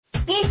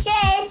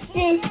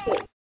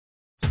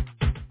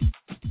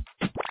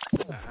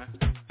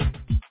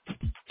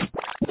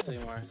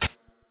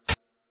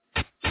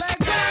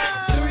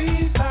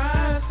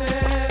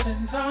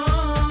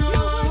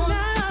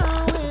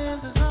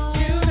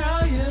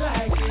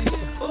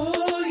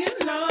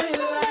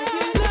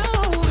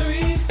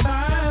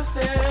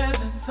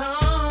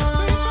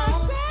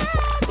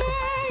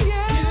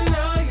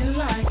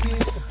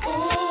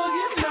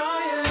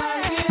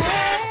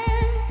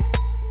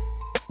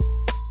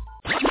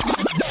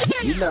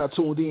You're now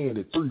tuned in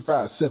to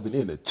 357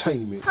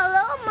 Entertainment.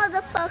 Hello,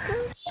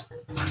 motherfuckers.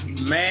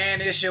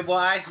 Man, it's your boy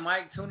Ice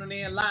Myke tuning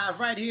in live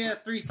right here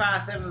at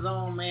 357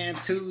 Zone, man.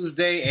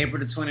 Tuesday,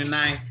 April the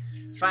 29th,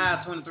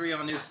 5:23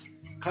 on this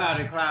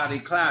cloudy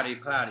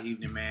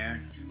evening,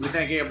 man. We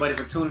thank everybody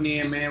for tuning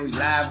in, man. We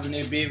live in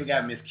there, big. We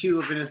got Miss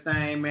Q up in this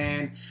thing,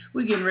 man.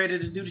 We getting ready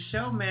to do the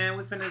show, man.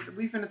 We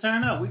finna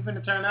turn up. We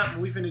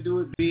finna do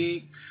it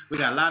big. We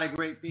got a lot of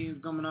great things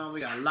going on. We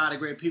got a lot of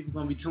great people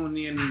gonna be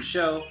tuning in to the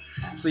show.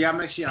 So y'all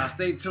make sure y'all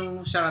stay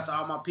tuned. Shout out to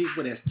all my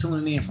people that's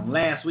tuning in from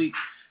last week.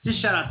 Just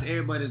shout out to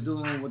everybody that's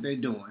doing what they're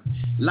doing.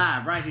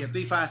 Live right here,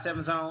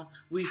 357 Zone.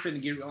 We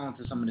finna get on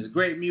to some of this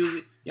great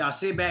music. Y'all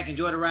sit back,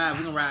 enjoy the ride.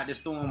 We're gonna ride this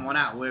storm on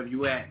out wherever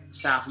you at,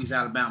 Southeast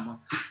Alabama.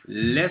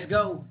 Let's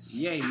go.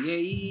 Yay,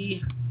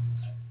 yay.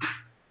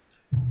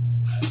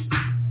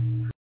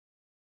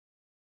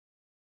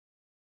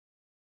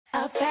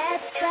 A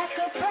fat stack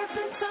of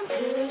purpose, some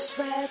kush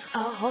rap,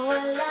 a whole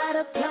lot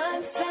of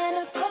blunts and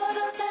a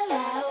quarter of a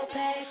loud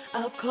pack,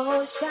 a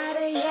cold shot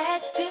of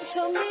yak, then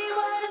show me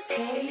what a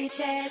stage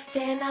at,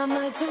 then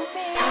I'ma do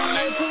me,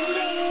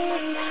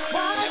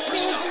 watch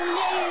me do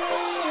me.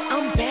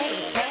 I'm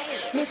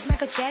bad, Miss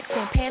Michael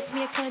Jackson, pass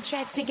me a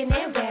contract, singing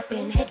and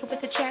rapping, hanging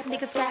with the trap,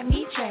 niggas got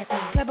me trapping,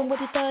 clubbing with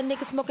the thug,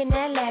 niggas smoking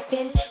and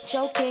laughing,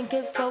 joking,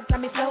 good scope,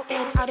 got me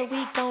floating, all the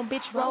week on,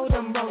 bitch, roll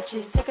them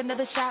roaches, take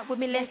another shot with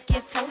me, let's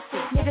get toasted,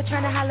 nigga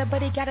tryna holler,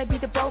 but he gotta be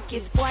the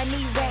brokest, boy, I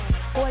need racks,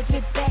 boy,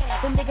 get back,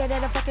 the nigga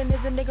that I'm fucking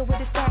is a nigga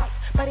with his thoughts,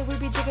 buddy, we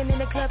be jigging in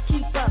the club,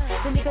 keep up,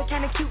 the nigga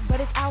kinda cute,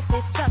 but his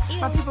outfit sucks,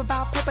 my people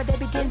bout paper, they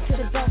begin to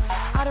develop,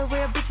 all the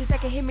real bitches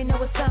that can hear me know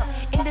what's up,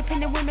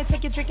 independent women,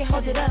 take your drink and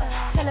hold it up,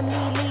 tell them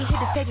lean, hit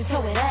the stage and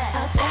tow it up.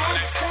 A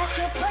fast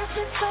your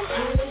person, some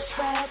push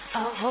rap,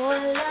 a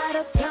whole lot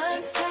of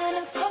blunts and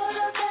a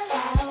quarter of a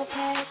loud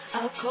pack,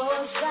 a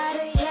cold shot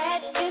of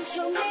yak, then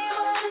show me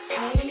what a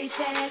stage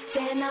at,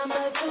 then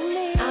I'ma do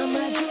me,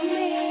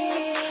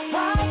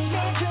 watch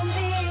me do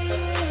me.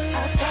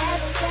 A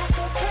fast your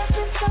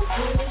person, some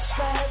push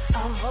rap,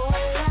 a whole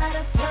lot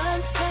of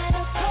blunts and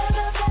a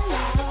quarter of a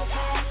loud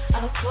pack,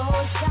 a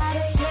cold shot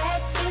of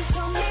yak, then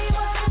show me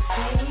what a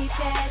stage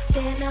at,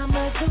 then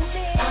I'ma do me.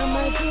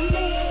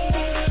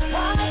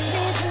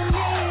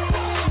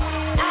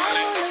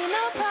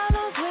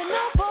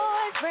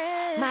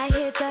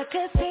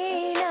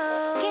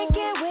 Casino, kick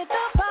it with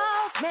the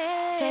boss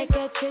man, take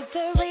a trip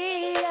to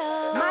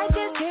Rio, might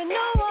just hit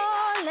New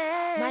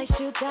Orleans, might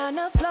shoot down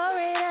to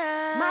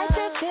Florida, might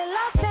just hit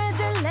Los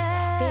Angeles,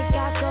 think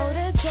I go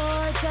to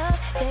Georgia,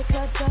 they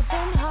cut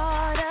something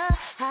harder,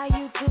 how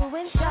you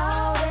doing,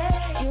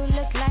 shawty, you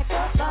look like a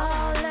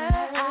baller,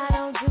 I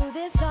don't do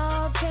this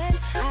often,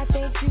 I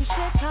think you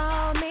should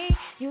call me,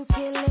 you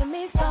killing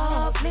me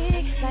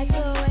softly, like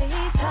the way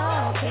he's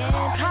talking,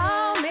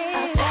 call me,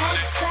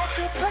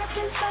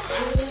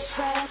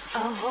 a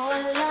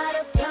whole lot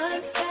of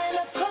blunts and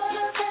a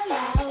quarter of a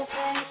loud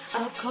pack, a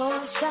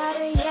cold shot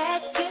of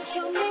yak, then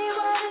show me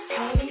what a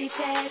stage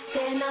at,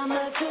 then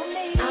I'ma do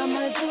me,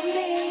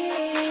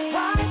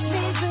 watch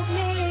me do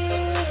me.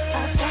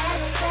 A fat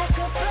stack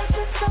of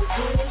purpose, some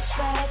push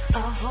rap,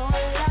 a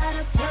whole lot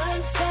of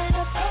blunts and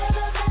a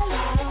quarter of a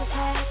loud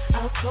pack,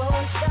 a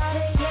cold shot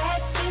of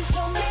yak, then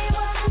show me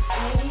what a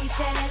stage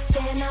at,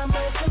 then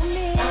I'ma do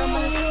me,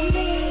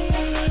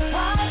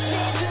 watch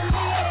me do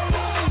me.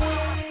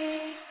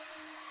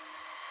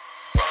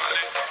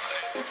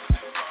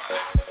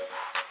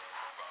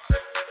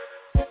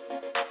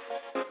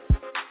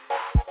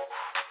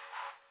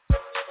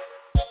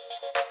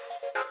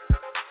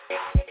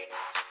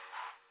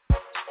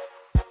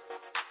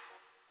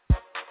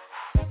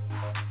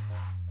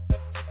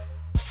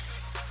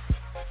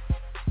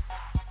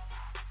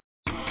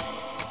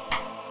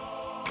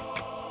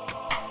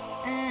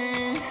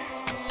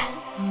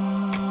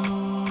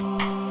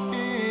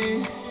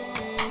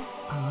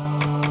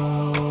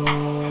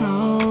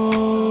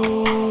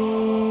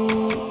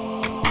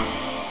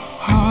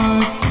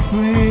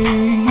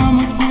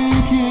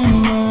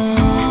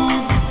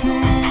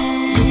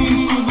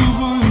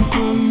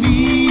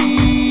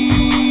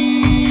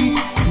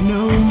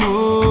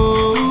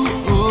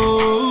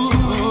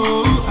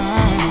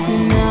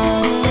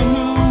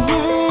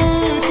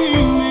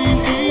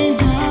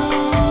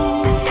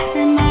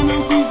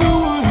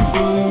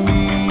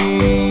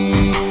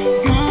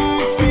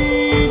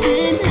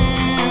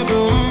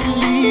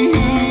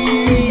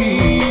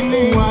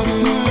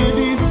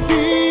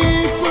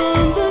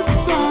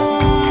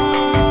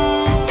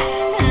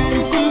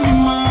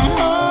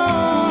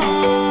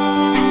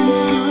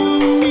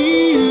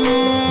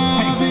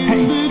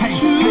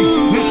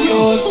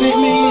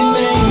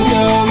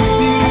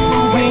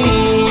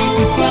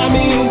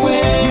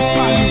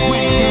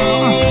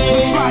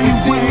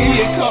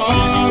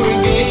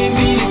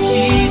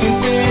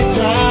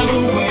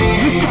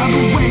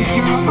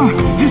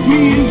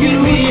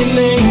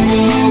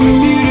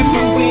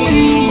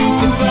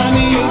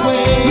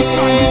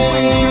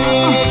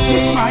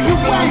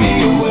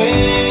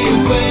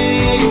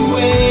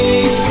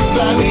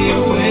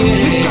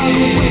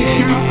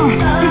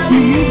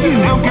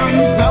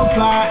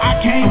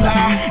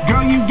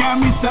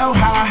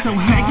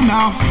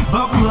 off,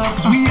 buckle up,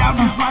 cause we out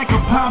just like a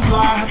pop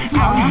lie.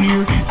 Out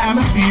here,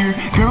 atmosphere,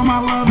 girl,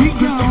 my love is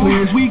crystal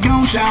clear. We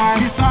gon'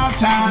 shine, it's our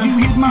time.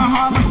 You hit my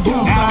heart like a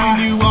bullseye. Now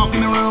when you walk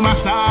in the room, I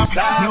stop.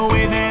 No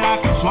way that I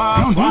can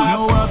swap.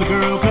 No other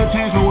girl could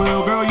change the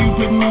world. Girl, you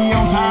put me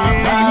on top.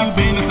 You've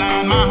been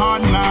assigned my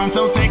heart and mind,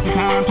 so take the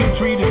time to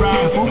treat it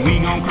right. We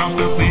gon' cross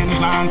the finish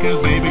line,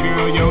 cause baby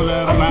girl, your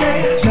love is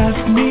mine.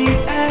 Just me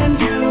and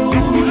you,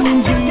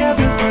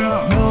 together,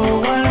 girl.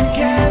 No one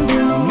can do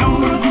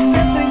nothing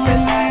that I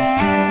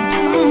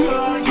can do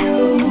for you.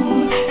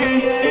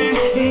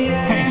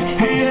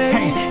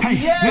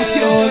 Let's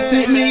go.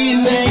 Set me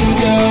an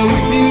angel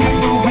with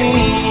beautiful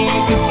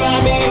wings to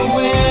fly me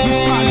away.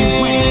 Let's fly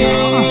away,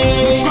 girl.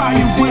 Let's fly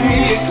away. Give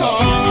me a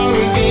car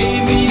and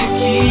gave me the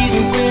keys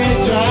and said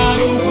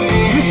drive away.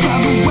 Let's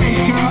drive away,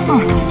 girl.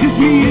 Just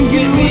me and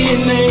you. Set me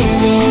an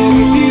angel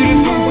with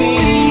beautiful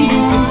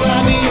wings to fly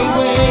me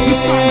away.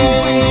 Let's fly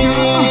away,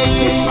 girl.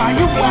 Let's fly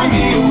away. Fly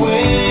me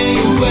away,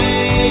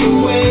 away,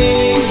 away.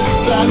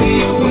 Fly me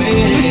away.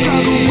 Let's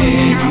drive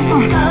away,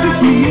 girl. Just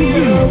me and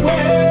you.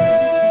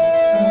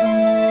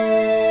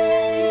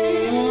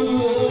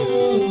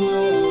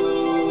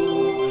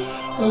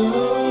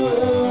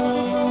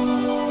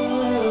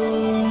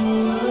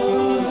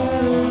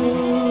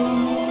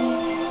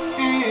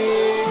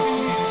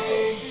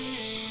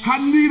 I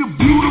need a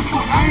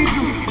beautiful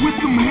angel with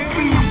some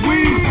heavenly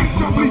wings.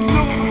 Somebody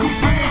know the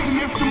comparison,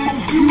 that's the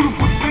most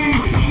beautiful thing.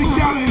 She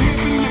got a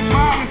heavenly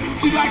body,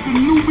 she like a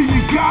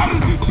Nubian goddess.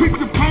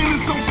 Picture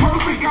painted so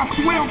perfect, I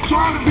swear I'm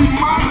trying to be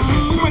modest.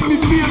 You make me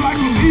feel like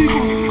an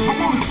eagle, I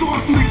wanna soar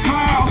through the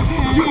clouds.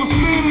 You a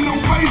standing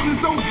ovations,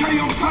 okay,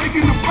 I'm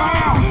taking the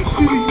bow.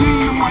 See the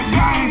yin in my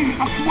yang,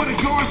 I swear to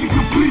God she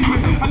complete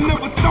me. I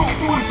never thought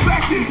for a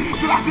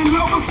second that I could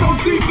love her so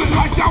deeply,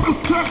 like I was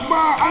touched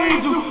by an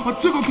angel. I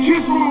took a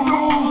kiss from a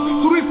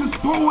rose. So this is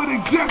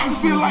poetic justice,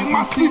 feel like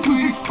my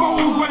secret's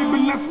exposed. Baby,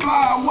 let's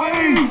fly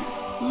away.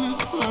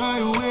 Let's fly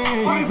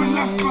away. Baby,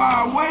 let's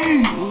fly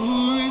away.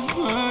 Let's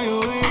fly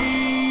away.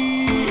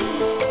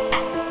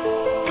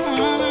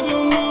 I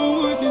don't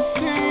know what to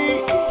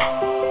say.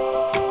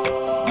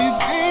 This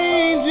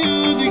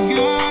angel that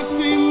God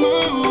sent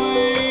my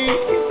way.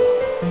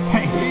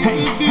 Hey,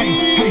 let's go.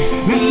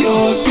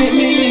 Lord, send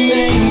me an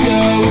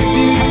angel with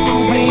beautiful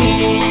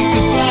wings to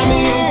fly me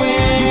away.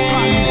 Let's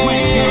fly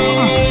away,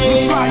 girl.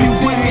 Let's fly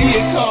away. Give me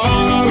a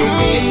car and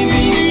give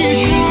me the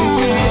keys and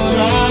said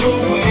drive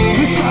away.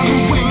 Let's drive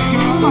away,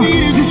 girl.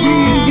 Just me and you.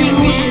 Give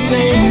me an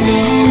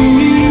angel with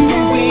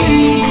beautiful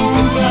wings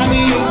to fly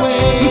me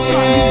away. Let's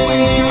fly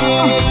away,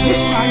 girl.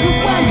 Let's fly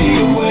away. Fly me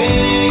away,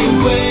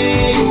 away,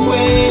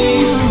 away.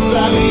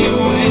 Fly me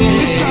away.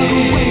 Let's drive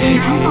away,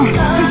 girl.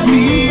 Just me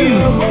and you.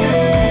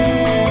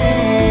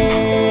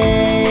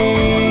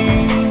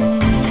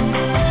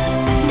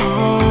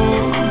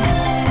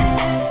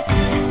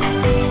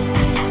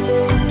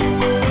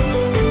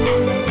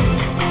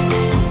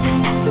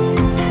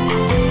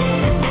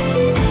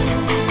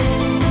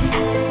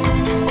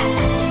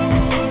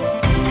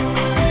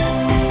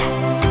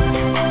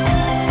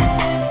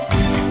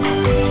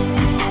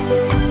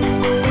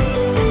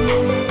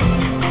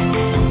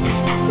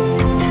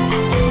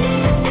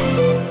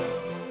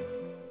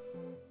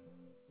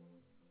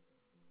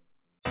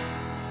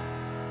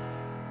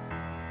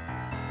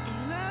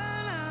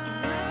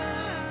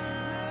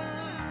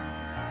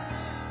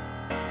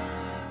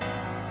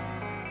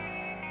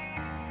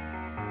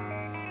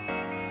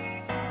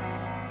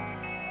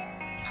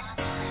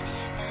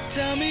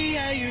 Tell me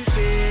how you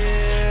feel.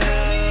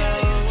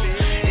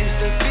 Is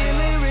the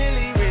feeling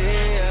really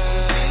real?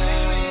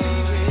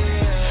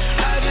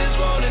 I just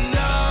wanna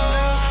know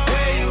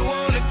where you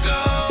wanna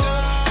go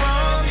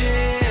from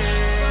here.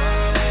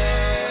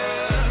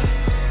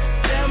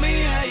 Tell me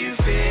how you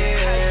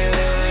feel.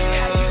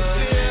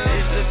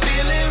 Is the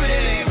feeling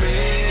really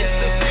real?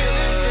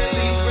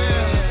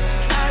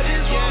 I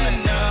just wanna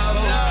know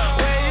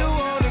where you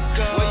wanna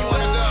go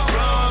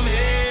from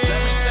here.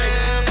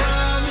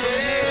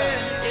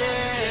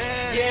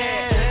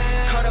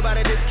 Caught about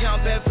a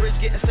discount beverage,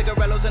 getting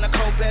cigarillos in a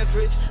cold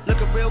beverage.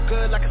 Looking real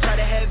good like a sight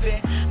of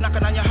heaven.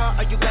 Knocking on your heart,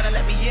 are you gonna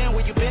let me in?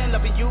 Where you been?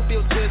 Loving you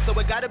feels good, so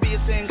it gotta be a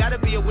sin, gotta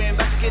be a win.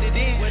 About to get it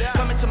in.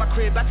 Coming to my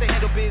crib, about to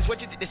handle biz.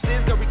 What you think this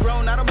is? Girl, we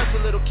grown, I don't mess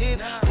with little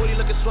kids. Booty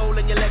looking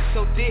swollen, your legs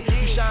so thick.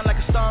 You shine like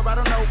a star, I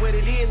don't know what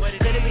it is. Let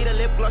it be the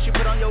lip gloss you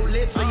put on your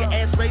lips. So your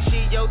ass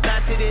ratio,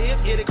 thigh to the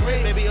hip, get it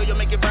grip. Baby, oh, you'll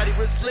make your body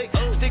real slick.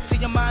 Stick to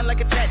your mind like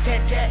a tat,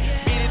 tat, tat.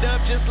 Beat it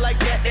up just like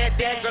that, that,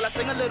 that. Girl, I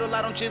sing a little,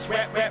 I don't just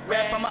rap, rap,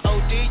 rap. I'm a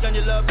OD on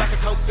your love like a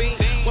coke fiend.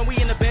 When we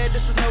in the bed,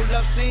 this is no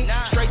love scene.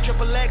 Straight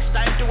triple X,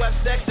 time to have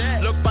sex.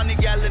 Look funny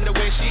gal in the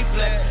way she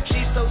flex.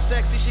 She's so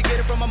sexy, she get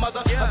it from her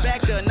mother. Her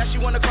back there, now she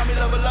wanna call me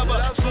lover, lover.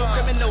 Smooth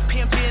criminal,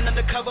 pimpin'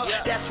 undercover.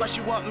 That's why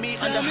she want me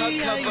under her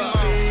cover.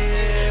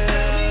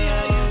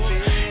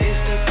 Is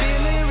the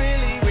feeling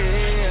really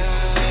real?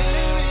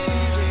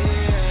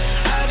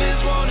 I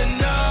just wanna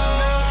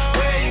know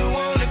where you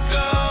wanna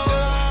go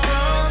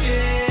from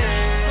here.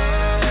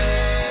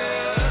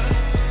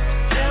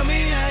 Tell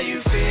me how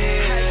you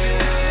feel.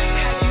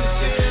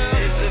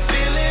 Is the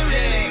feeling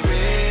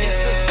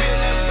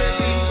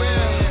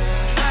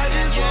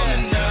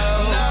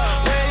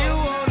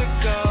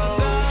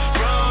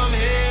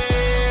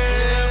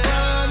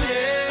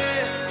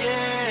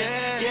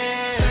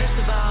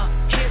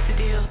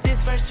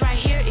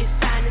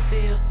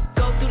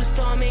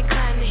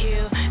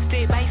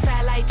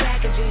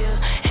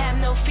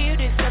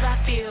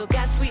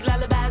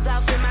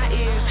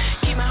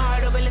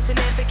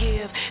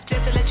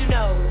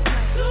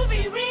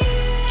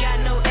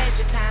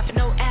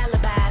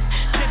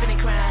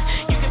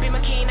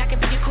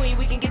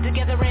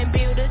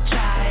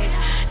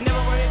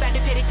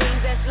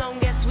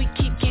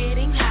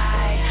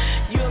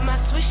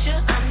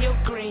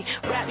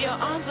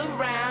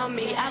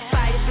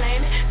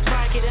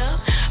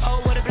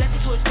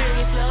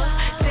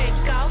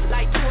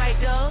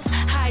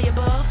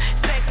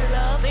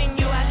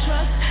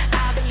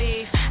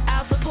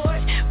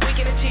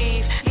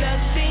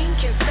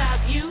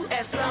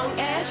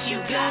you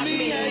got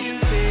me. How you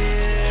feel?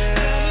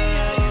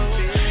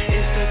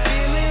 Is the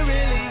feeling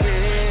really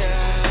real?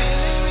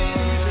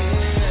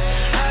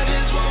 I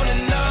just wanna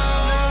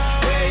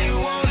know where you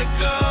wanna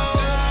go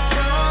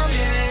from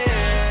here.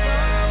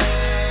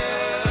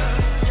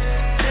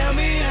 Tell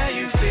me how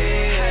you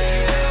feel.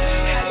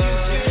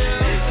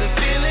 Is the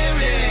feeling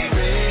really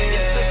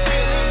real?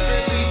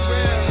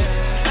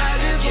 I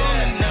just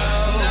wanna know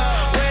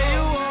where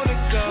you wanna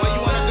go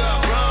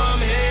from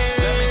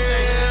here.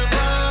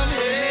 From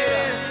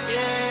here.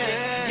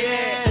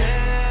 Yeah.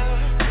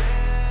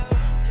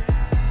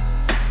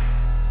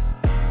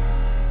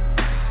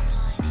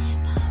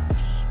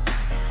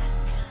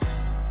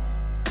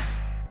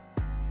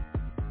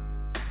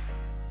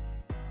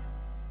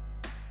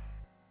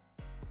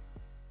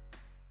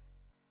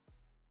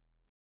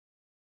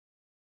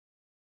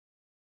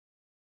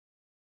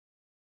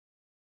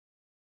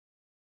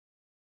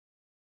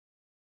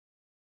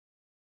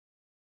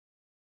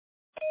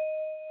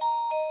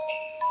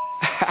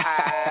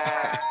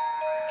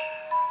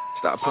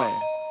 Stop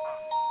playing.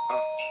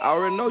 I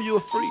already know you a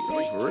freak. For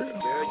real.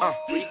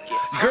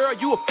 Girl,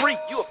 you a freak.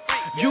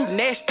 You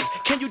nasty.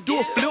 Can you do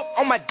a flip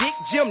on my dick,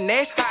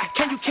 gymnastics?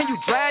 Can you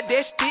drive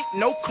that stick?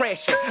 No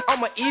crashing.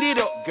 I'ma eat it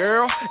up,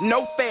 girl.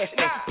 No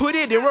fasting. Put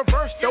it in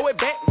reverse, throw it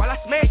back while I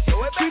smash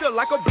it. Treat her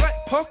like a blunt,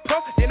 puff,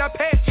 then I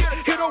pass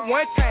it. Hit her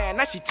one time,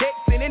 now she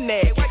texting and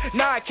nagging.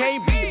 Nah, I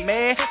can't be the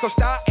man, so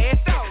start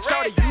asking.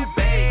 Shorty, you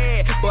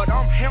bad, but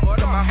I'm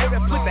handsome. I hold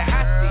that pussy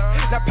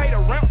hostage. Now pay the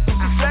rent, she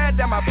slide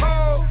down my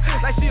pole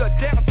like she a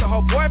dancer.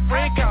 Her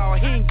boyfriend called,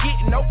 he ain't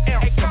getting no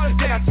answer.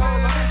 Then I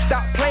told her,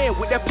 stop playing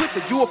with that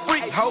pussy, you a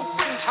freak, ho.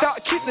 Start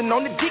kissing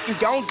on the dick and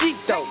gone deep,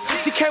 though.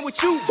 She came with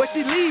you, but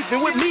she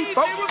leaving with me,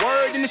 folks.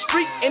 Word in the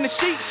street, in the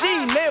sheet, she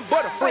ain't nothing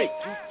but a freak.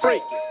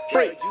 Freak.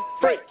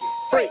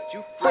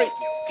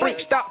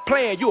 Stop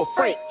playing, you a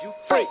freak.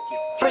 Freak.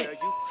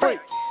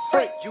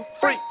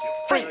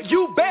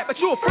 You bad, but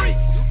you a freak.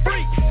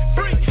 Freak.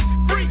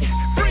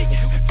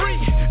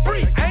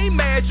 I ain't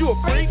mad, you a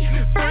freak.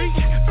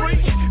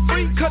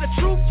 Cause the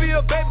truth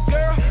feel, baby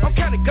girl, I'm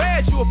kinda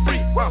glad you a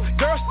freak.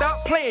 Girl,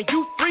 stop playing,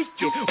 you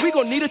freaking. We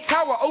gon' need a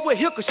tower over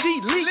here cause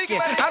she leaking.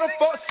 I done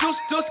fought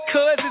sisters,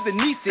 cousins, and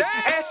nieces.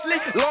 Ashley,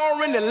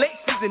 Lauren, and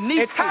Lexus, and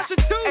nieces. And Tasha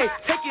too. Hey,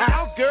 take it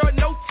out, girl,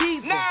 no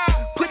teasing.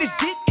 Put his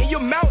dick in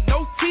your mouth,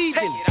 no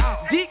teasing.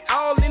 Dick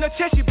all in her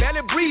chest, she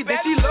barely breathing.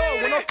 She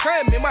love when I'm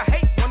coming, my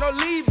hate when I'm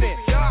leaving.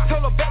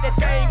 Told her back that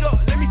thing up,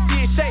 let me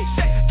see it shake.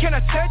 Can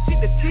I touch it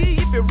to see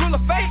if it real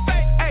or fake?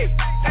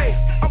 Hey,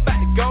 I'm about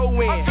to go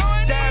in.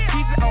 Dime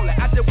pieces only,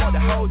 I just want the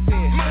whole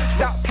thing.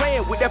 Stop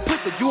playing with that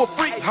pussy, you a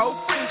freak, ho.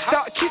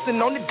 Start kissing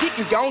on the dick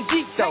and gone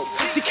deep, though.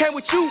 She came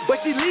with you, but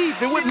she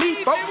leaving with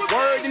me, folks.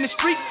 Word in the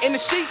street, in the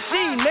sheet, she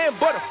ain't nothing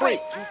but a freak.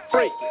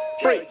 Freak.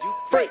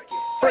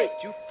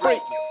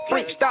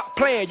 Stop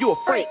playing, you a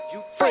freak.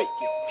 Freak.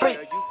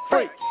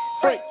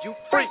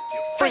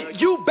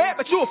 You bad,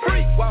 but you a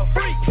freak.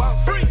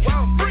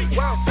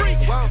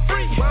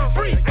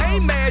 Freak. I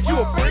ain't mad, you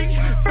a freak.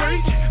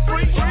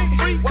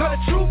 Cause the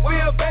truth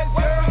feel, baby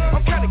girl,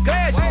 I'm kinda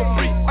glad you a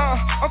freak.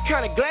 I'm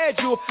kinda glad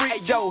you a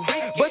freak, yo.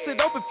 Bust it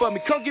open for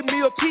me, come give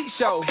me a peep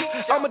show.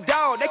 I'm a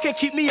dog, they can't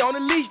keep me on the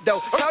leash,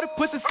 though. All the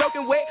pussy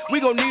soaking wet, we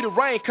gon' need a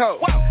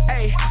raincoat.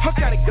 Hey, I'm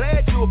kinda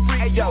glad you a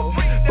freak, yo.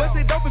 Bust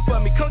it open for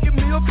me, come give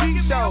me a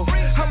peep show.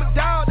 I'm a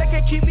dog, they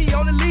can't keep me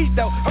on the leash,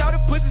 though. All the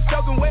pussy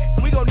soaking wet,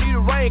 we gon' need a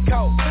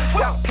raincoat.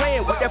 Stop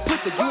playing with that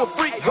pussy, you a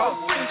freak, ho.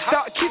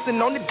 Start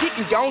kissing on the dick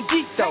and gone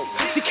deep, though.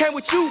 She came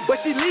with you, but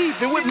she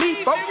leaving with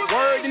me, folks.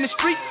 Word in the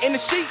street, in the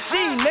sheet, she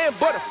ain't nothing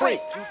but a freak.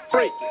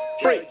 Freak.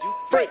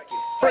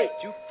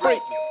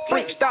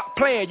 Stop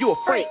playing, you a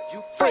freak.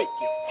 Freak.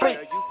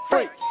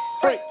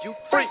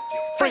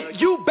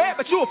 You bad,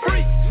 but you a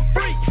freak.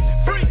 Freak.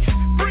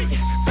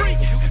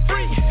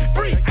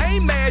 I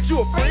ain't mad, you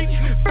a freak.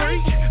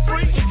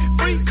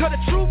 Freak. Cause the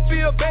truth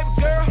feel, baby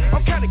girl,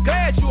 I'm kinda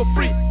glad you a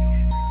freak.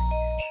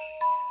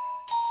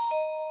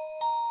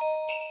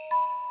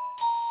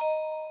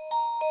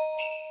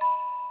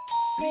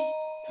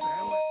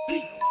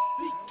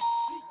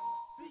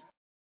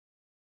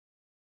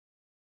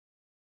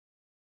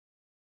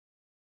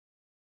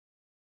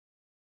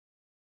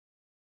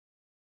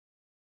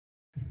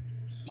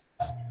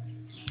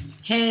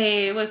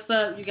 Hey, what's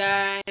up, you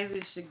guys?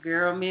 It's your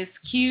girl, Miss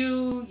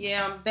Q.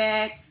 Yeah, I'm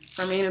back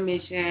from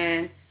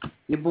intermission.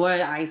 Your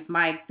boy, Ice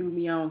Myke, threw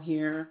me on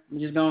here. I'm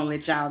just going to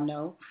let y'all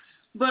know.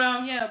 But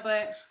I'm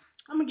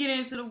going to get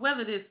into the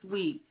weather this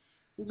week.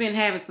 We've been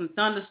having some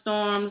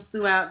thunderstorms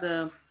throughout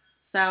the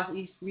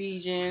southeast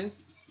region.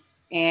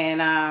 And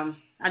I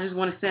just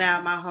want to send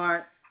out my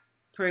heart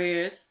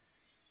prayers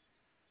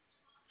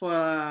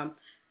for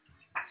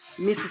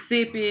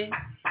Mississippi,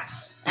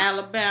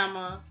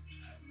 Alabama.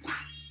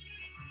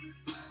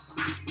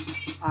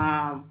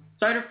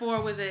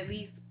 34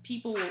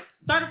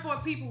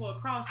 people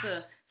across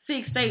the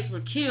 6 states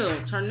were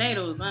killed.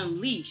 Tornadoes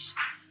unleashed.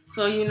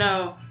 So,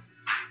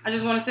 I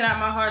just want to send out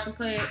my hearts and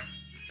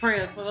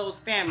prayers for those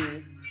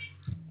families.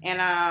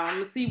 And I'm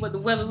going to see what the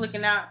weather's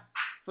looking out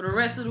for the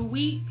rest of the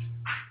week.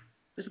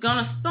 It's going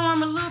to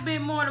storm a little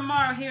bit more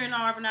tomorrow here in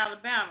Auburn,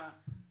 Alabama.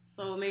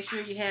 So make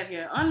sure you have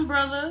your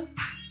umbrella,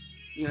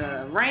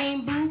 your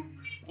rain boots,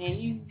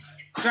 and you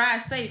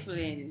drive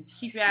safely and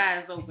keep your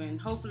eyes open.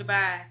 Hopefully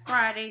by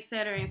Friday,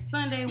 Saturday, and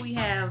Sunday we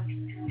have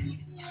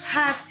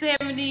high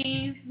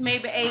 70s,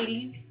 maybe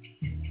 80s,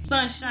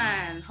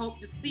 sunshine. Hope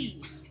to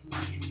see.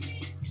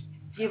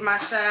 Give my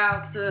shout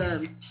out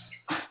to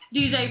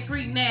DJ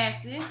Freak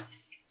Nasty,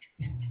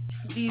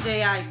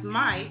 DJ Ice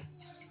Myke,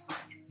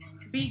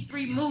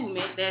 B3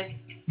 Movement. That's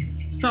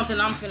something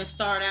I'm going to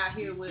start out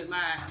here with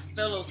my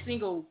fellow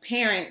single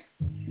parents,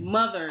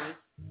 mothers.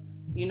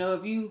 You know,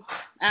 if you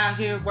out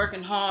here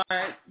working hard,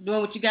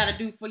 doing what you got to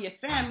do for your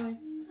family,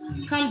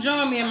 come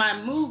join me in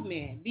my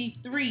movement,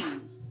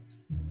 B3,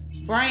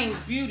 Brains,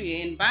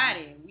 Beauty, and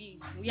Body.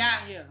 We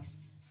out here.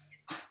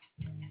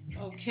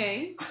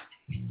 Okay.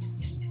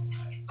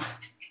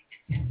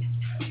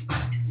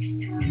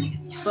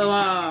 So,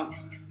 I'm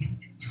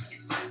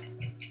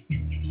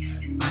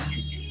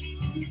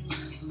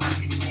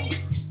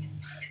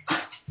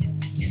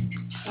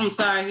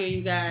sorry here,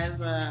 you guys.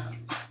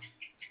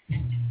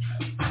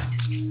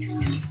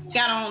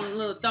 Got on a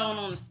little thrown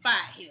on the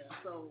spot here,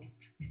 so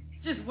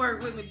just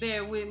work with me,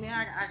 bear with me.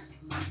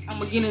 I'm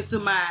gonna get into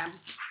my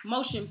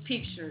motion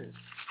pictures.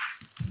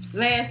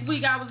 Last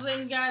week I was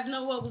letting you guys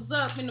know what was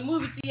up in the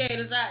movie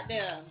theaters out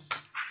there.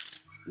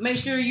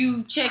 Make sure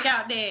you check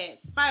out that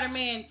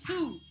Spider-Man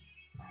 2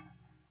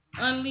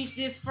 Unleashed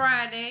this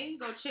Friday.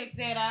 Go check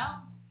that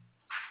out.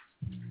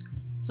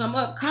 Some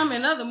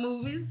upcoming other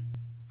movies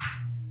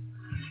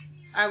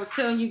I was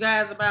telling you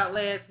guys about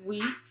last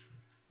week.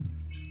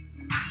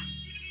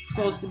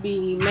 Supposed to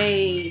be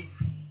May.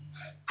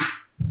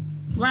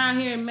 Around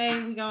here in May,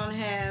 we're going to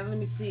have, let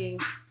me see.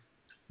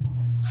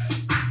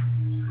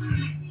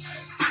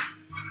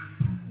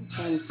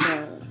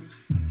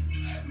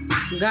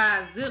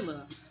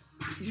 Godzilla.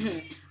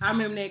 I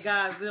remember that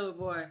Godzilla,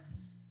 boy.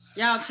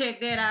 Y'all check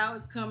that out.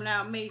 It's coming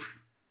out May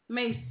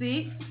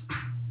 6th.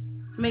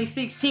 May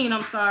 16th,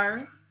 I'm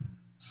sorry.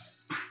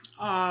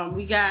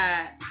 We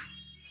got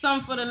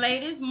something for the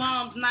ladies,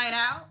 Mom's Night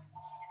Out.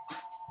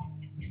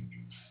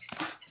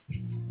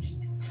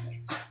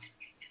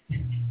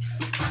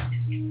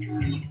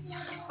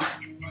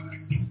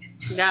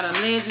 Got a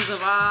Legends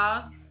of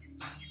Oz,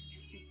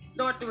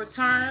 Dorothy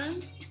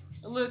Returns,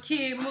 a little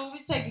kid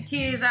movie. Take the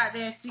kids out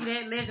there and see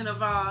that Legend of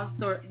Oz,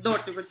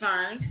 Dorothy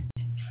Returns.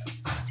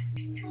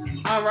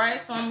 All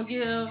right, so I'm going to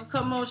give a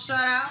couple more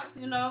shout-outs,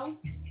 you know.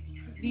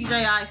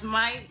 DJ Ice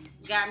Myke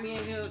got me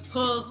in here with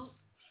puzzles.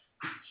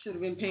 Should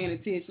have been paying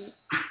attention.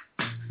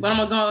 But I'm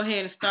going to go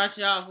ahead and start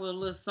you off with a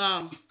little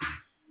song.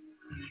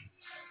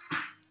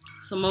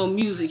 Some more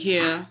music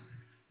here.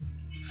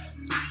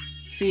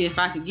 See if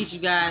I can get you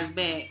guys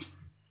back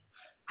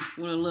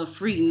with a little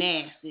Freak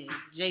Nasty,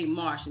 J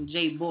Marsh and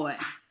J Boy.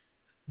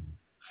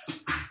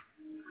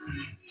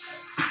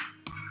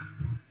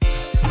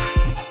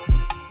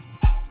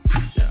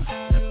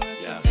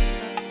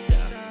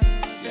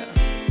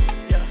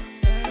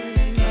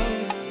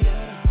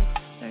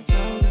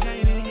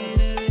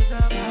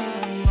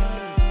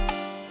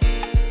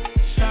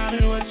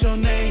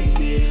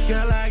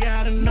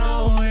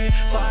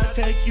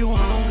 Take you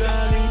home, girl,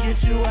 and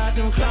get you out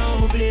them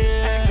clothes.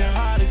 Acting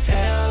hard as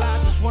hell,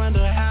 I just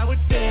wonder how it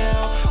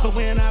feels. But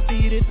when I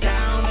beat it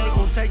down, they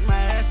gon' take my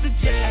ass to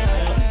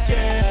jail.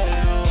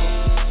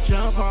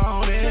 Jump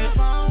on it,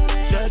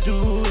 just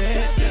do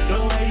it.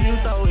 The way you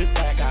throw it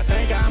back, I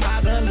think I'm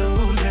about to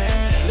lose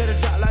it. Let it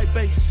drop like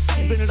bass,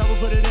 bend it over,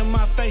 put it in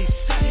my face.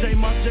 J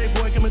Mark, J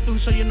Boy coming through,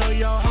 so you know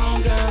your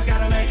home girl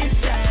gotta make it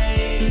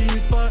shake. Do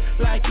you fuck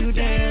like you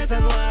dance?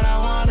 That's what I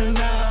wanna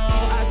know.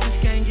 I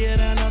just can't get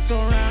enough, so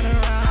round and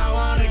round I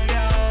wanna go.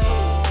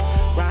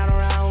 Round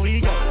around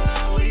we go,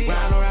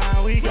 round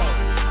around we go.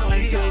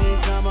 Until you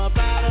come up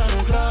out of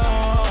the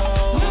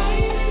clothes.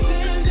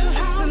 Ladies in the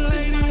house,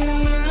 ladies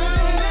in the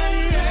house.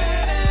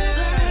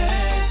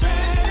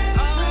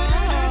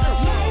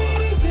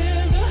 Ladies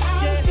in the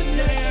house,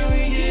 today we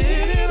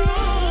get it on.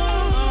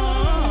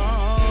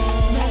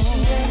 Now she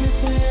got me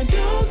saying,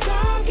 don't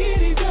stop,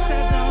 get it,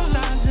 girl. Don't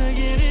stop to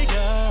get it,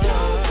 girl.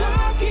 Don't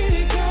stop, get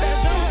it, girl.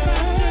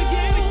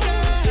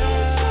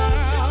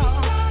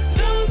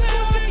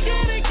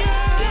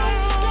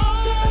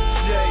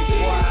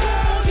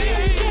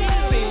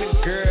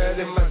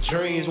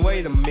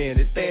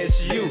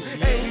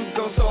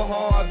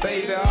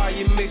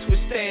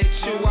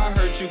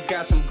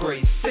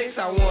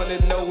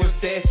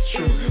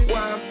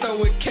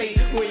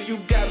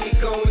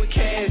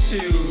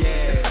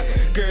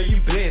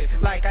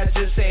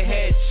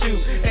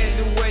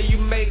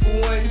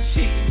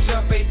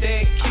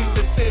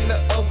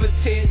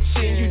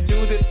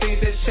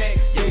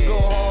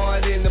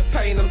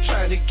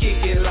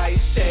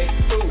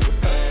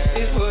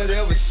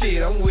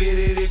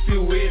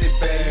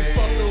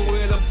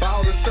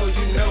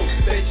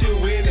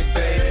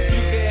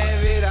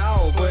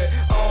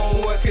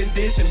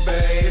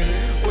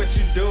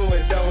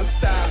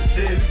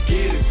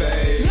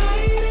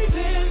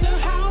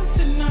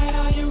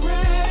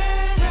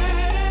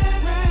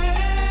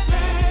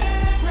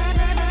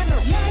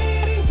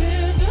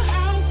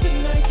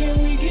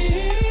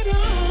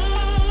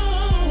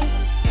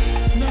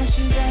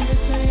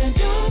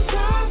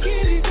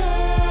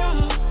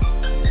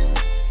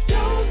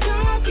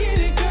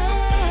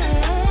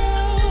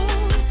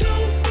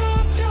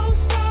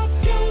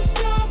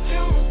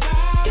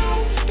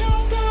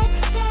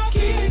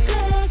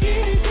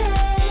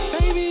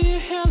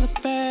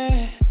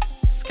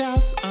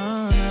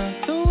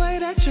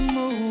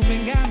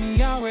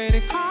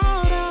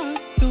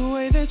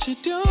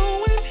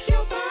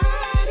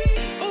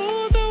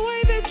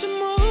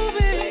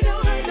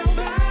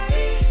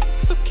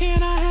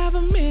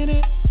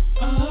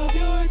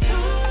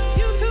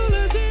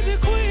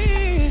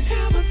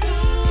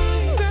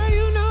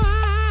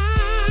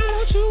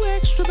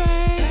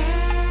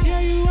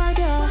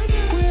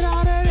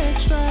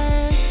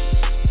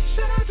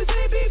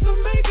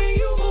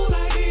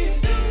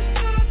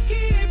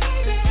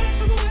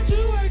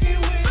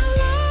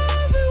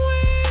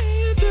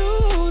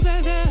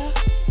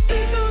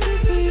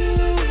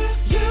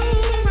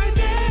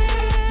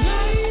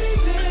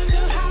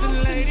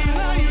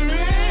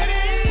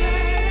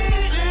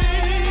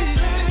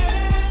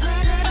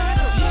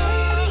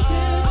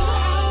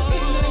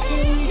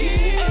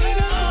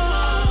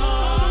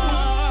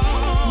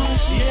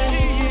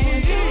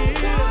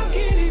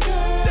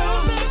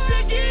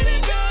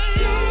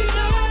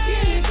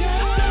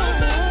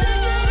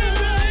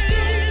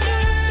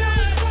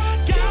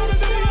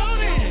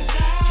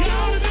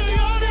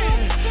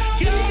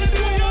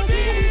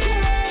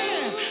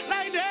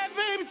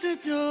 you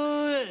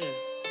doing?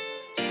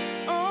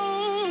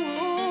 Oh,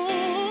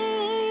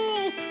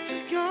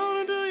 just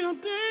gonna do your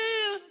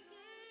thing.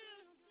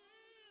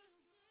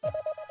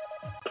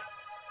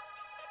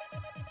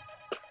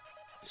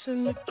 So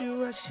look at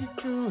what she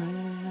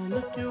doing,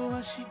 look at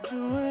what she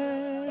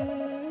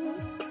doing,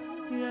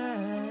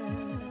 yeah.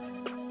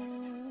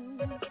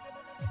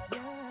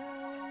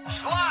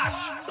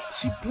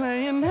 She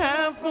playing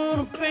half on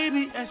a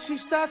baby as she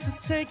starts to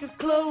take her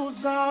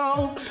clothes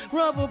off.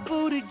 Rub her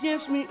booty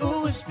against me,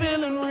 ooh, it's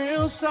feeling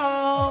real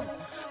soft.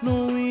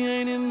 No, we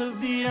ain't in the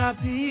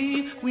VIP,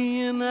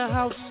 we in the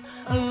house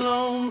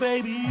alone,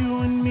 baby, you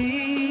and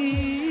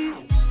me.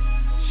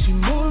 She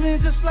moving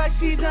just like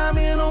she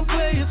diamond on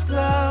Players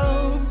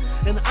Club,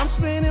 and I'm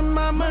spending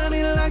my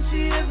money like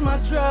she is my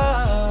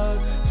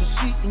drug, so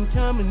she can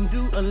come and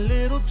do a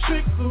little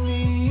trick for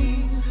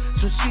me,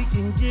 so she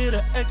can get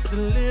an extra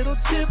little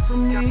tip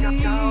from me.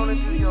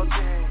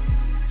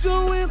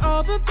 Doing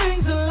all the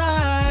things I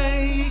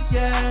like,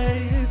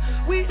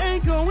 yeah. We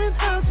ain't going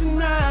out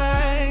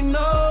tonight,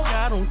 no.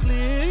 Got on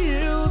clear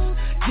heels,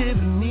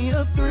 giving me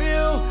a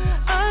thrill.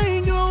 I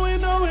ain't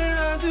going nowhere,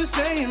 I'm just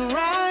staying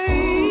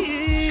right.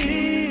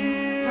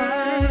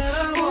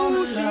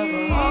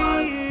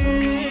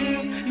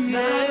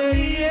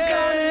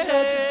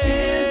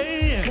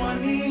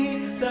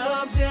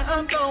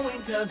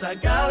 Cause I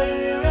gotta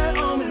hear at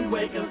home and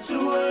wake up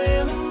to her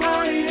in the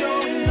morning.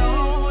 Going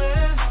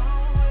nowhere,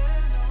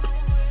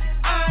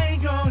 I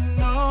ain't going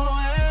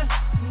nowhere,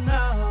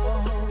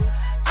 no.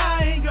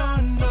 I ain't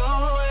going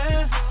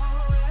nowhere,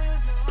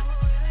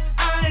 I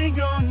ain't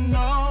going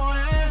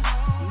nowhere,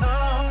 no.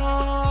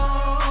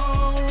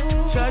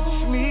 Touch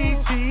me,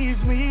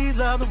 tease me,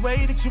 love the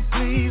way that you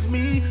please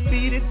me.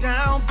 Beat it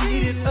down,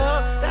 beat it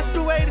up, that's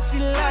the way that you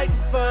like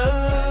it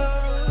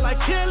first. Like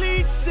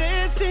Kelly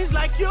said, seems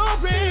like you're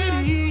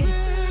ready.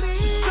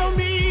 Show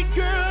me,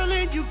 girl,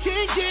 and you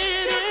can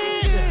get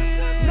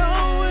it.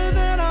 Nowhere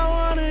that I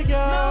wanna go.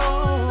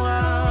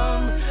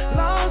 I'm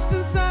lost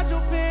inside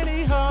your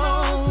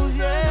pantyhose,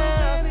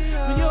 yeah.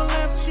 From your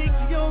left cheek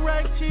to your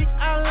right cheek,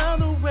 I love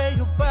the way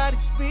your body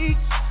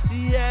speaks,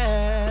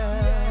 yeah.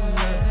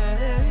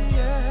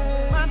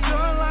 My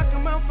door locked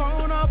and my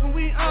phone off and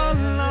we all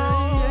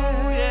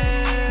alone,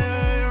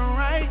 yeah.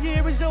 Right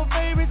here is your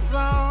favorite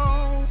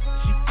song.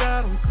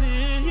 Got on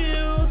clear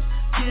heels,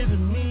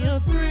 giving me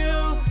a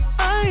thrill.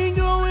 I ain't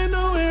going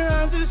nowhere,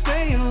 I'm just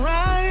staying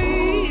right.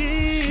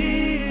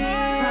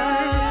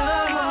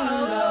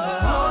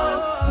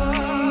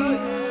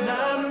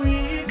 Not a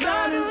reason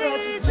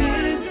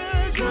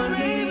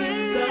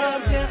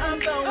yeah, I'm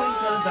going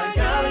cause I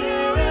gotta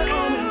hear at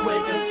home and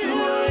wake up to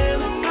her in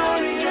the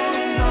morning.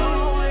 Going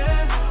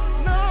nowhere,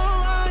 no,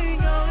 I ain't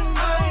going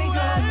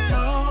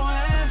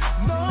nowhere,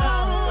 no,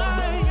 I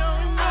ain't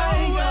going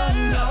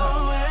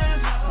nowhere.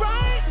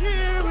 Right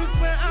here is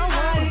where I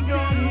wanna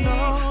go.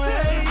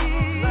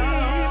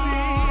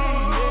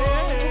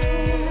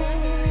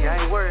 See, I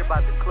ain't worried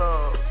about the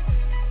club,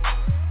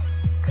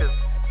 cause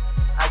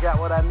I got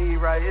what I need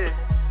right here.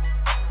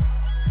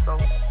 So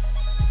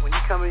when you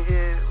come in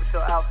here with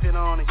your outfit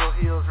on and your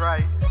heels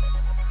right,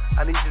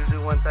 I need you to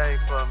do one thing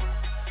for me.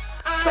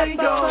 Bust it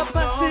open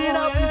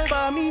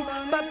for me,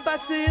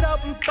 bust it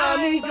open for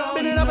me.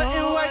 Bend it over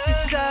and work it,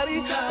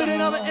 shawty. Bend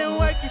it over and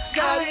work it,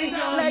 shawty.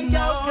 Let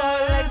go,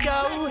 girl, let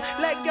go.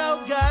 Let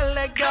go, girl,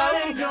 let go.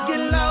 Get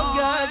low,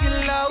 girl, get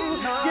low.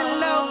 Get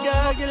low,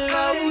 girl, get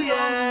low,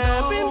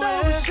 yeah. Bend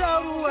over, show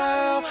the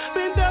world.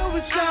 Bend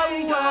over, show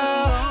the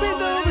world.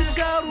 Bend over,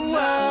 show the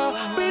world.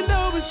 Bend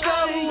over,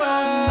 show the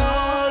world.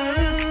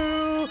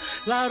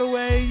 Love the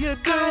way you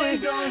do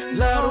it.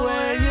 Love the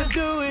way you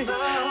do it.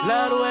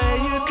 Love the way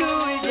you do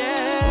it,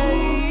 yeah.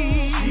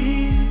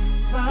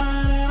 She's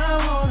fine and I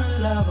wanna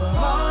love her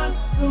hard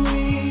for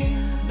me.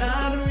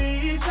 Not a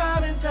reach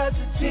out and touch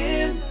a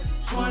 10,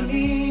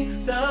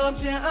 20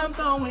 dubs, yeah, I'm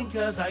throwing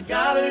cause I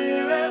gotta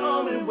hear at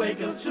home and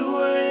wake up to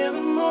her in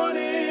the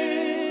morning.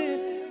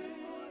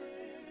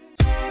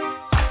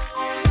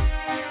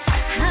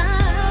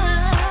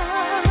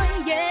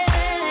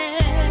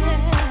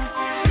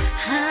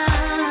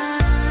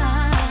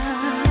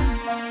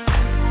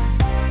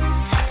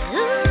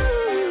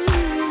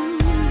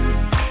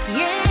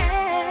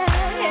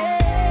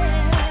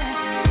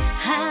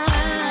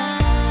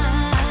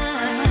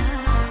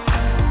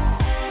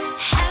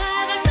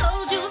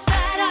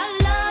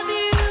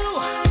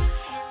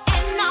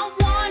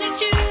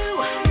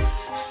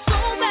 So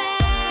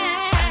bad.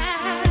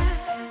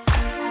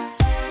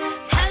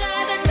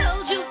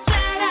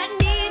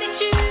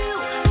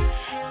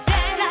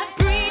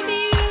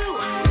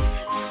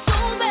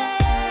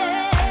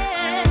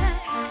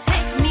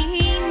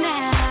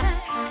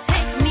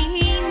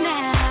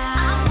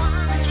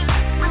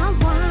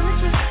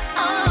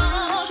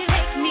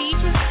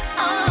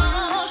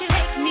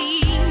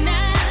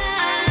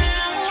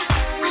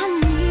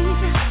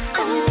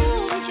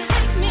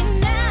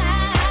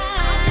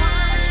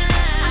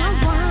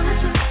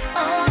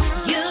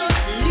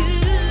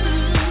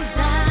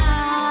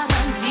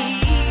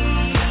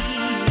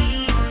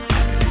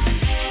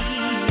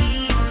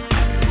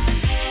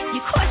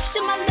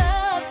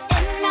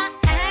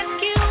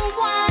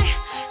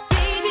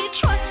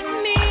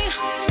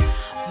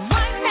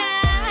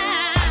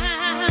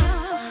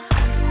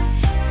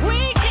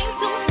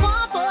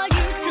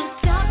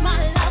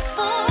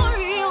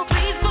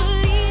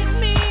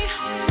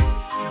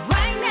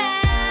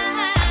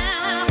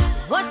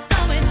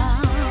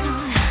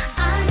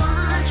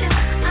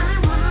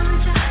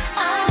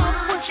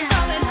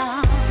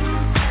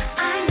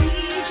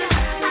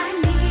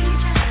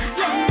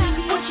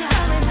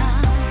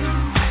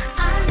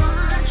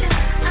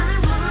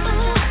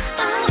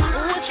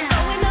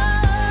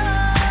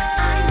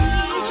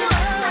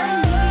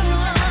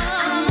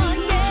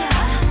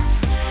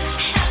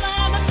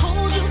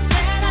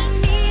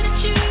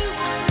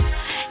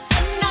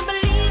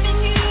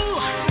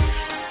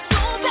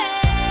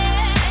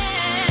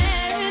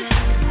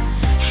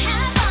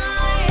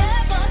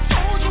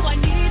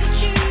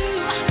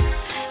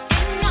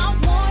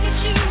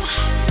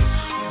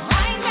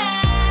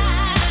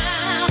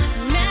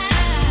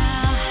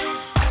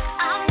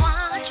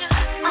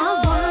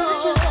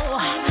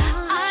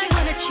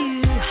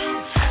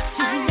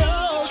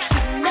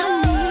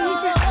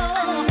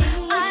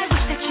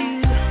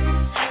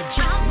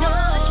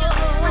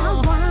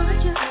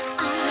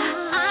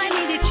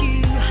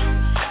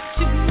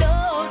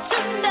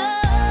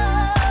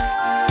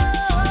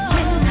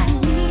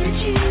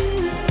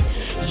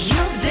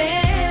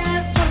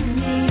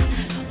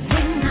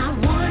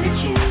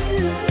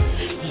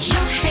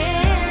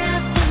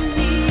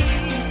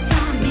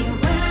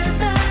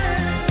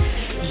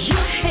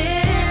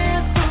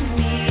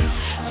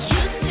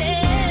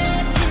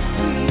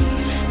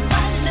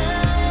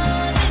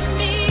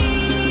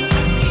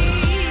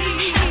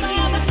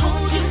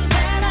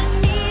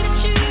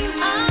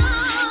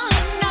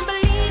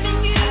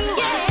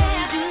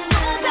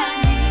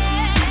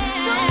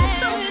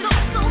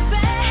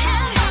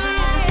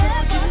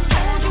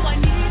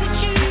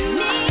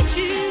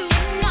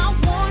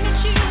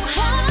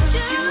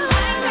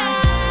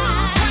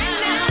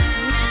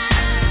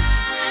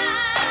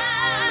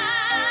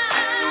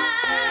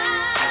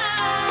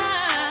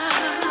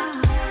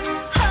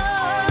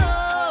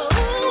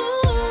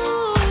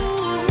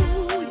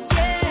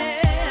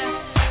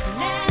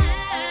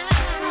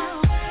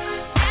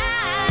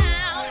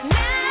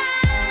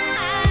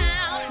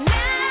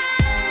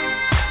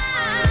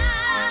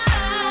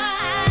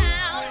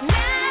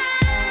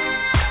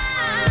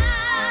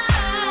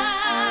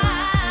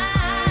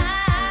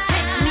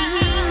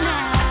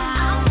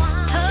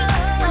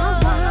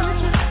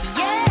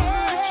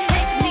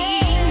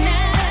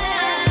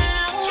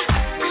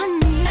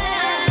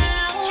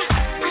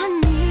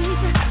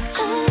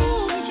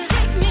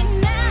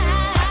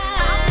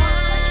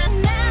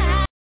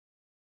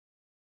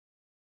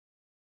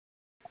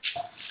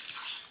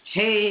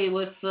 Hey,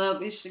 what's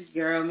up? It's your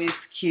girl, Miss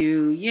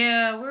Q.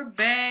 Yeah, we're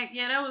back.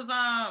 Yeah, that was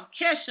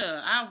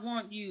Kesha, I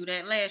Want You,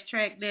 that last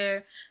track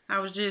there. I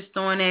was just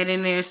throwing that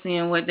in there,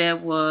 seeing what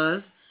that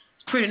was.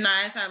 It's pretty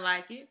nice. I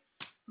like it.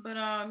 But,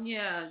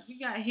 yeah, you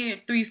got here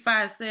at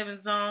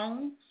 357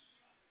 Zone,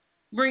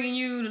 bringing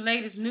you the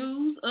latest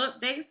news,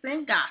 updates,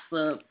 and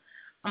gossip.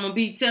 I'm going to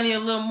be telling you a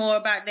little more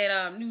about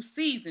that new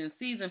season,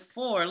 Season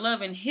 4,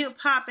 Love and Hip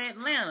Hop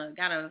Atlanta.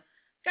 Got a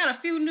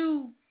few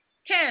new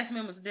cast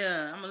members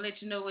there. I'm going to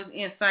let you know what's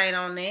insight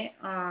on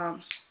that.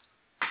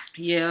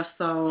 Yeah,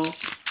 so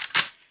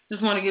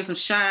just want to give some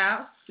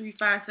shout-outs.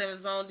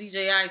 357 Zone,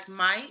 DJ Ice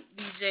Myke,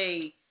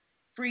 DJ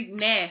Freak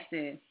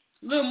Nasty.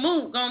 Lil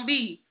Mook going to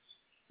be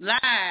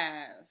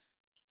live.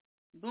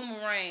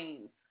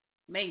 Boomerang,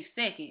 May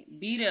 2nd.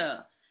 Be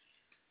there.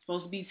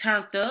 Supposed to be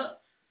turned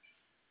up.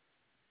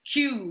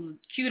 Q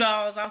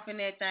dolls off in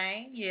that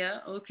thing.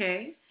 Yeah,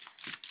 okay.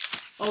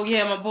 Oh,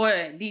 yeah, my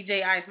boy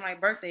DJ Ice Myke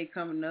birthday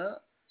coming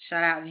up.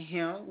 Shout out to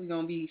him. We're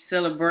going to be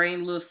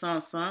celebrating a little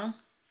something.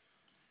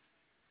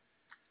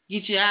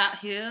 Get you out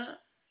here.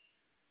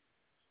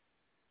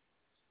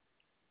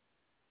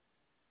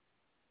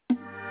 Hey,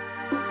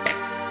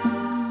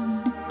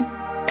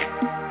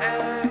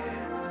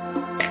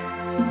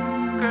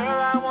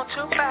 girl, I want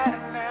you back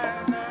now.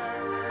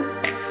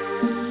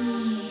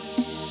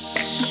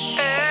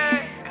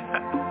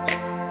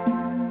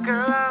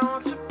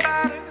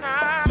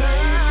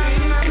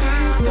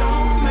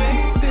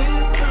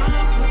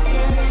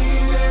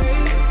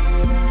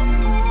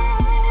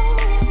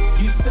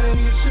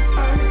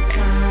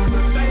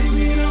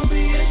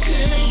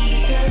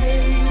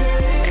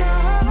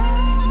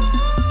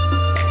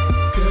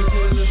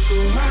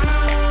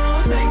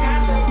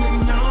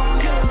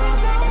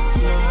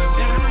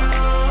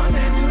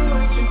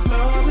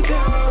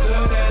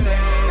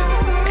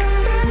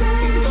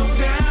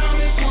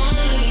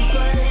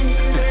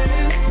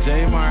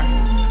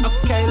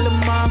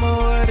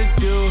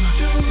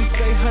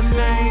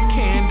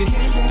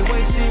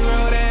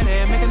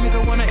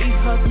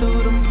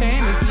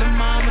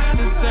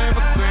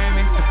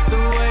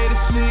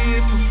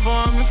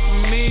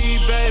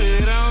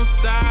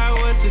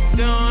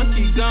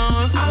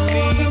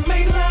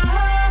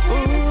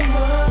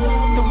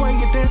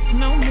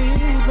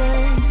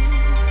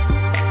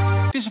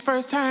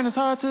 Time it's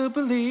hard to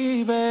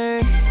believe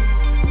it.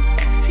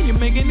 You're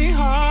making it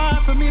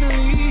hard for me to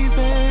leave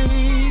it.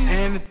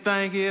 And to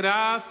think it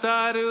all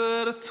started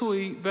with a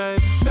tweet,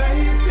 baby.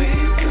 Baby,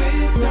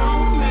 please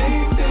don't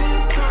make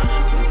this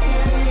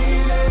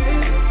complicated.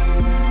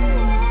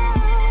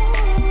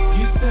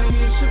 You say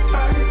it's your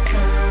first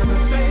time,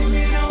 but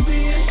baby, don't be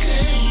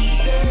intimidated.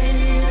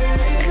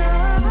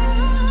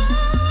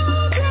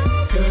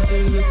 Cause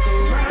they look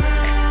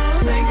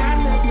around, they got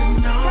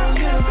nothing on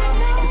you.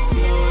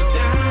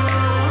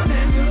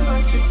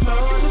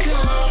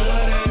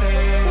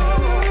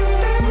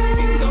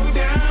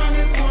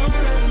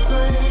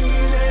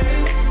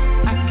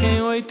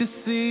 To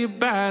see your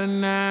body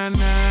now,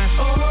 now.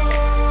 Oh,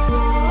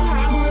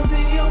 I wanna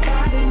see your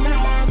body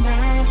now,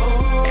 now. Oh,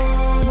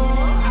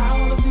 I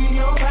wanna see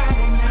your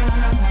body now,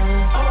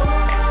 now. Oh,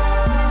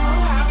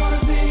 I wanna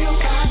see your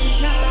body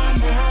now,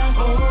 now.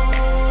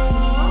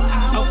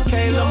 Oh,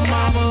 okay, little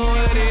mama,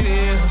 what it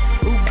is?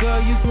 Ooh,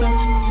 girl, you such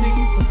a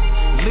teacher.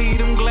 Leave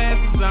them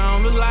glasses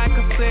on, look like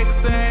a sex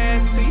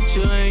ass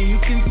teacher, and you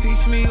can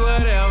teach me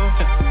whatever,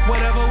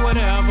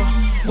 whatever.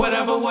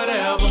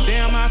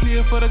 Damn, I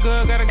feel for the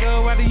girl, gotta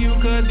go after you,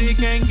 cause it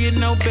can't get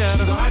no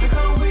better. So I had to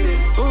go with it.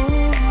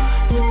 Ooh,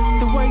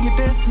 the way you're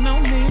dancing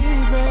on me,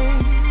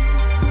 babe.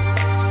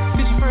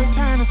 It's your first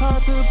time, it's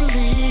hard to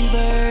believe,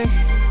 babe.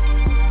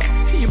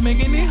 You're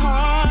making it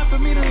hard for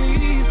me to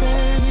leave,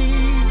 baby.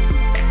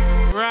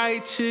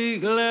 Right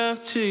cheek,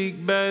 left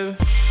cheek, baby.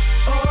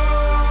 Oh,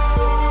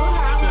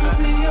 I wanna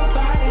see your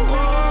body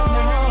now.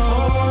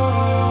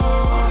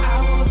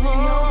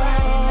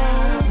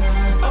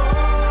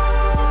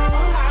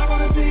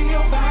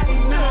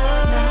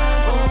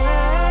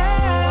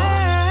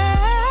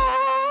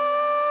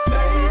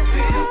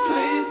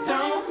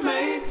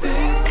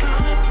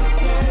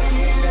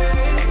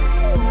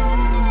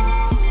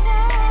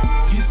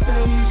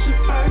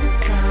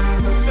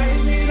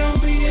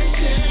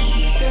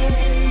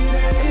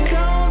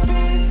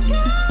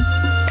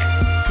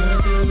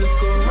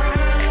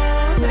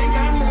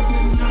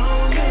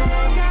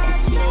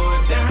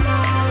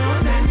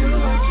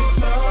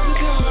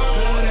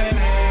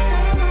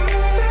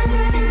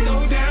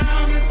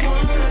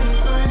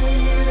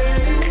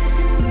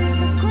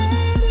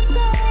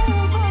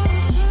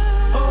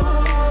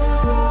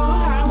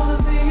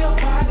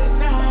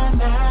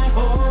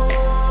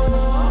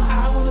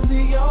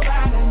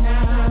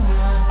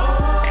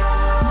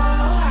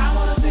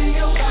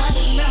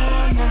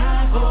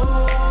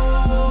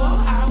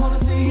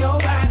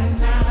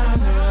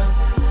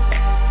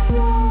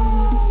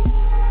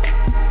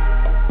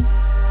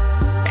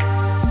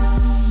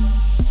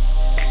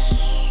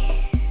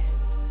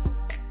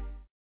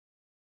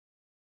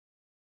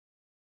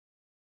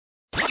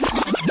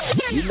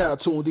 You're now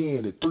tuned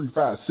in to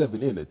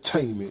 357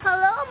 Entertainment.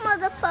 Hello,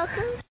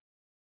 motherfucker.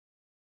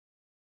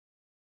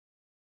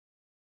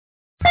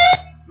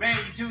 Man,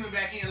 you tuning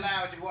back in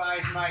live with your boy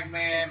Ice Myke,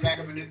 man. Back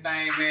up in this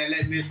thing, man.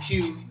 Let Miss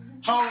Q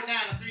hold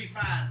down the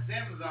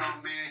 357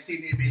 zone, man.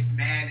 See this bitch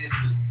madness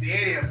was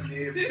steady up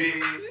there, bitch.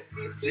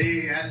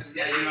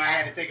 Yeah, I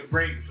had to take a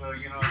break, so,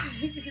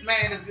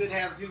 man, it's good to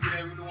have people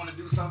that really want to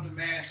do something,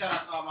 man. Shout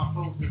out to all my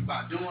folks that's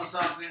about doing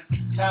something.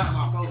 Shout out to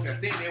my folks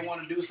that think they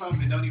want to do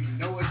something and don't even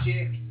know it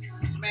yet.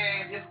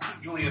 Man, just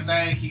keep doing your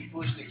thing, keep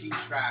pushing it, keep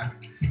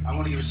striving. I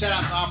want to give a shout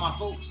out to all my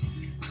folks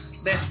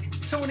that's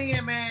tuning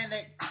in, man,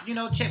 that,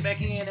 check back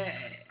in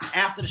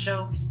after the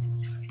show.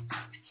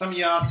 Some of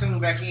y'all tune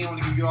back in. I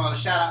want to give you all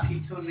a shout out.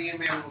 Keep tuning in,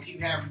 man. We're going to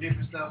keep having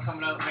different stuff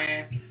coming up,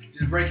 man.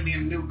 Just breaking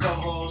in new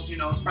co-hosts,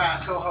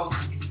 surprise co-hosts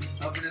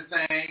up in this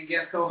thing,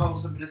 guest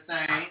co-hosts up in this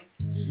thing.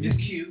 Miss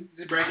Q,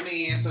 just breaking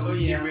in, so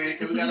we get ready,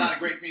 because we got a lot of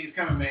great things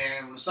coming,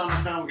 man. When the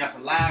summer's coming, we got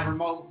some live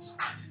remotes.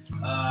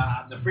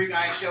 The Freak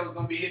Ice Show is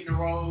going to be hitting the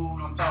road.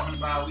 I'm talking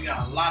about, we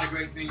got a lot of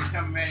great things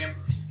coming, man.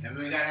 And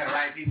we got to have the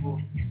right people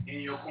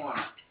in your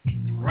corner.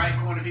 Right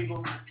corner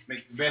people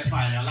make the best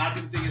fighter. A lot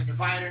of people think it's the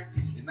fighter.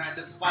 It's not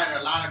just a fighter.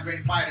 A lot of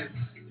great fighters,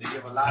 they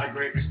give a lot of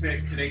great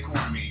respect to their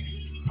corner men.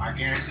 I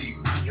guarantee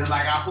you. Just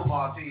like our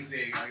football team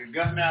said.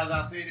 Gus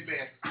Malzahn said it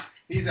best.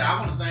 He said, I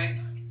want to thank,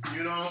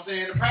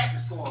 the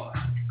practice squad.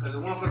 Because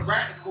if it wasn't for the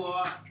practice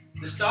squad,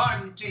 the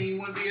starting team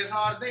wouldn't be as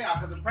hard as they are.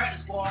 Because the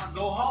practice squad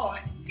go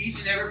hard each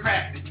and every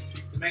practice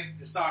to make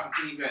the starting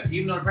team better.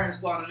 Even though the practice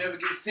squad will never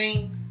get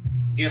seen,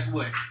 guess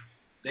what?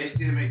 They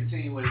still make the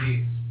team what it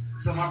is.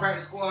 So my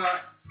practice squad,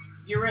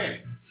 get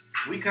ready.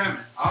 We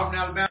coming. Auburn,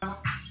 Alabama,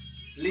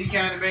 Lee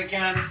County, Benton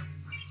County.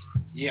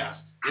 Yeah.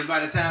 It's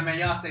by the time, man,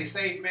 y'all stay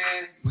safe,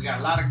 man. We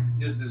got a lot of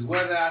this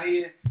weather out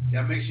here.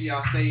 Y'all make sure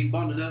y'all stay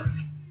bundled up.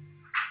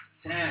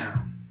 Sit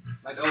down.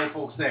 Like the old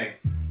folks say.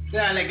 Sit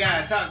down and let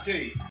guys talk to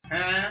you.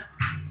 Huh?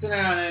 Sit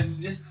down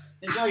and just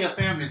enjoy your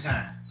family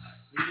time.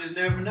 You just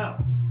never know.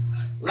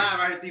 Live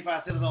right here,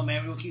 357 zone,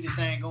 man. We're going to keep this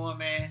thing going,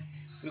 man.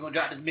 We're going to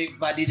drop this mix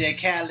by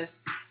DJ Khaled.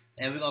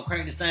 And we're going to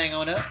crank this thing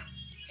on up.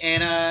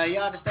 And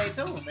y'all just stay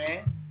tuned,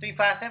 man.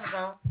 357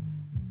 zone.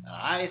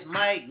 Ice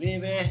Myke,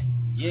 baby.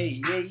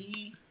 Yeah.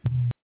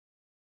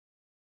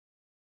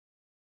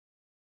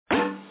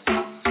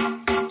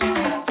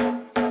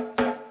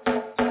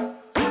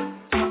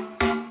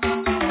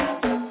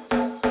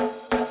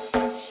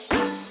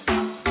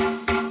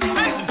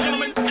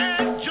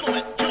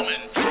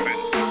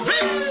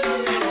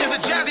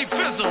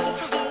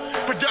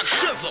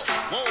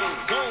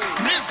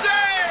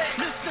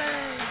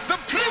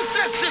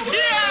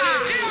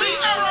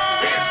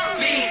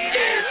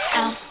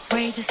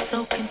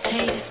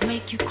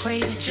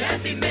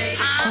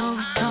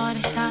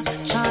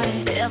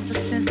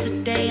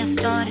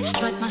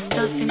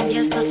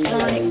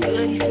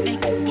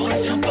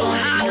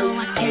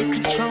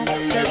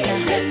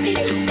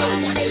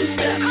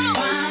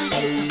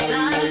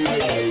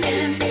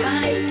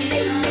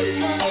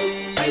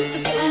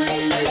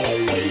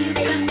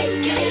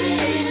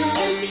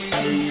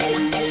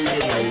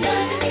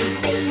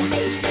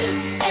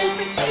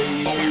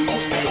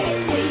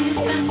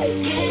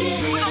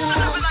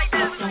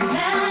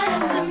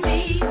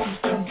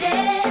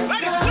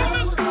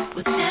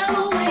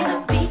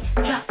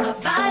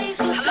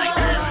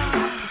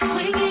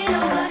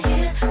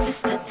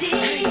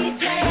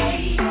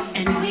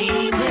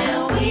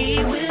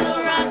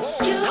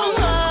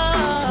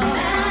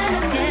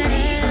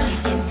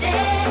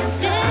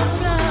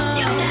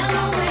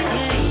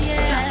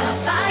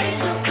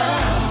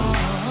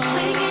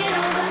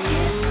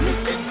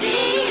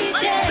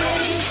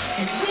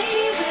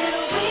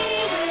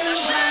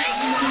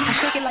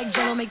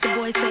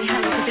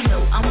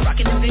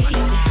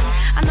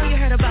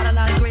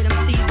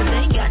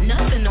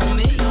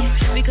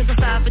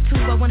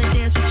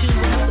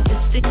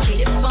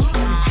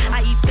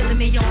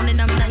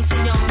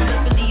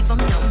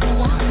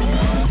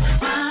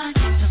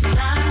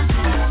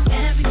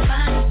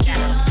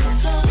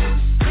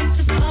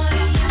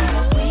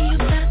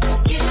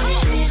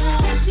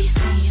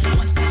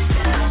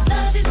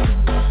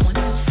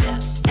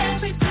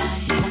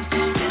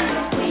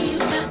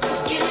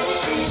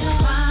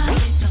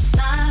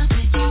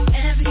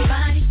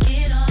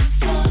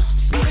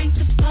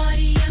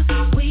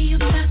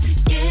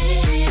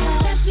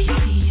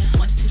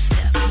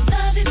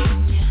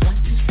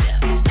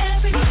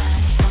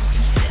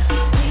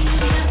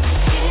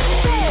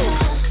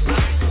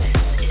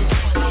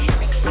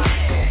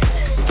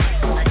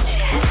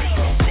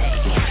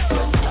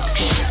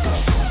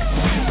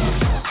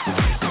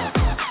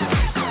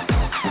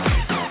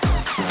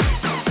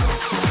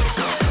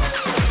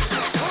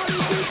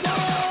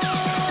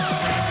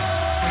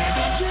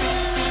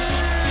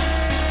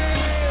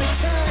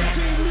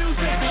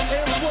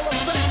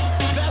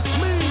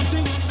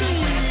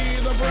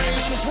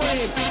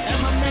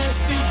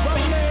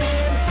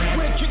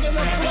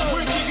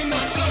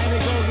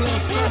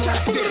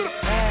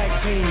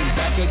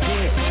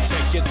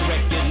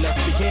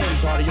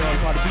 Party on,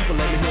 party people,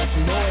 let me hear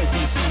some noise.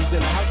 DC's in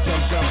the house,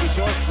 jump,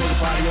 rejoice. Bring a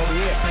party over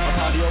here, a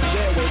party over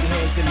there. Wave your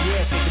hands in the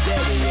air, shake the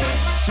devil,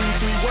 yeah.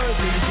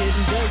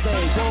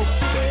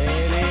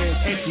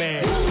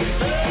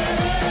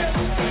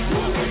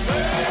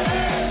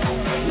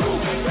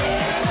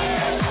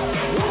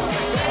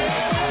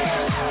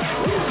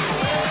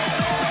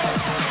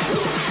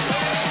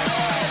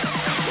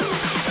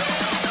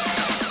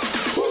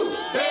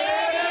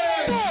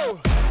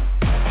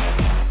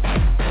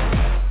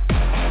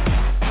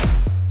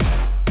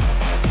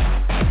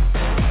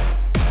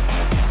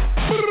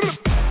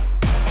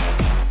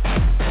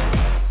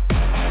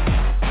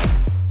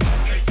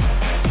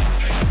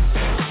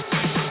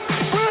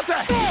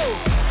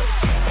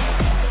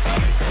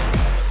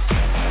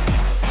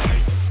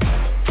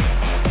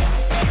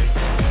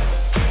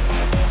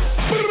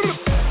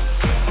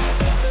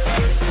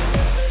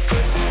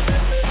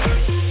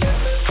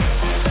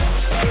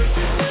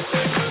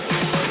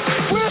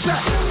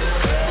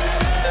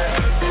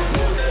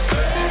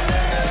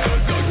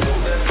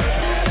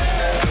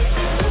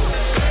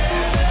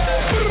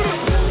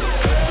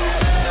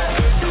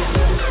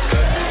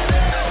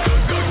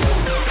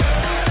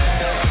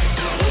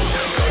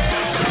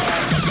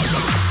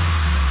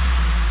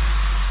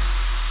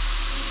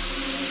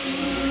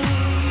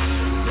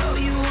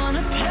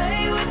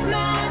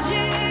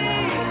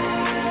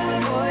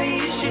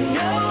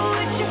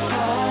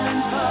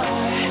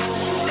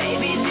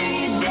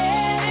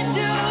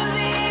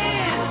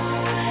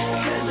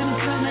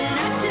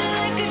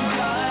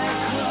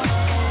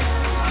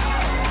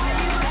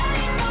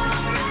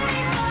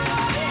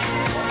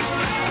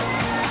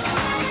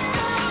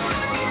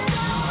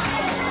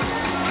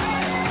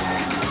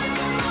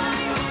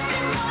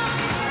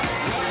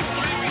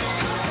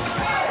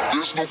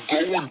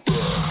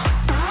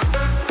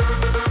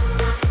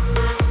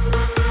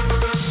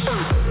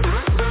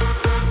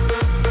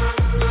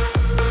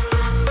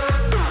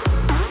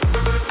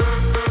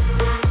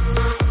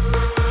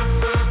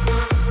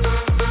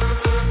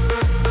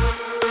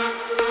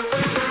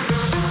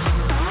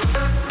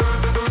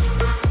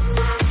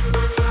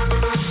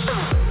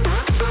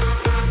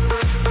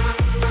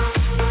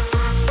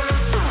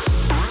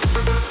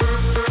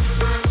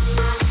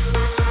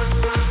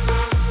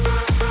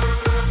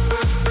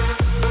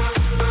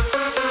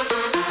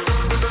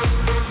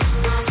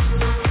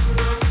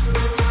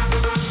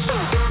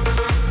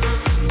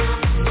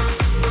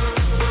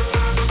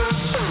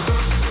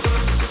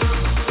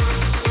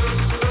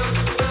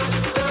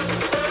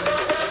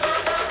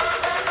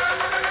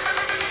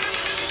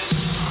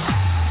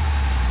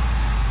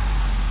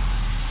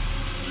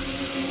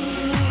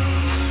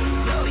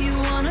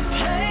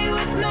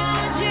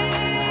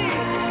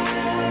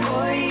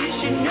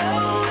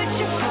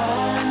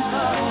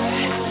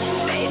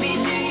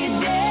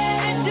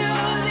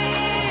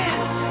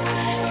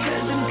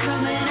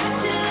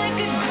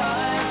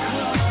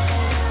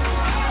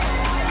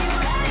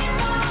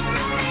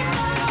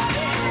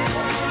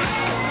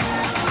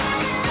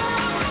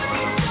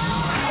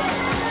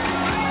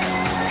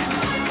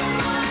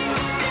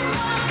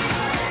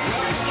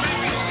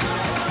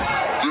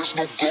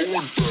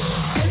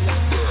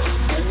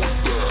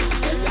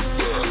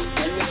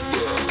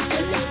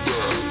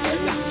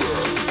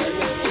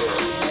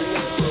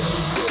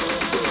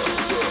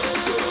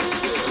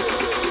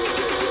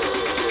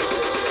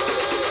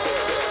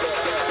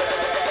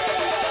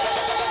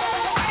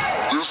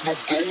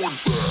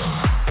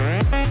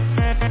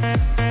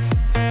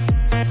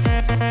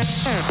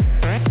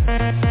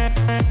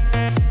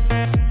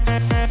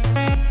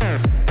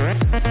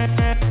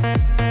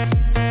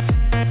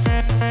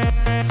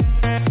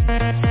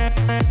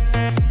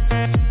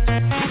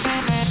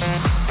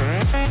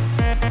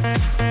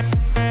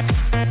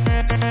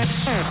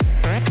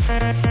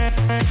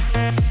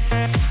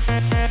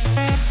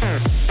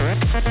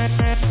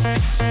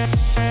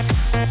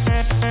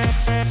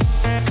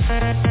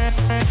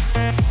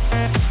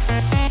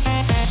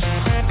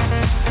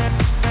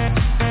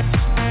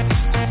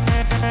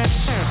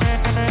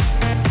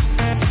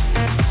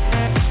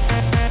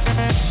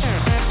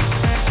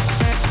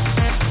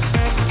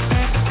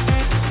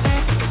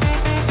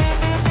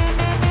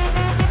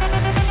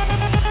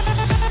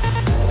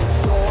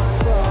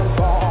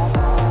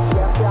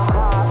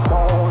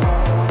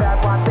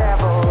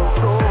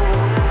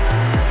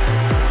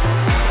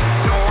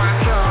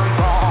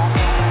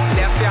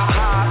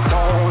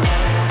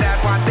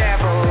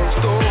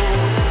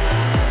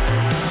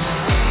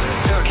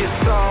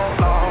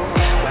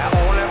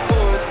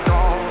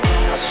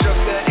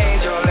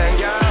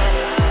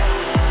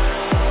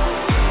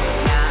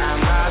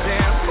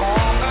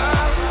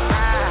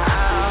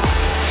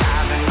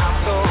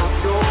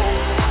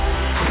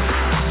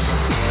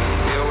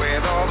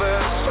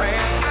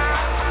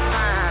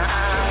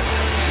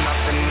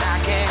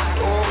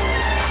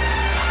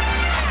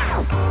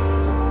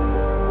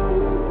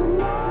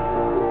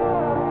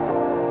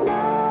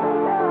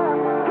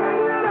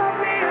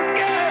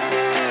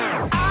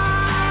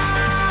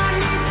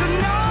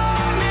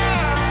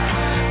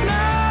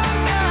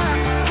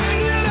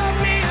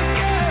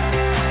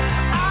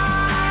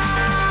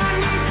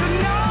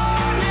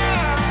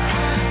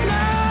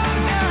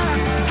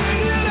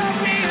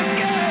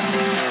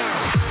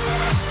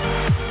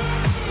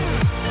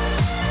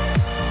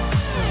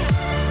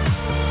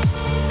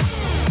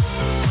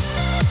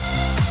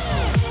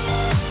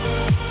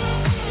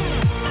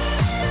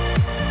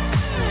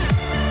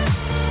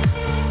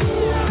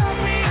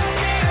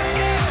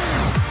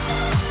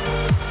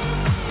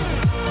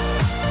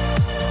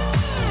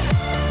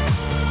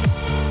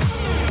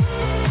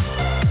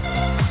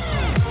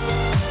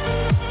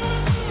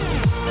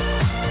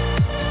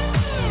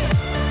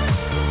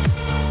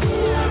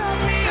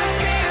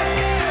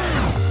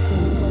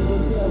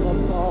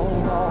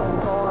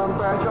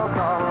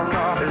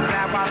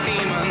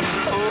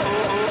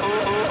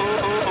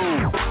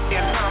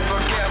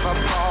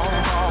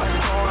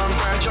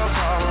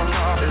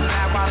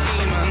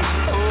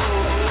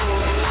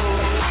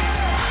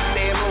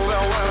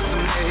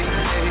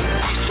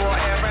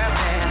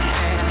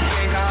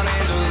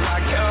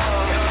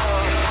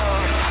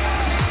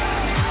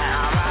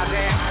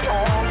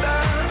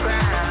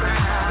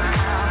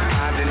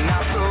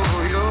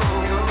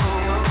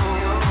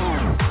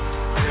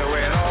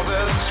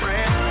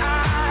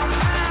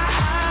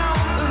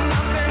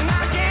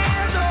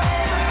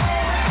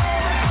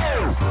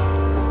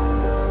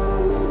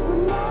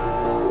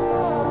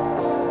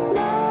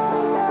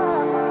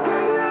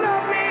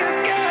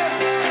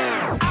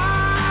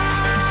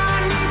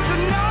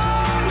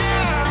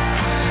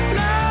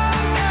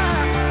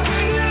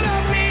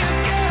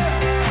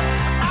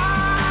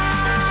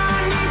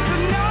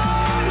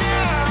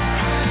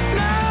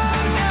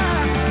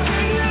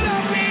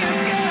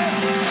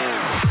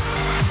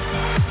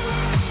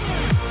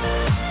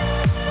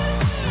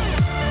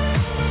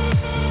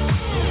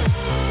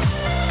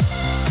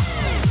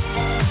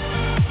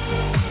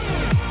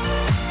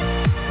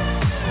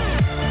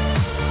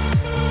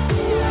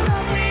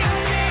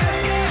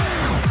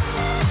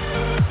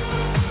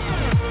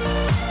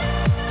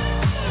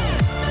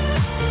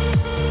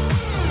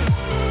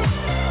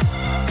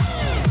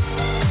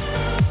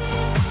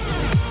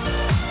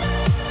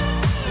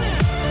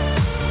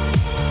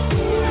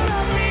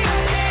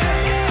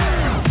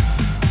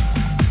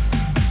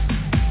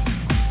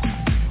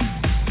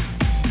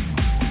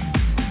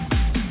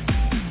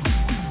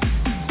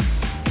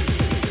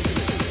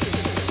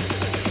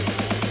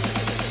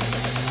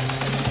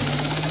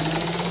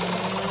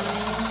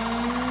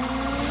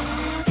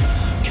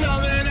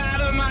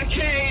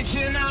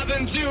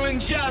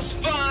 doing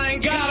just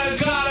fine.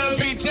 Gotta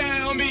be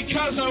down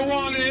because I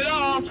want it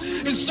all.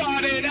 It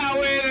started out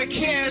with a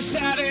kiss,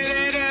 how did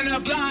it end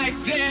up like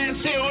this?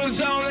 It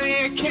was only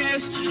a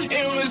kiss,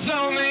 it was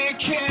only a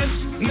kiss.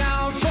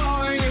 Now I'm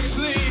falling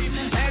asleep,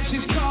 and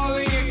she's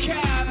calling a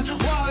cab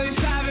while he's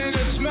having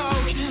a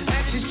smoke,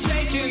 and she's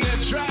taking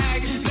a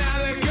drag. Now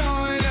they're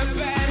going to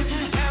bed,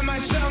 and my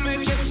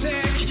stomach is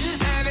sick,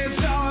 and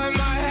it's all in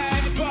my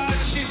head, but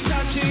she's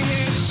touching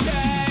his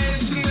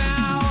chest.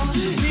 Now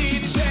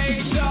he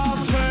takes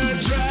off her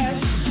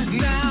dress.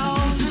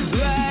 Now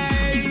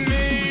let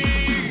me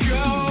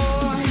go.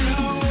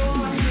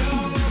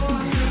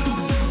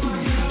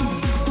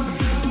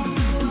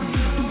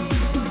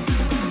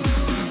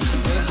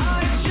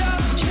 I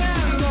just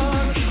can't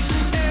look,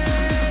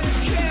 it's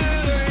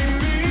killing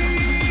me,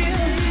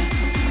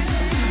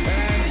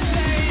 and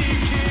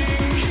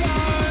taking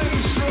control.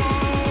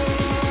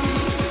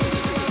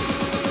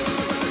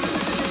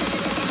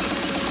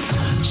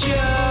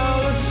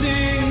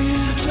 Jealousy,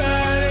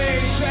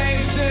 turning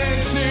saints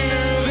into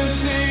the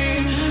sea,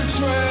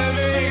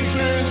 swimming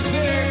through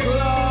sick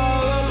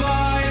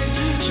lullabies,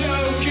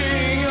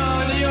 choking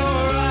on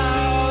your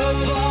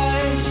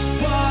alibis.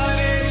 But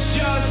it's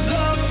just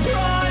the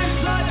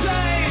price I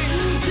pay.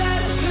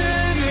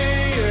 Destiny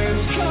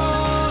is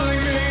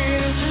calling me.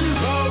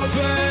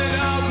 Open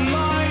up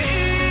my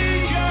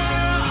eager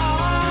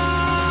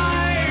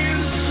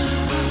eyes,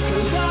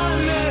 'cause I'm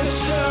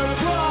Mr.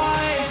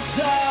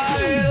 Brightside.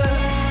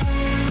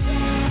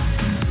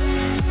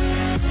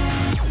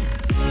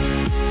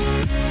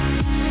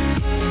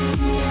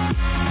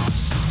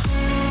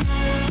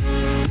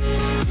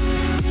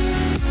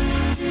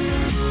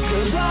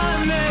 Cause I'm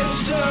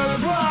Mr.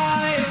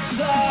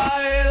 Brightside.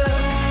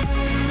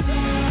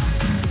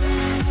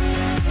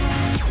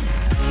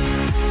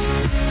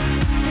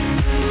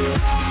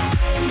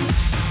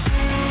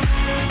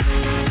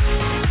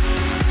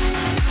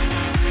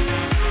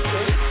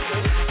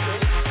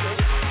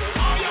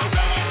 Are you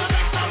ready to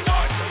make some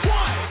noise?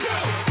 1,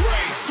 2,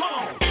 3, come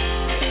on.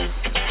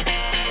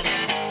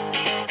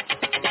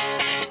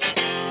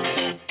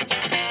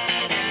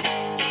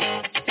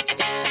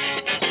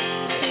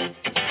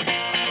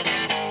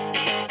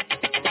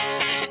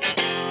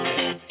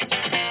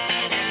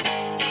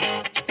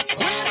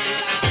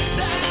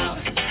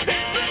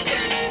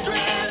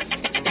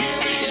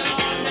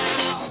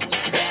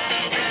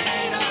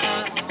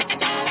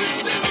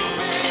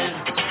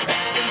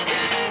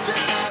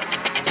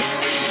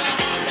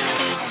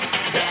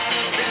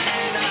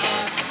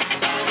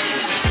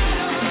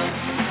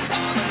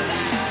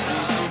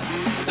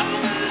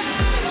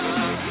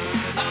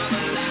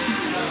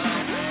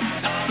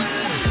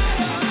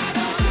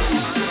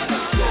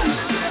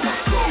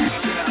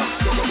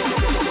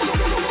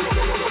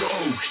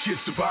 Oh,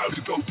 shit's about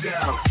to go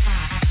down.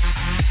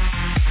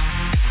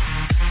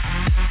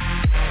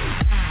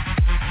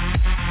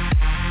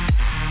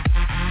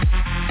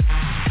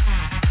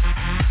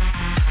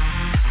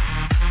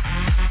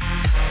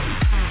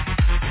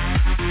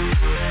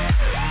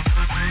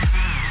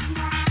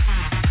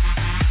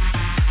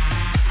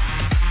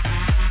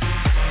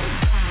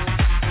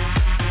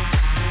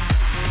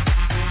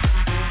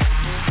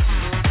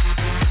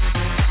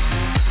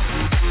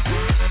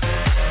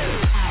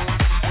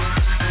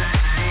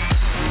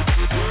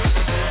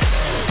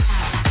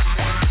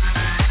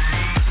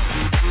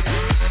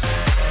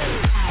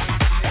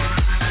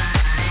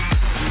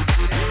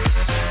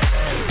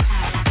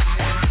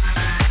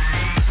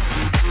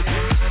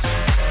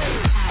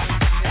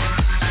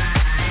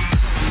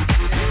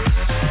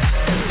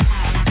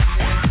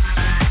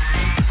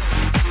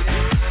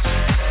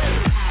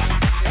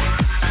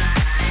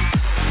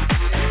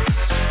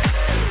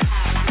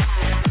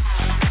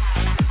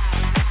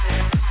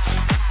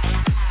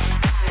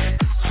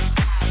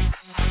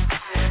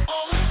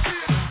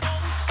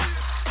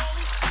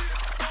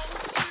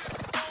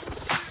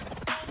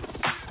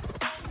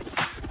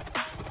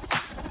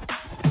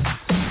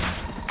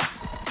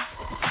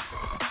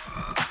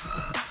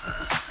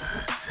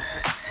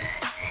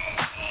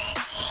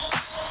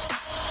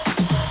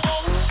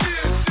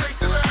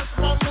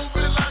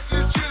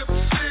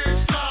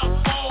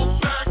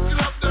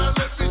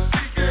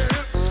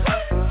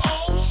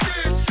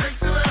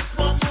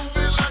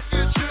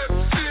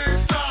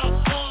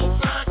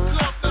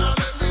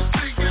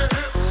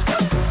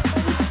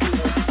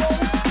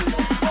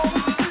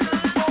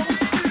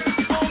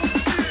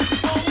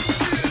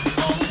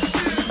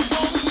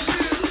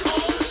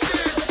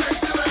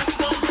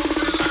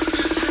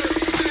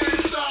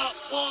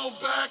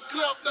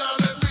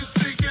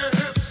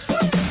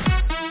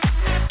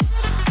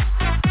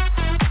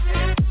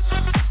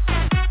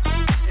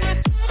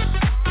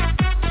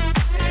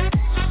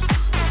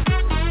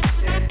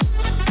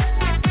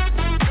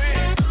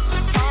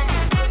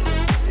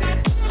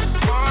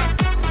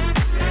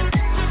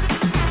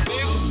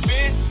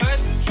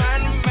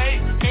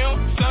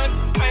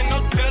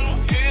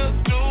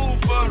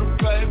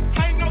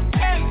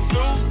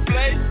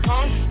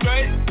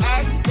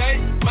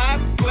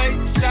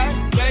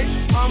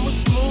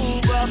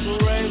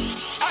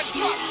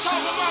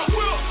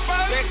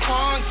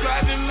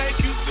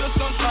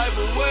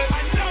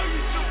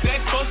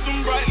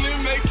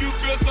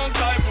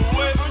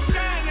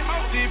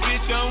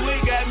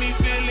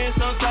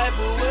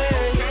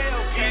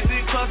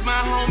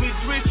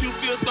 with you,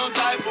 feel some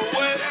type of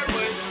way.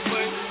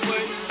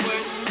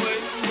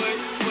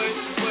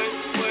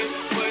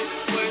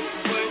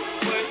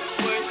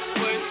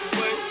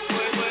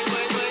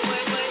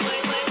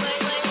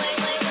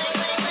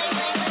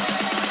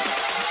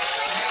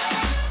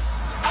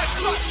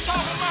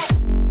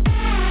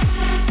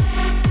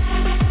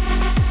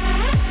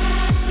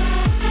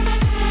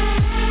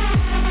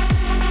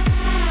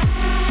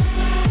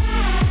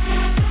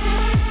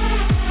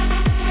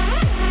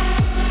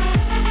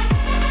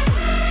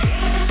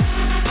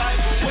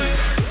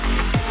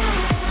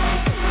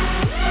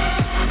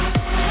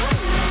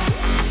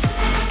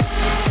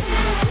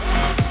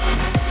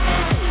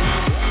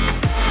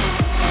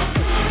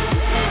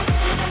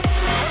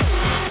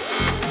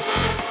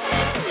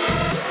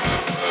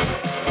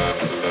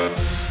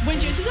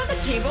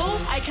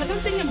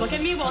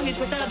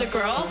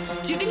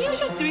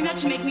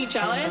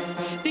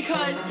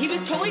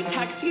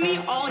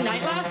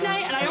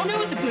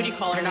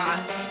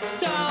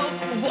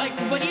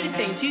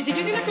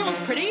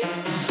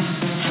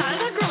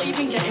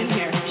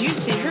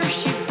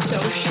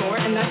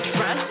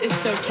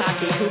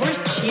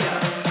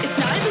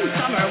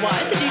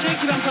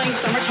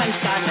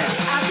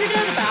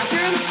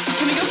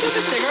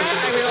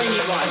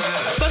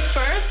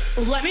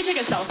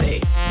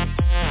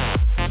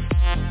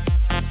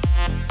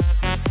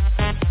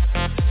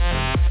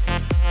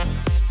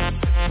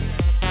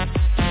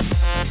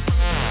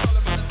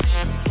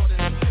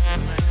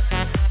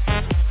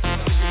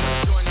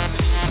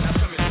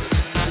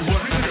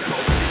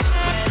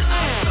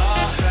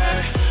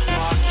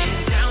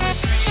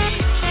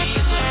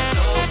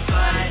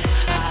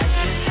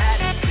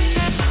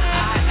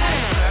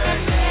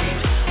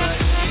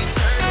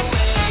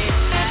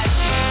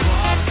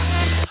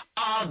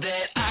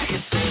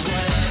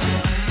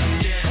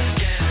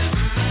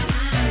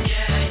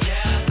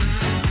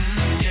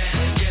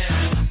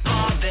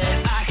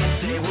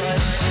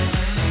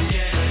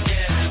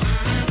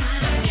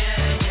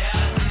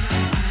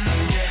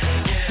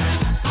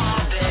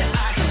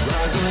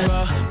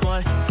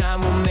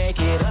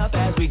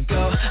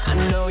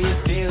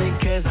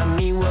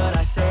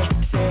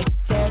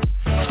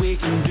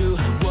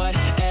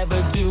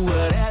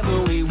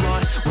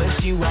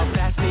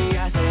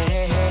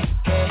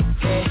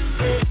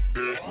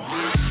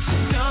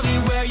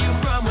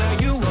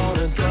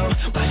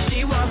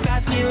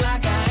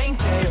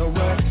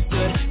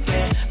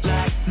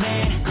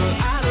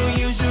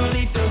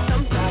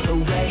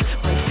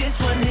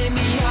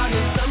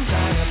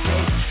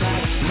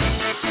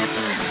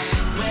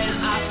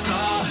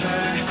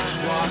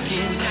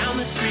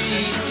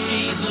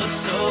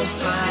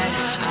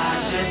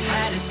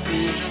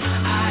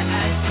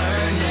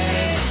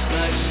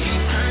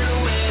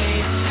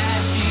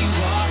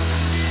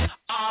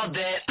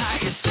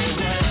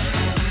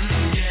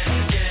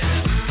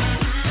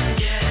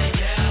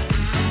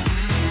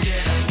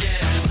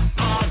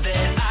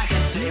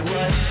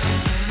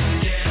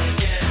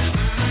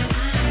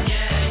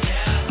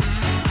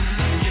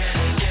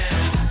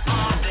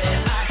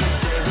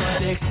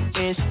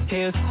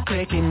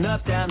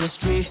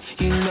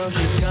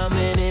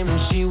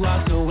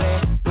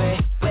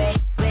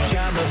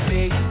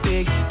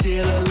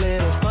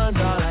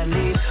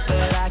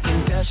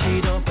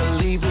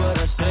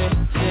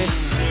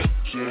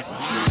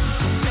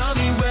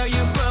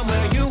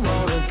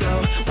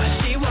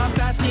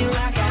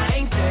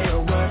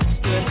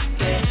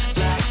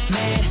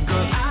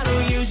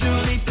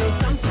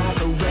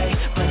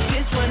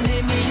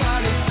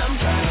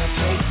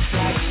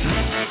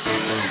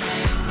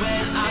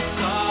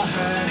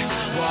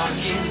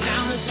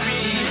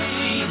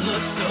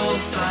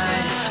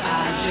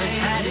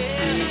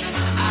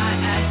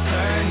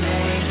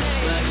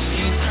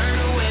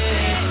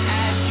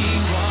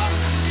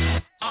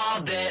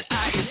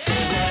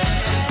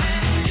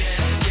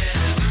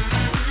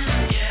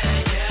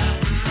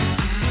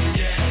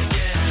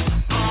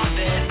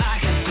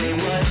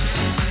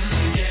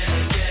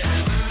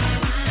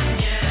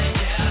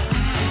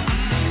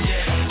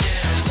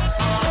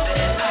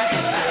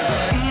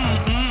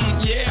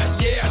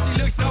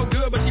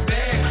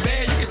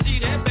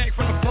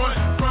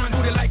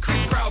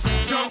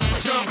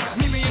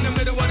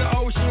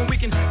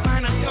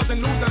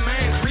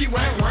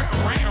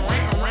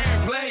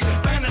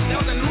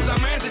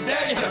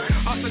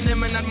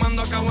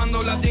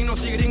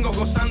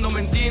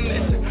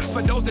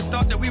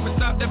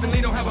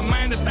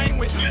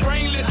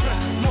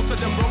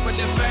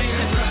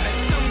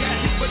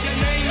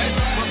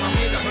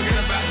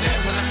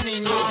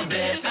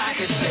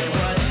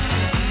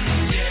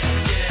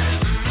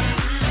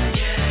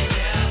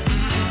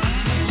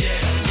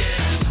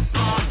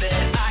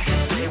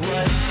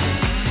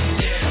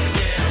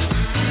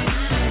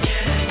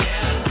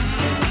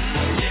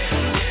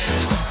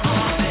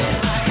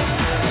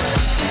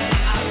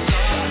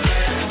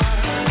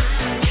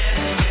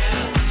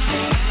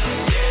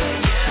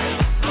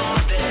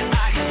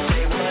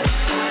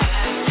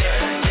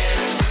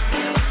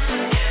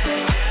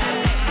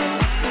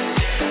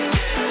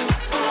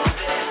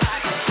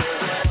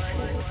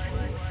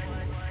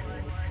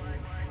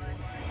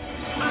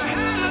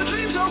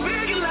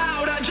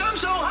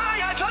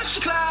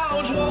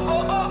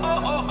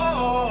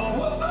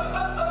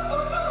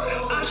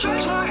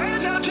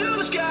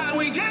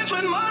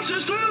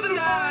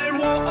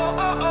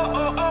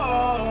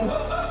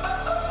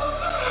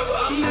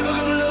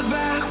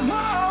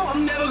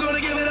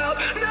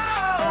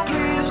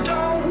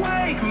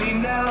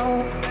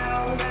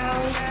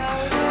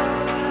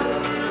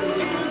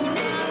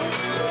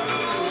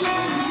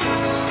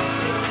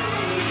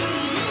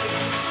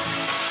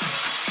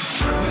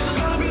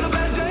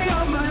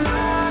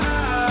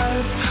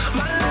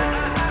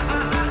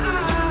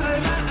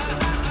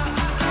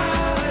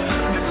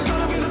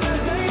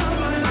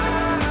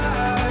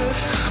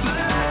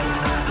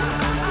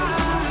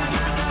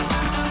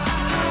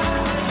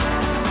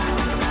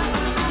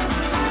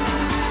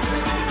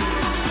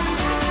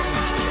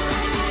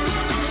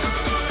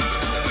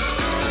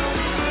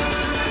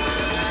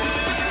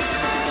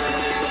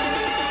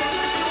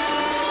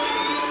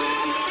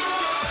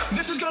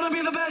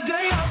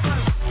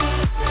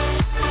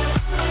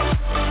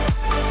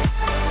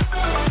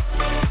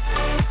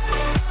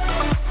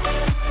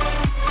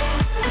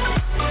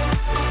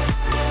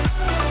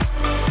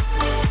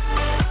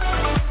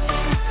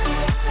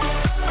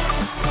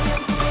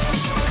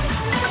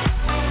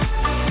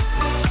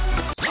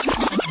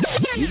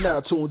 You're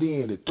now tuned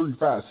in to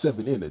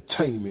 357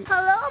 Entertainment.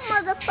 Hello,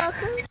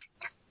 motherfucker.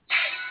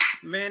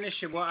 Man, this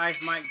your boy Ice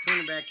Myke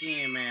tuning back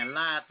in, man.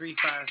 Live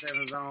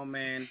 357 Zone,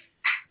 man.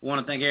 Want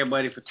to thank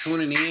everybody for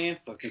tuning in,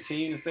 for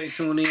continuing to stay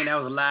tuned in. That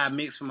was a live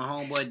mix from my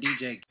homeboy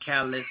DJ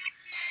Catalyst.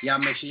 Y'all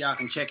make sure y'all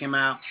can check him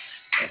out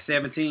at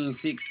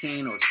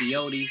 1716 or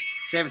Coyote.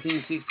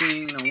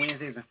 1716 on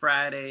Wednesdays and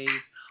Fridays,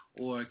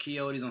 or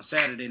Coyotes on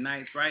Saturday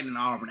nights, right in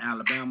Auburn,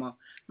 Alabama.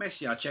 Make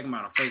sure y'all check him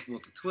out on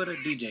Facebook and Twitter,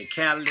 DJ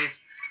Catalyst.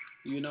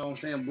 You know what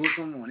I'm saying? Book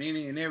him on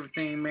any and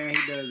everything, man. He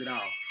does it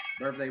all.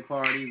 Birthday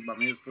parties, bar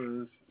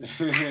mitzvahs.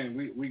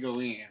 we go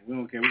in. We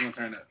don't care. We're going to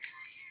turn up.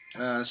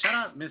 Shout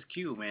out Miss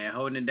Q, man.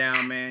 Holding it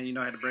down, man. You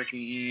know, had to break it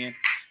in.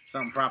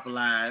 Something proper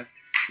live,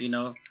 you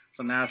know.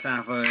 So now it's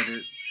time for her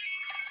to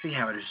see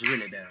how it is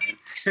really done.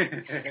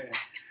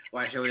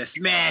 Watch over there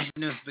smashing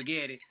them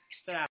spaghetti.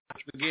 Shout out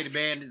Spaghetti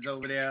Bandits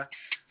over there.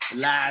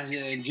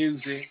 Elijah and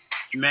Juicy.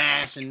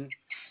 Smashing.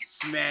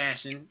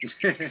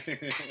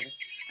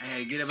 I had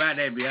to get about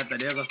that bitch. I thought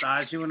they were going to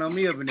start shooting on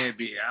me up in that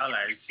bitch. I was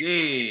like,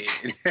 shit.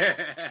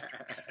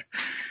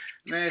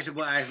 Man, it's your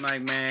boy Ice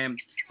Myke, man.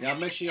 Y'all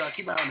make sure y'all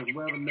keep out on this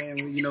weather,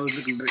 man. You know,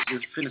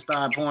 it's finna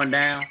start pouring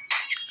down.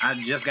 I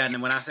just got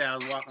in. When I said I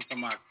was walking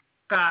from my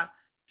car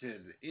to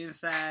the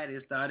inside,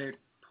 it started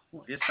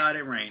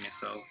raining.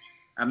 So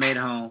I made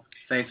it home,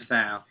 safe and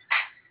sound.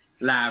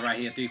 Live right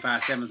here,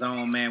 357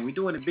 Zone, man. We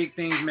doing the big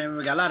things, man.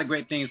 We got a lot of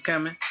great things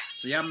coming.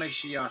 So y'all make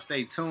sure y'all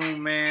stay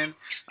tuned, man.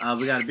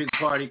 We got a big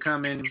party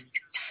coming.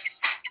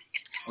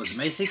 Was it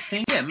May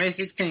 16th? Yeah, May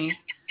 16th.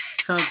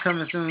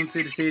 Coming soon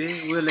to the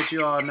city. We'll let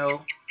you all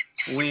know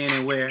when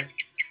and where.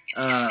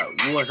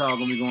 What's all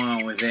going to be going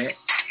on with that.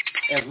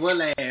 As well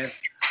as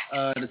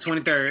the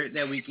 23rd,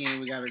 that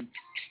weekend, we got a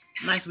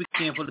nice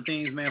weekend for the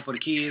things, man, for the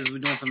kids. We're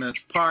doing some of the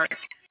park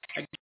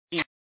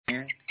again,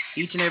 man.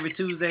 Each and every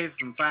Tuesday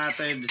from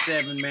 5:30 to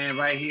 7, man,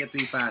 right here,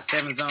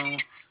 357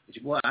 Zone. It's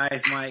your boy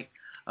Ice Myke,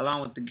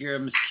 along with the girl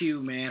Miss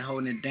Q, man,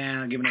 holding it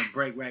down, giving her a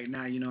break right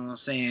now, you know what I'm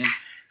saying?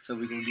 So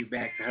we're going to get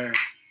back to her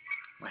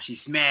while she's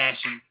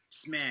smashing.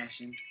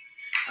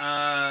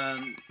 A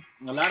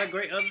lot of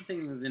great other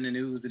things in the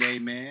news today,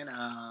 man.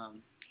 Other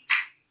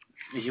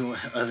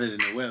than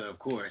the weather, of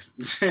course.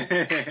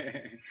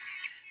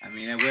 I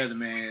mean, that weather,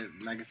 man,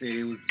 like I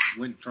said,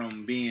 went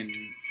from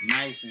being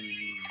nice and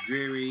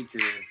dreary to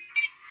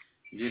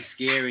just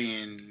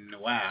scary and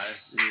wow.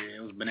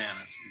 It was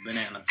bananas.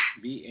 Bananas.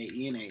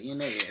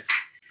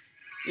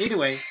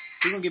 Anyway,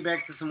 we're going to get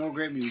back to some more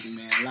great music,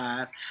 man,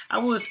 live. I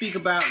will speak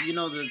about, you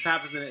know, the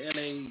topics of the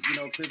LA, you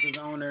know, Clippers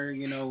owner,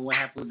 you know, what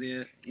happened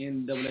with the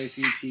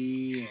NAACP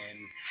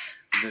and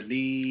the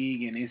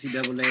league and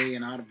NCAA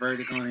and all the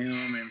verdicts on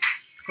him.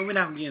 But we're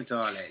not going to get into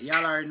all that.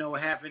 Y'all already know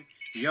what happened.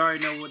 You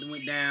already know what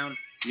went down.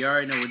 You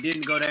already know what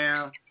didn't go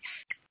down.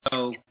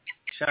 So,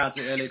 shout out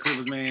to LA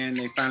Clippers, man.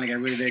 They finally got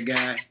rid of that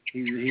guy.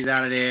 He's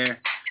out of there.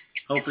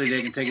 Hopefully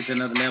they can take it to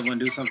another level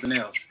and do something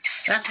else.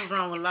 That's what's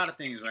wrong with a lot of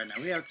things right now.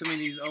 We have too many of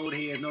these old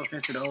heads. No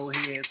offense to the old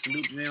heads.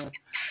 Salute to them.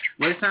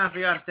 But it's time for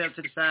y'all to step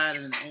to the side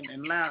and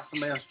allow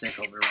somebody else to take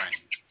over the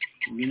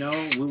reins. You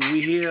know,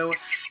 we here.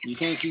 You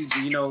can't keep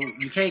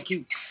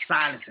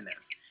silencing us.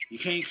 You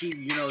can't keep,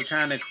 you know,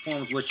 trying to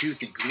conform to what you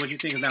think, because what you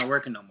think is not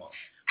working no more.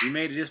 We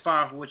made it this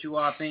far for what you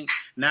all think.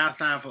 Now it's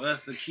time for us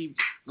to keep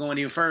going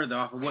even further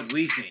off of what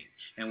we think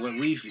and what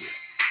we feel.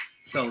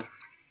 So,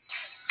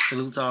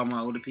 salute to all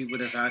my older people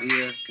that's out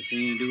here,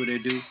 continue to do what they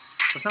do.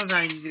 But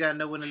sometimes you just got to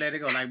know when to let it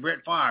go. Like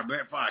Brett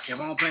Favre kept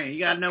on playing. You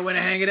got to know when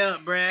to hang it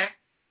up, bruh.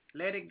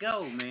 Let it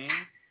go,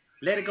 man.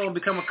 Let it go and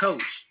become a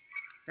coach.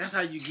 That's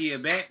how you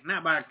give back,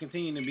 not by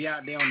continuing to be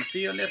out there on the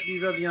field. Let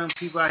these other young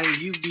people out here,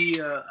 you be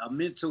a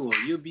mentor.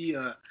 You be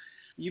a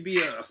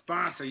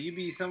sponsor. You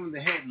be someone to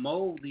help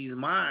mold these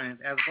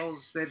minds as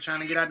opposed to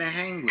trying to get out there and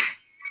hang with them.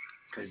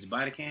 Because your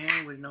body can't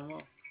hang with it no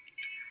more.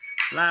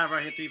 Live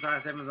right here,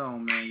 357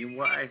 Zone, man. Your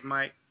boy Ice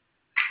Myke.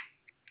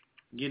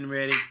 Getting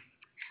ready.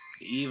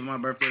 The eve of my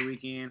birthday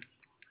weekend.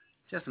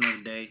 Just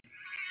another day.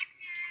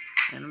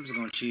 And I'm just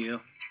going to chill,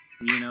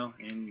 you know,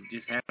 and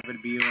just happy to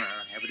be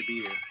around. Happy to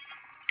be here.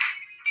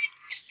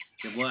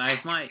 Your boy Ice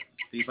Myke,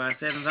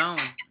 357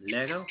 Zone.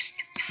 Let go.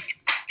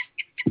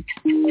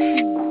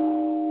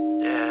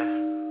 Yeah.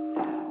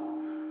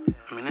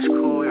 I mean, it's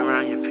cool we're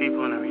around your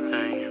people and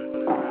everything. And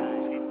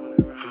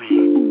I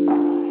mean,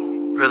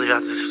 really, I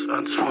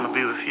just want to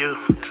be with you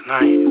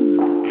tonight,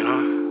 you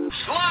know?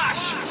 Slash!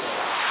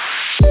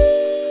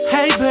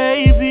 Hey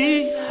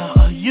baby, how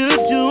are you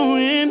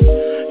doing?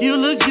 You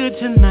look good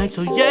tonight,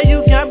 so yeah,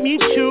 you got me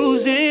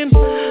choosing.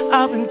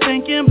 I've been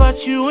thinking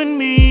about you and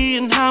me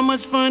and how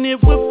much fun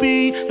it would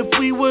be if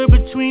we were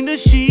between the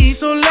sheets.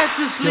 So let's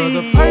just leave.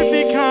 You're the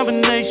perfect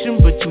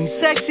combination between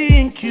sexy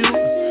and cute.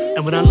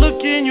 And when I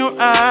look in your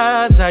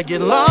eyes, I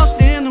get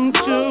lost in them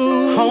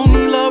too.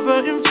 Homie, lover,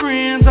 and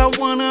friends, I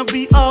wanna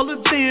be all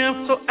of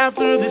them. So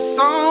after this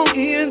song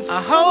ends,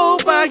 I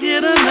hope I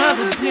get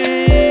another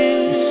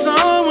chance. You're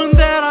someone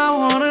that I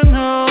wanna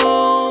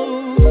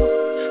know.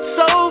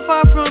 So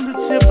far from the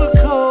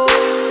typical,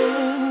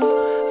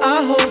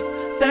 I hope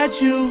that let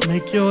you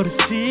make your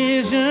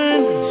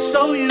decision,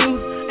 so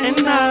you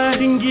and I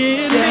can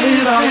get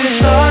it all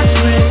starts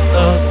with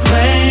a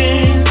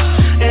plan,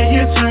 and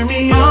you turn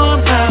me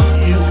on how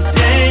you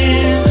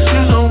dance.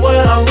 You know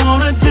what I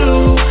wanna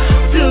do,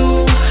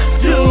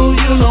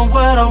 you know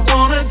what I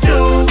wanna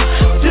do,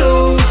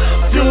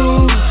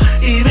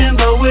 even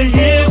though we're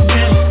here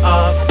with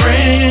our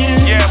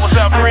friends. Yeah, what's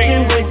up, Rick?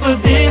 I can't wait for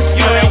this.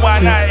 You know that why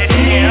not?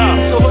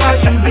 So I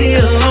can be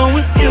alone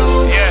with you,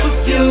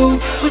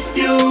 with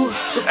you,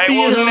 so hey, be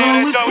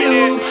alone with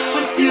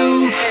you.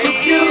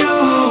 Baby,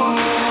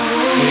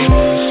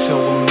 you're so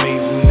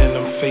amazing, and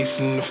I'm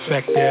facing the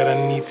fact that I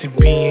need to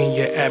be in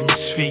your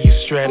atmosphere. Your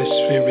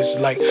stratosphere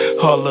is like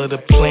all of the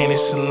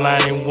planets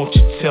aligning. Won't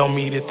you tell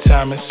me the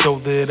timing so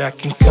that I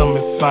can come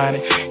and find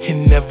it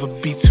and never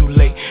be too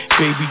late?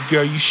 Baby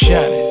girl, you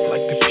shining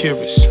like the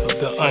purest of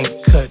the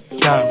uncut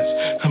diamonds.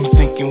 I'm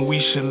thinking we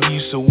should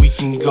leave so we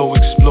can go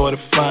explore the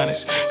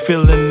finest.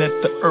 Feeling that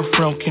the earth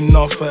realm can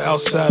offer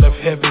outside of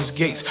heaven's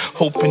gates.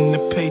 Hoping the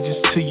pages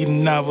to your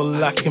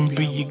novel I can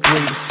be your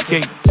great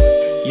escape.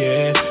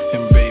 Yeah,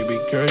 and baby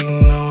girl, you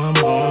know I'm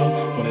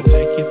on. Wanna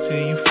take you to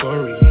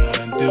euphoria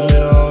and do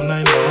it all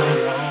night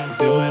long.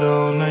 Do it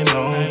all night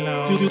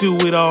long.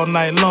 Do it all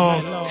night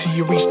long till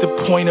you reach the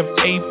point of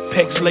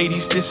apex.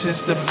 Ladies, this is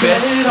the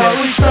best. It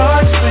always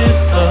starts with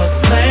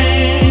a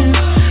plan,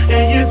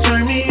 and you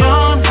turn me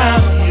on how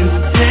you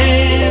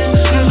dance.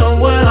 You know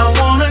what I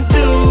wanna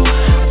do,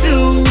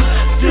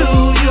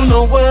 you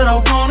know what I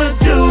wanna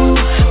do,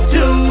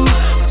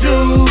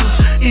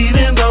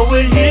 even though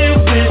we're here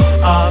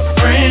with our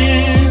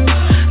friends.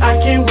 I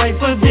can't wait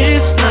for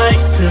this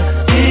night to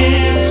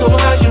end, so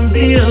I can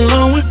be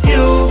alone with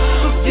you,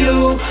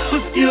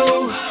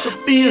 so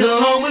be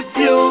alone with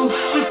you.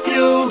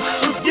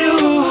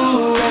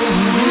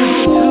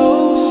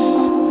 Toast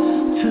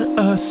to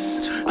us,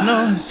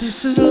 knowing this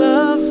is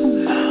love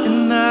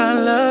and our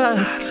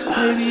life.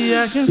 Baby, I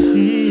can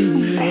feel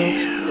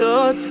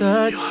your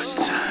touch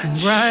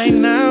right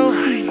now.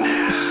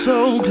 It's so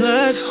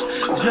clutch,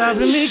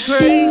 driving me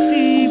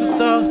crazy with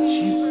thoughts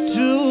you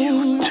do.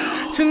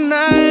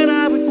 Tonight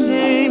I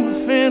became a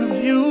fan of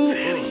you.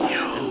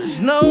 There's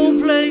no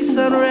place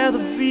I'd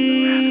rather be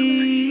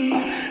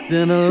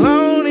than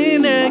alone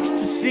in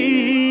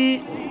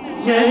ecstasy.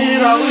 Yeah,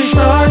 it always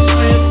starts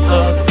with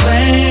a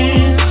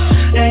plan,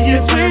 and you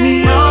turn me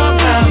on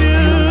how you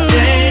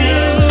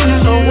dance. You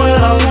know what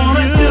I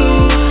wanna do,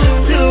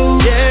 you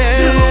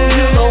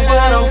know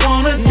what I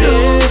wanna do,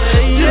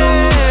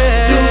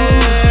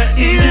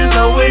 even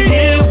though we're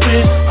here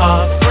with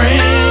our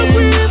friends.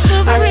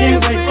 I can't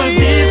wait for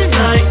this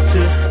night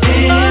to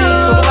end,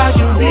 so I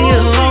can be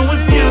alone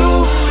with you,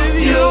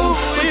 so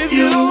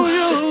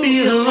be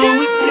alone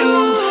with you.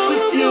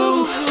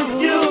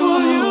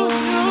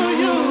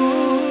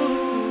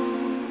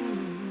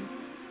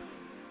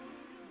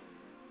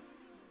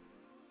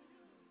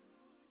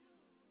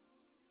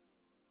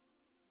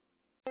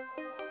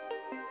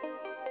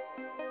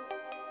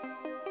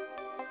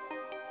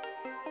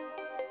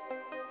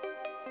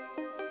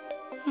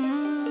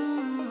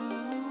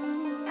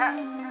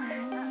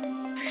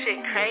 Shit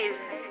crazy.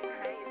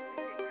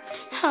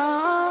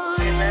 Oh,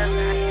 They love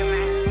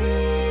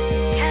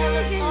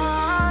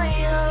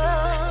California.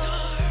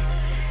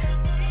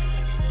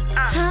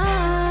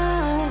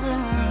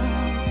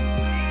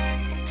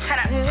 Shut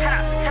up.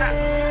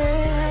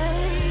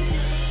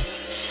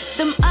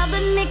 Them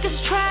other niggas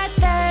tried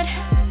that,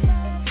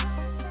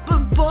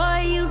 but boy,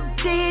 you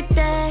did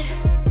that.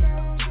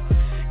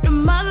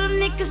 Them other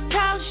niggas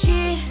talk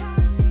shit,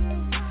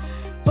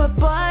 but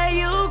boy,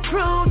 you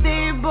proved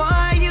it.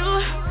 Boy,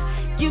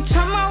 you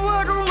turn my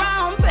world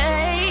around,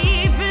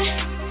 baby,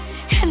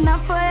 and I'm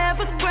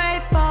forever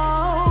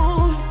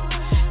grateful,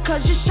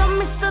 'cause you showed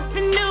me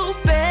something new,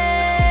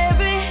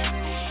 baby,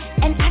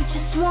 and I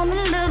just want a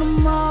little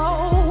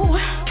more.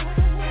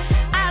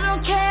 I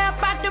don't care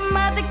about them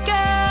other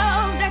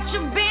girls that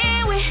you've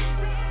been with,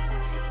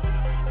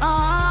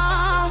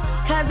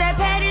 'cause that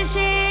petty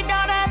shit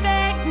don't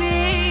affect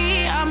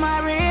me. I'm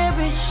a real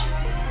bitch.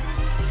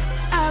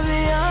 I'll be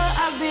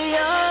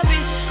your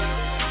bitch.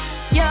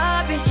 Your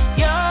bitch,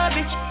 your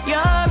bitch,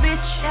 your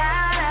bitch.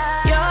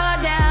 You're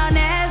down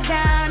as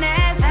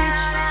bitch.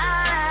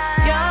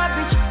 Your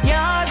bitch,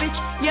 your bitch,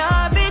 your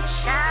bitch.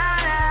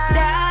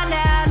 Down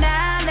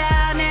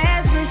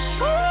as bitch.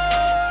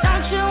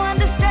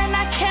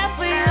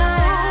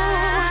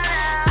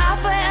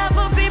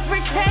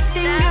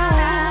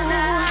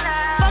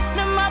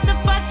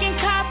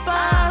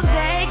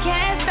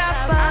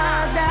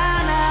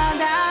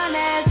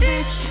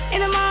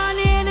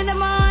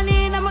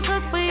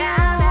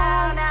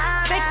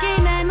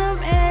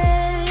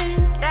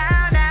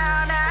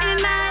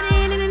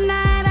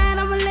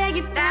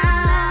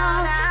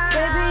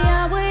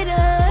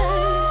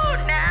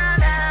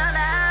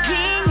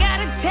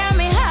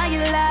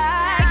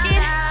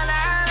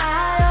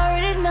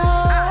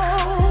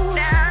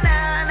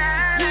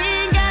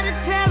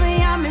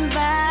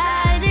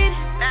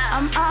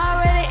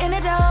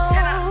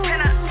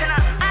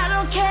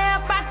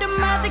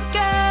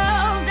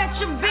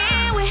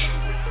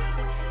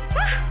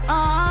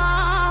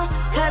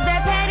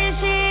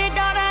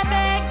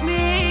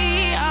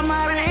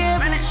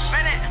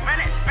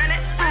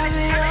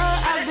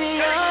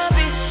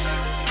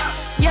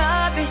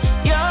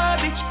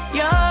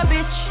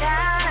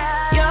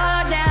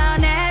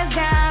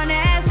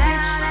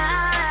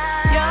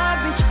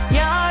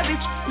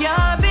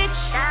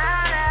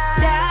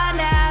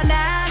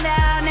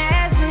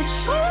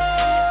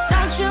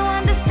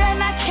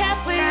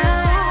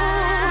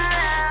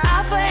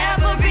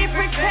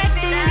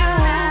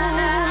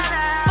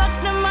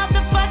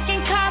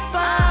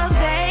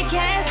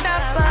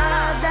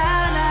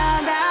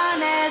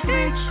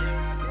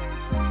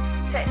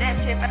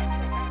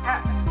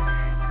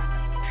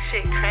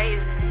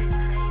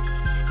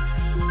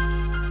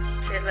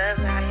 get love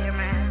out here,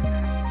 man.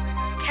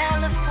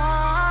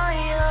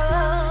 California.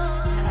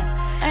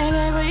 Hey,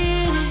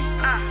 baby,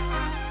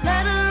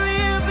 let a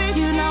real bitch,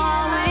 you know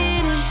I'm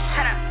with it.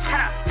 Shut up.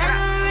 Let a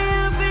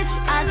real bitch,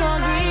 I go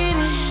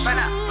dreaming. Run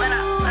up.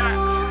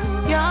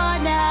 You're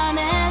down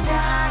and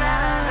down.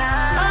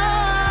 Oh,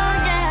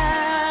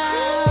 yeah.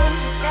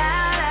 Oh,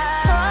 yeah.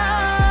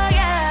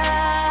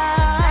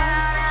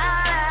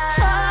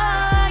 Oh,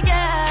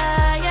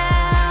 yeah,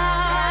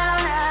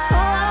 yeah.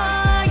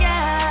 Oh,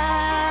 yeah.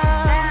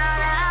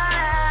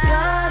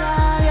 You're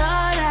down,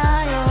 you're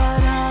down, you're down,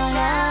 you're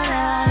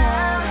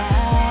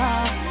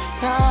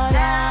down, you're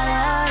down,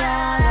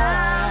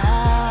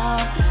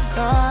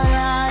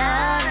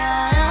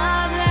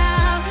 you're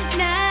down,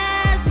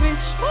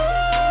 Nazareth.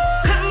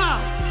 Come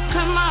on.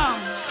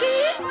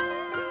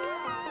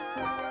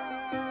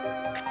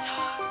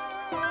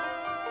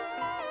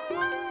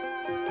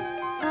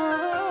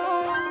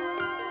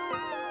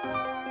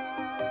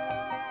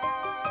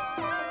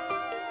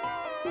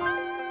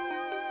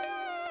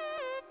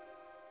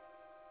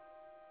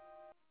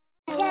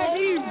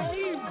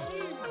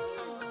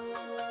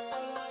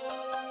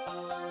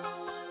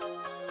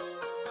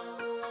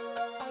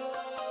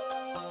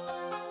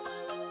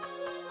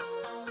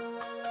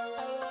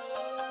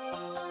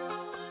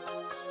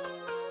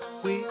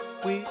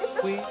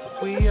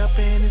 We up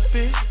in this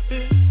bitch,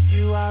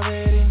 you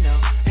already know.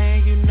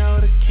 And you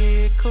know the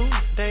kid cool,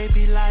 they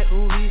be like,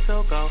 ooh, he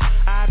so cold.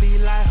 I be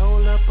like,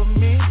 hold up a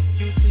minute,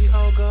 you see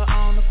old girl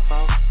on the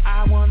phone.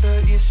 I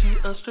wonder if she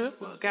a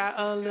stripper, got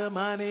a little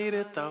money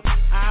to throw.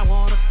 I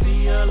wanna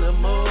see a little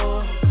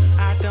more,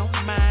 I don't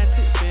mind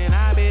tipping.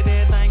 I bet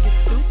that thing is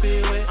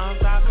stupid when I'm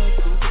talking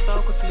super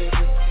soaker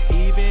slippers.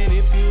 Even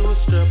if you a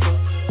stripper,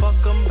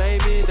 fuck 'em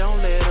baby,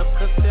 don't let up.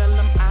 Cause tell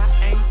 'em I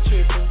ain't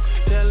tripping,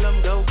 tell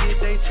 'em go get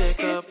they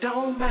checkup. It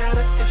don't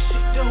matter if she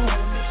doing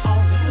it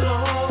on the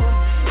low.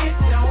 It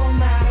don't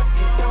matter,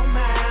 it don't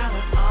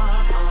matter,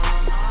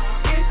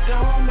 It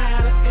don't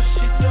matter if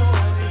she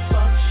doing it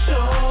for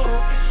sure.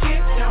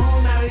 It don't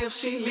matter if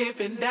she live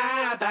and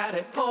die by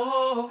that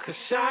pole. Cause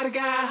shawty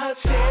got her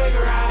check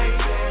right.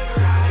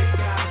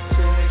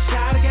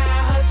 Shawty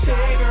got her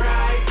check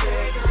right.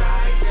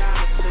 Shawty got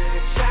her check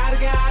right. Shawty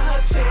got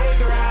her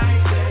check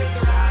right.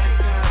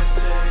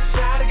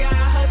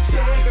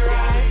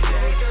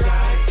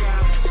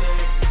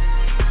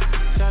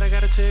 Shawty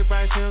got a check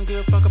right, she don't give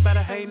a fuck about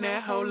her hating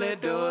that hoe,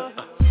 let do it.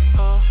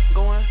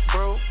 Going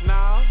broke,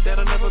 nah,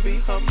 that'll never be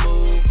her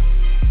move.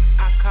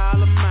 I call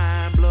her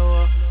mind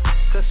blower,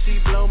 cause she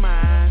blow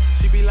mine.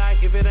 She be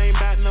like, if it ain't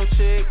about no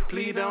chick,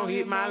 please don't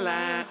hit my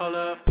line. Hold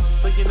up,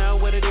 but you know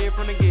what it is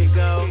from the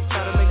get-go.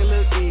 Try to make it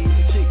look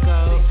easy, cheat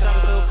code. Try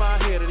to so far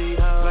ahead of these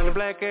hoes. Like the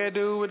black hair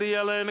dude with the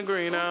yellow and the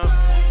green on.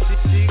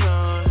 She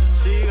gone,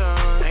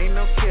 ain't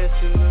no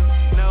catching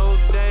her, no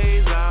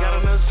days off.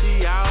 Gotta know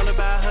she all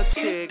about her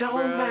chick, bro. It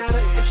don't matter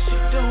if she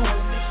doing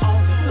it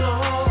on the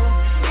low.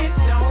 It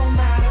don't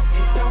matter,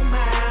 it don't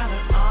matter,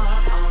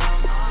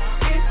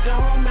 It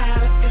don't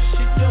matter if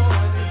she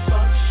doing it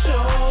for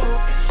sure.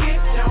 It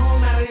don't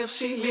matter if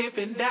she live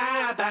and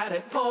die by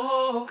that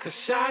pole. Cause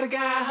shawty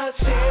got her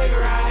check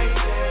right.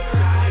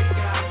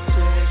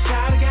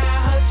 Shawty got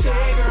her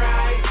check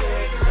right.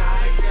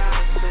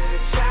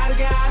 Shawty got her check right. Shawty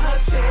got her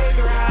check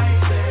right.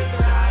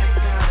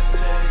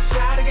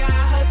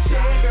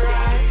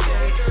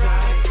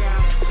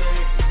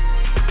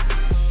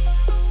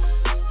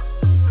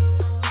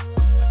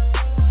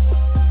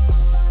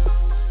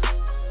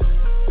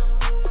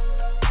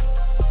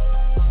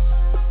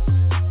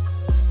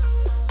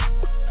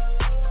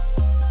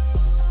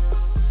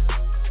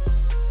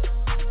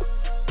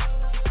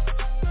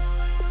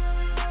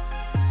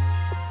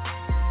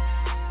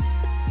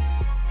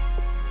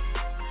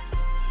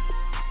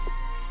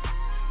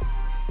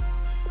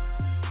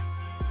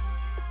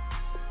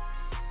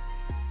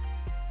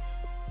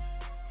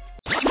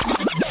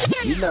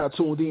 You're now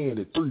tuned in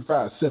to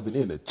 357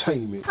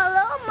 Entertainment.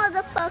 Hello,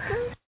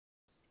 motherfuckers.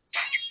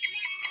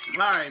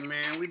 All right,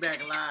 man. We back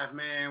live,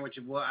 man, with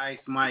your boy Ice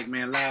Myke,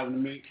 man, live in the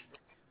mix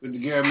with the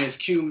girl Miss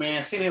Q,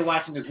 man. Sitting here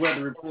watching this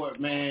weather report,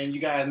 man.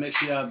 You guys make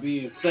sure y'all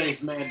be safe,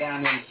 man,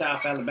 down there in the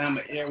South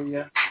Alabama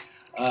area,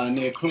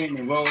 near Clinton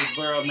and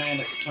Roseboro, man.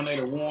 There's a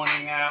tornado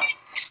warning out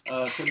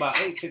till about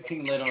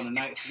 8:15 later on the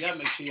night. So y'all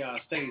make sure y'all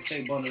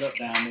stay bundled up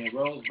down there.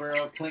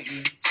 Roseboro,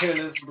 Clinton,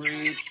 Tillis,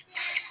 Bridge,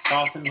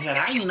 Dawson. I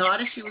didn't even know all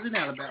this shit was in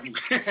Alabama.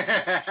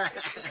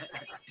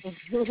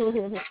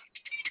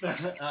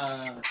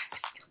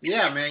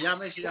 Yeah, man, y'all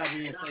make sure y'all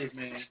be safe,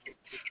 man.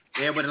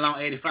 Everybody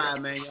along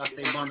 85, man, y'all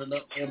stay bundled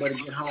up. Everybody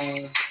get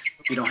home.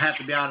 You don't have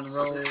to be out on the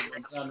road.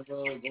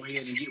 Go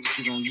ahead and get what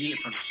you're going to get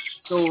from the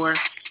store.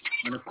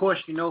 And, of course,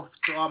 you know,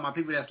 to all my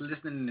people that's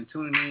listening and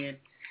tuning in,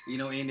 you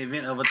know, in the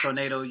event of a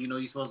tornado, you know,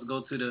 you're supposed to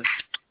go to the,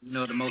 you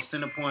know, the most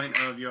center point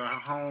of your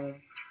home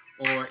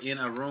or in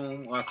a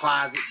room or a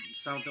closet,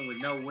 something with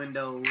no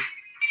windows,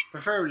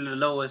 preferably the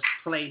lowest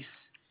place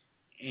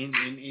in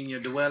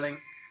your dwelling.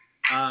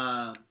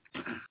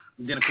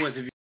 Then, of course,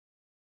 if you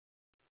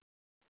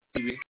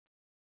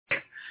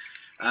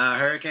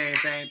Hurricane,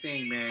 same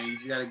thing, man. You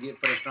just got to get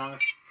for the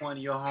strongest point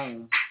of your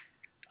home,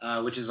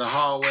 which is a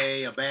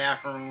hallway, a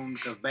bathroom,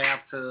 because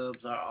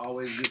bathtubs are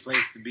always a good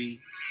place to be,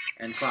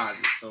 and closets.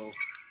 So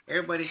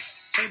everybody,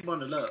 stay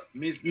bundled up.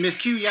 Miss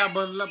Q, y'all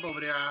bundled up over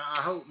there.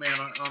 I hope, man,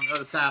 on the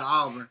other side of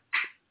Auburn.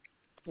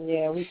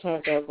 Yeah, we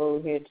turned up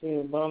over here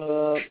too.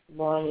 Bundled up,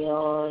 barn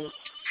on.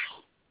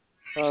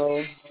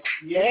 So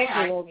they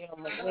actually won't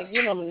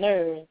get on my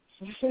nerves.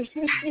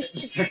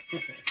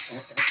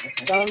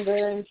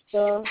 Thunder and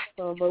stuff.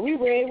 So, but we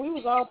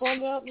was all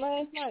bundled up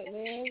last night,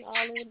 man.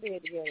 All in the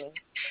bed together.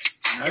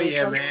 Oh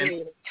yeah,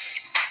 man.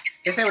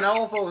 They say when the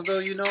old folks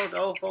do, you know what the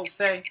old folks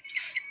say.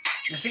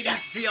 And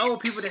see, old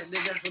people. That's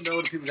what the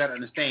older people gotta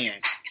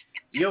understand.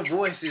 Your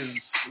voice is,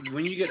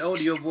 when you get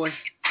older, your voice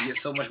gets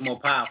so much more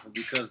powerful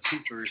because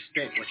people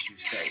respect what you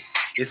say.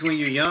 It's when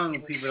you're young,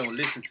 people don't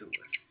listen to it.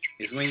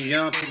 It's when you're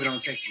young, people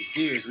don't take you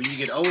serious. When you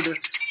get older,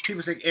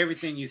 people take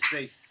everything you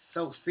say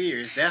so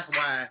serious. That's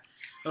why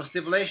those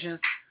stipulations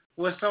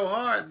were so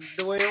hard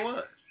the way it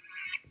was.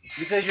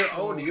 Because you're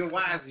older, you're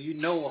wiser, you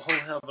know a whole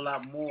hell of a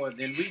lot more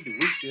than we do.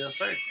 We still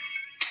searching.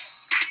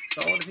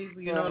 So older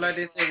people, you know, like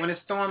they say, when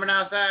it's storming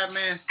outside,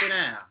 man, sit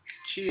down,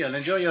 chill,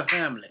 enjoy your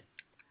family.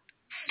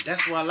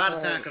 That's why a lot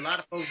of times, because a lot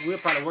of folks will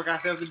probably work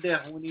ourselves to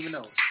death and we wouldn't even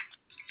know.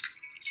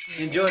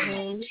 Enjoy the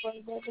moment.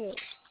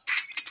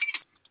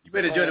 You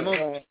better enjoy the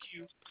moment.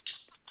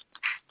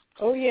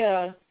 Oh,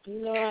 yeah. You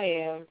know I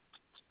am.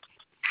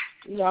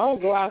 You know, I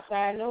don't go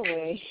outside no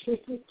way. You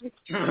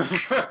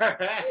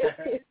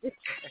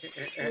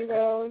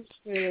know,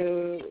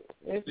 shoot.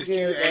 It's Miss good, Q,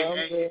 though.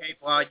 hey,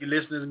 for all you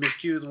listeners, Miss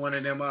Q is one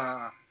of them,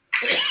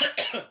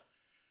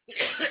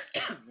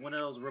 one of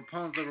those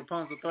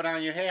Rapunzel throw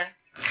down your hair.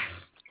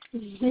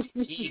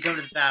 You come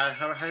to the side,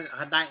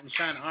 her knight in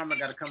shining armor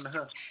got to come to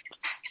her.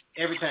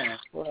 Every time.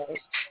 Right.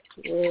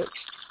 Yeah.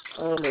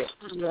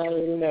 You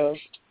already know.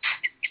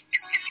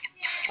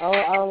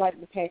 I don't like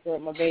to pack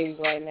up my babies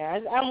right now.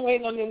 I'm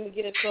waiting on them to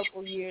get a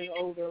couple years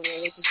older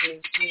where they can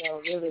just, you know,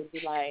 really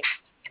be like,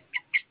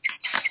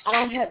 I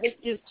don't have,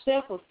 it's just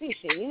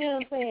self-sufficient. You know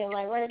what I'm saying?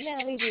 Like right now,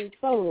 they just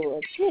so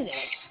attentive.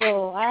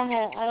 So I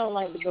don't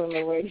like to go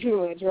nowhere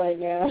too much right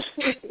now.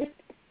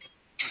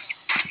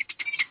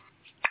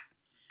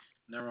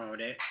 Nothing wrong with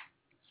that.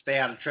 Stay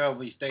out of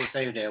trouble. You stay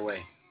safe that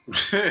way.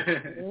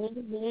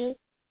 Mm-hmm.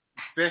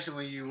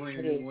 Especially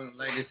when,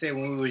 like they said,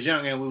 when we was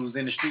young and we was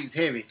in the streets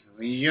heavy.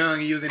 When you're young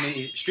and you was in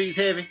the streets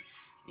heavy,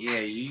 yeah,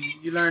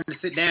 you learn to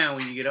sit down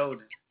when you get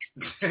older.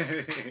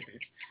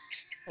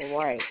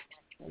 Right.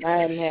 And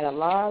I haven't had a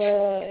lot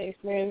of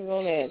experience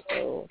on that,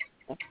 so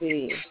I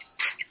see.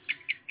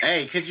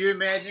 Hey, could you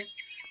imagine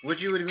what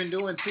you would have been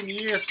doing 10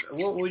 years?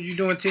 What were you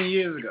doing 10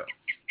 years ago?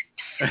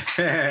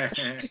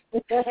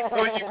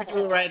 What would you be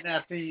doing right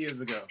now 10 years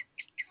ago?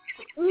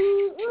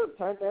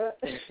 Turned up.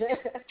 We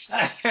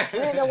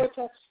didn't know what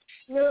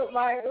look,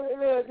 Mike,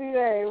 look,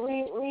 D-Day,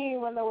 we didn't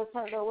even know what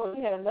turned up was.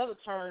 We had another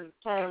term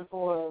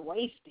for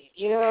wasted,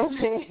 you know what I'm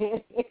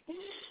saying?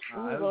 I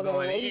was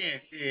going in,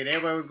 shit.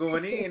 Everybody was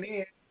going in.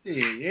 Shit.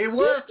 It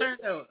was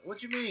turned up.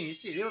 What you mean?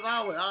 Shit, it was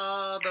always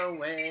all the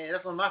way.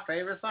 That's one of my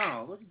favorite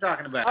songs. What you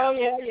talking about? Oh,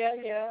 yeah,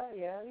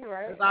 you're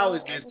right. It's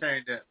always been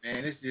turned up,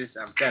 man. It's just,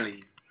 I'm telling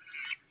you.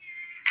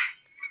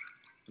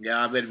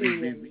 Y'all better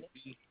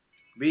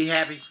be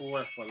happy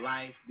for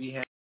life. Be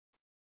happy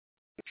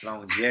for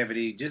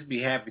longevity. Just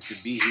be happy to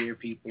be here,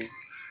 people.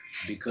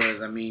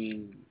 Because, I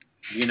mean,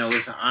 you know,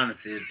 it's an honor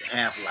to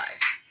have life.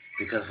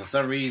 Because for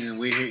some reason,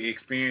 we're here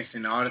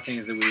experiencing all the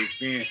things that we're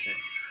experiencing.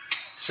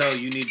 So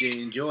you need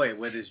to enjoy it,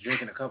 whether it's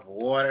drinking a cup of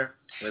water,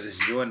 whether it's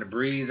enjoying the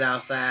breeze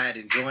outside,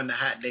 enjoying the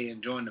hot day,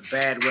 enjoying the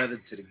bad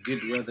weather to the good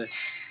weather.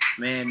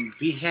 Man,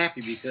 be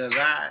happy because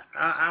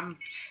I'm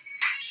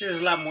sure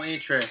it's a lot more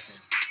interesting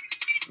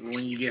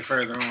when you get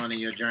further on in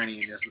your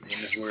journey in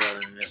this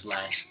world and in this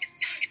life.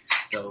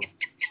 So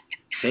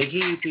take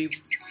heed, people.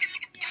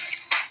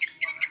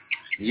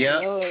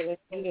 Yep. Oh,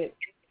 let's get it.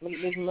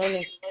 Make this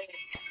money.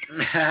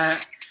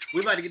 We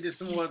about to get to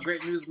some more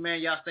great music,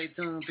 man. Y'all stay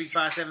tuned.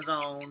 357's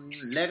on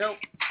Lego.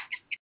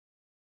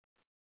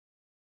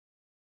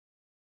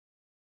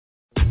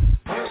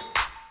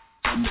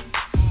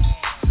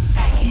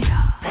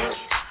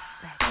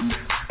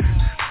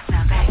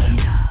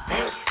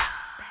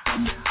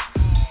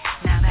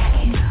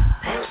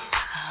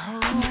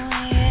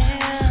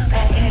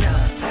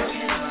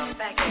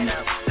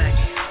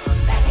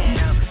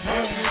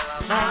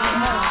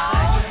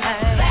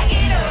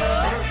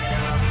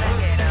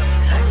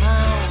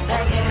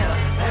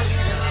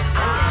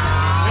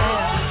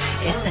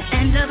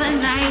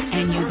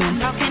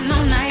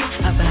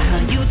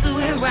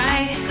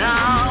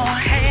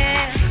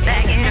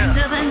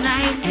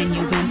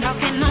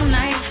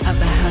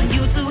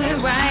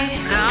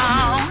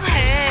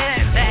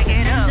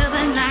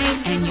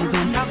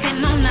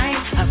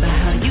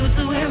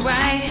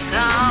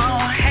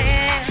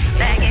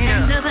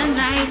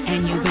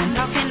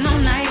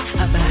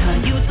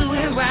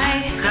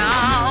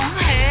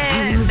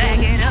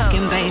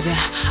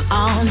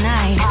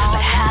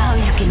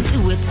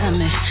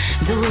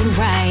 Do it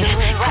right.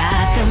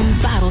 Got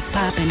them bottles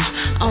popping. stepping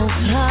on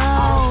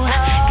flow.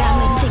 Got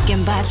me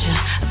thinking about your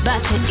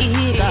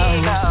ego.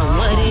 So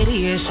what it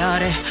is,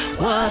 shorty,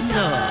 what's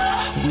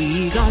up?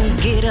 We gon'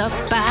 get up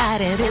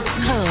out of this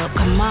club.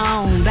 Come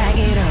on, back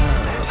it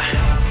up.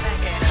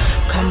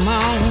 Come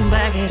on,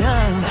 back it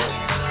up.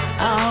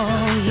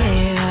 Oh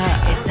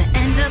yeah. It's the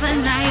end of the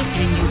night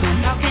and you've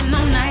been talking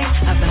all night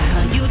about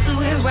how you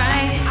do it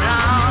right.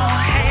 Oh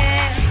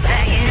hey,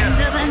 back it up. End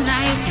of the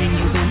night and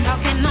you've been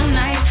talking all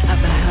night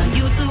about how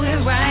you do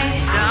it right.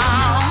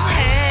 Oh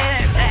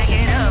hey, back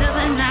it up. End of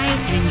the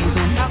night and you've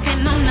been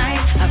talking all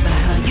night about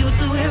how you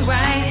do it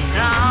right.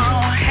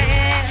 Oh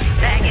hey,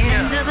 back it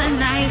up. End of the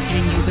night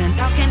and you've been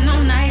talking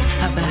all night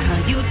about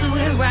how you do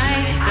it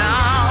right.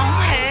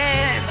 Oh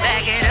hey,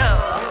 back it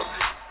up.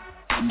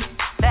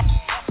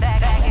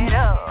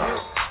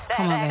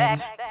 Come on,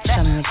 baby.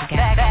 Show me what you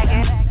got.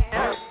 Yeah.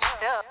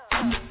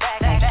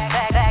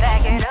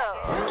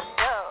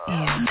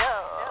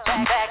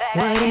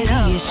 What it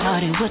is,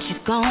 shorty, what you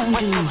gon'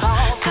 do?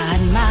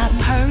 Got my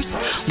purse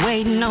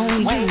waiting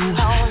on you.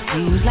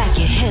 Seems like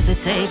you're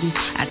hesitating,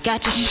 I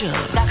got you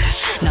shook.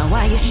 Now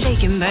why you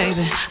shaking,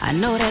 baby? I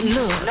know that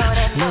look.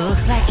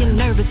 Looks like you're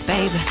nervous,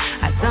 baby.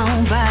 I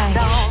don't bite.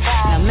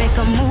 Now make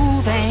a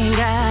move, ain't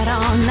got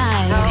all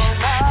night.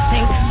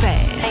 Think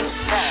fast,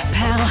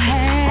 pound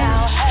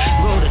hash.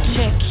 Go to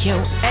check,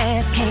 your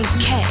ass can't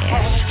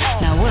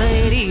cash. Now what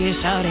it is,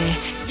 shorty,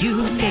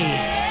 you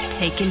said.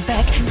 Taking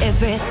back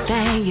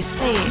everything you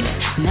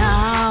said.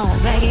 Now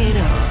back it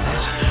up.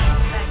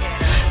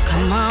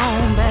 Come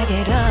on, back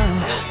it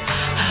up.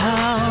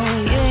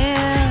 Oh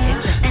yeah.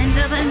 It's the end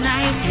of the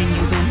night and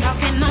you've been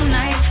talking all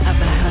night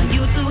about how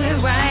you do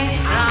it right.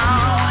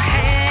 Oh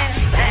hey,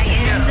 back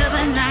it up. End of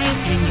the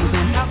night and you've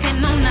been talking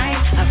all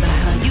night about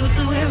how you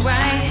do it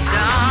right.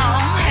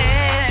 Oh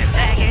hey,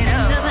 back it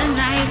up. End of the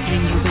night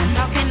and you've been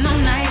talking all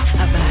night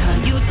about how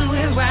you do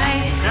it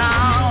right.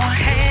 Oh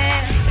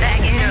hey, back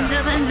it up. End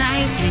of the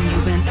night and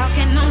you've been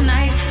talking all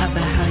night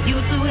about how you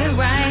do it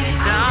right.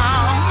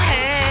 Oh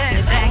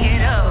hey, back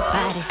it up.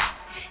 About it,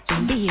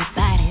 then be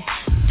about it.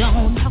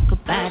 Don't talk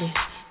about it,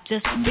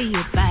 just be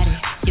about it.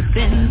 You've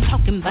been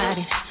talking about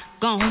it,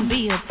 gon'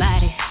 be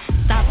about it.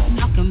 Stop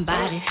talking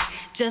about it,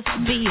 just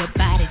be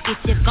about it. If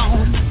you're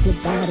gon' talk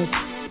about it,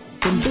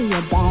 then be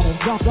about it.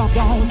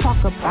 Don't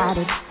talk about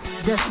it,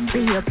 just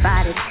be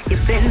about it.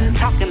 You've been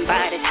talking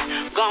about it,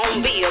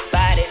 gon' be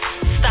about it.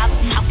 Stop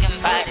talking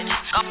about it,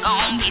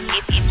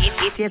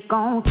 if you're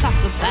gon' talk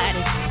about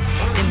it,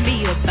 then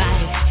be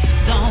about it.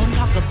 Don't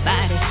talk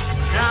about it,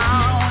 no,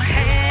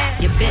 hey.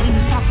 You've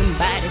been talking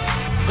about it,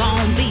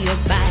 gon' be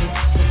about it.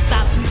 So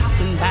stop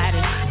talking about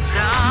it,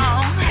 no,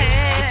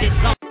 hey. If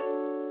you're gon'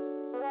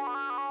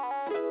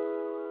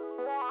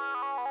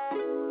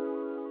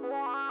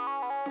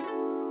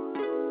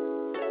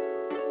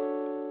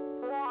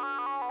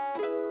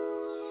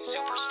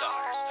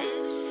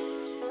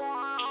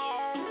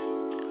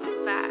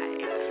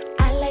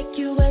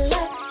 you a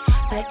lot,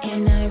 but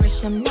in Irish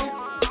I'm not.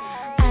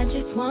 I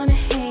just wanna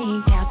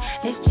hang out,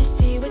 let's just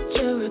see what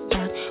you're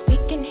about. We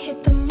can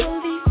hit the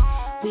movies,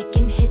 we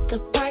can hit the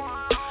park.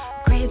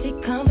 Crazy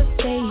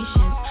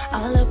conversations,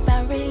 all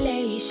about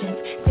relations.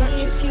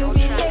 See if you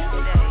relate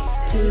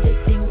to the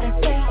things I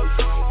say.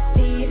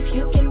 See if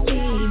you can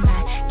be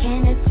my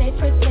candidate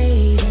for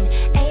dating.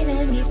 Ain't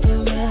no need for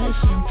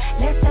rushing,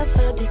 let's have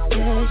a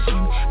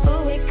discussion.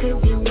 Oh, it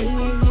could be me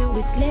and you,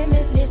 it's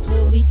limitless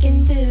what we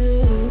can do.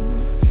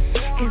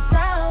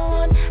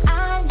 Cause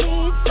I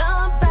need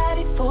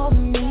somebody for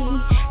me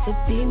to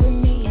be with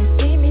me and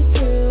see me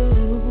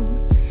through.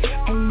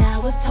 And I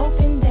was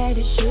hoping that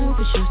it's you,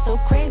 cause you're so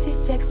crazy,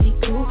 sexy,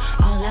 cool.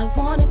 All I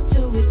wanna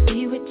do is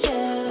be with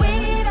you.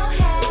 We don't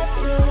have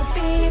to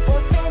be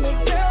boyfriend and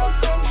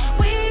girlfriend.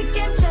 We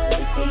can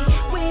just be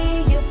we,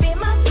 you be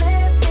my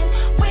blessing.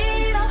 We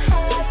don't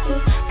have to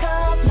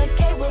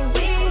complicate what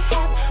we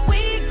have.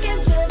 We can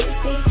just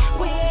be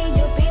we,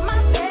 you be my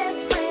best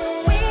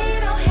friend. We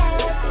don't have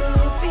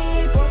to be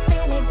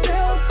boyfriend and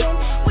girlfriend.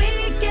 We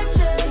can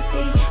just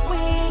be we,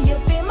 you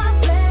be my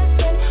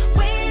blessing.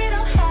 We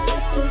don't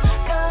have to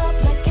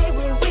complicate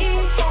what we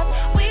have.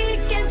 We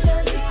can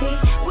just be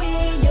we,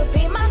 you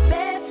be my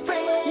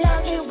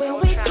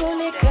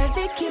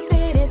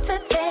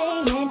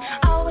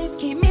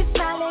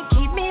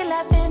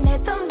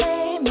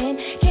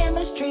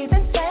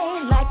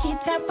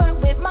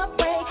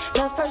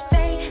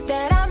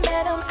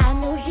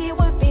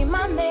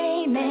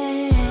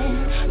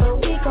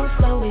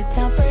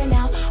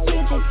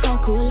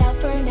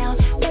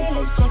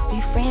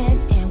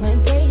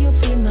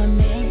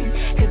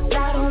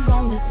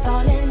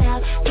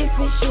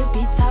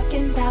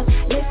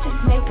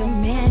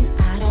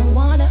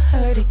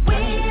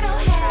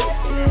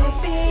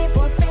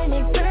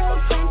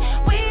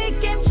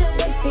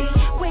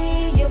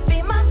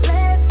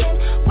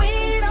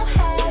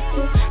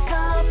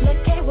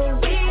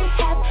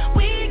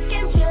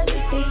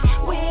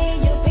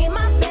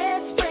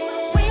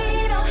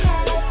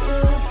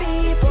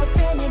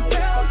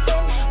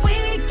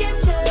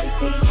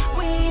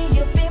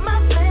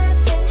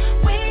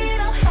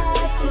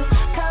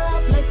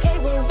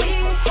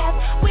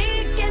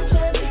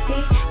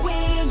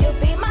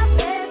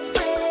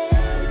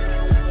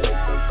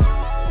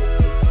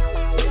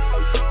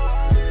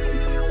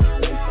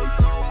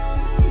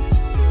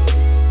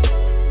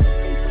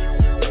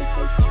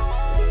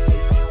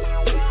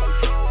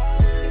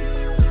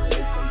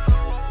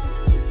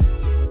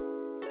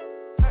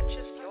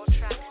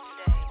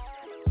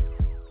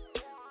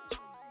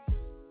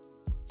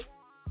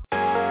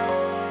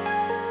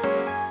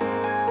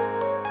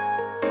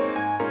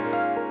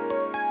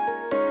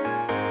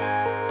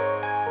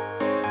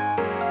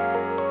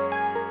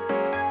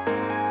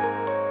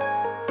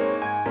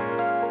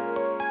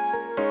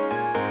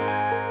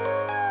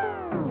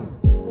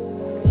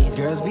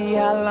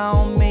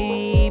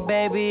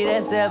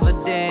that's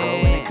evident.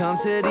 But when it comes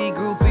to these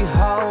groupie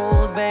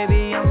hoes,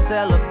 baby, I'm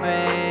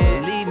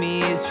celibate. Believe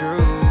me, it's true.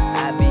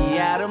 I be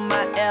out of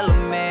my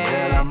element.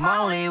 Girl, I'm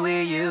only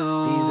with you.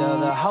 These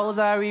other hoes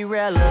are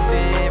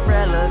irrelevant,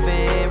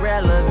 relevant,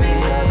 relevant.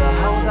 These other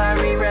hoes are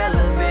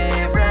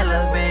irrelevant,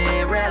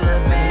 relevant,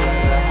 relevant.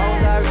 These other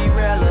hoes are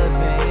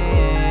irrelevant.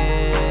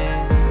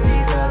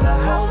 These other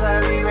hoes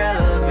are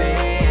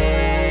irrelevant.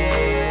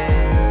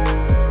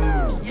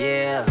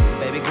 Yeah,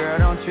 baby girl,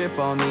 don't trip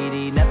on me.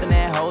 These nothing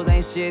that hoes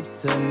ain't shit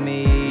to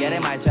me. Yeah, they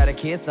might try to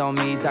kiss on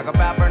me. Talk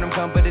about burn them,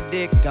 come put a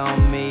dick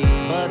on me.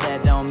 But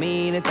that don't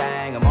mean a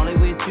thing. I'm only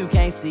with you,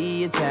 can't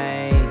see a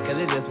change. Cause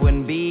it just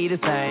wouldn't be the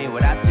same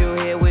without you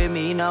here with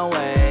me, no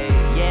way.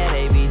 Yeah,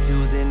 they be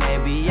choosing, they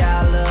be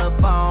all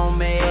up on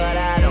me. But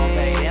I don't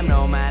pay them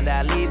no mind,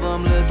 I leave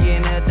them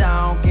looking a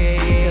donkey.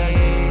 Cause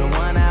you the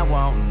one I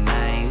want, and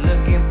I ain't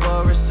looking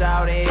for a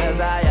shawty. Cause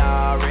I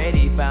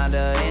already found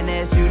her, and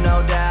there's you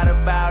no doubt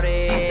about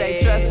it. She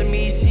say trusting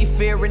me, she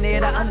fearing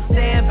it, I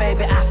understand,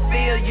 baby, I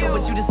feel you.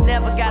 But you just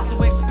never got to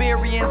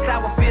experience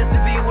how it feels to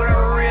be with a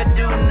real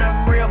dude and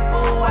a real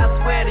fool, I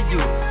swear to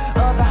you.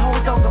 Other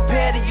hoes don't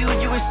compare to you,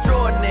 you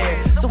extraordinary.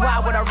 So why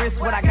would I risk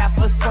what I got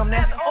for something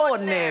that's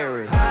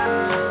ordinary?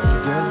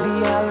 Girls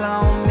be all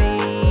on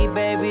me,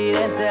 baby,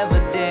 that's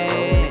evident.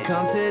 When it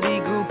comes to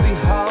these groupie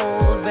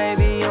hoes,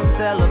 baby, I'm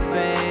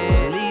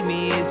celibate. Believe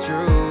me, it's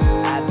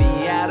true. I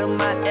be out of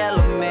my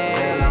element.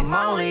 Girl, I'm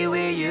only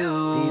with you.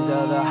 These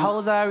other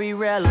hoes are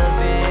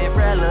irrelevant,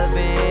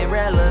 relevant,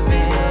 relevant.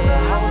 These other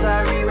hoes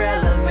are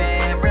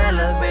irrelevant,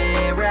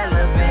 relevant,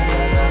 relevant.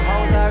 These other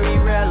hoes are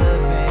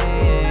irrelevant.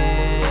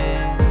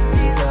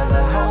 These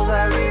other hoes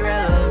are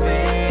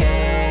irrelevant.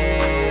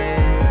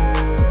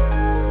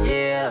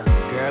 Yeah,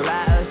 girl, I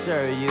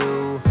assure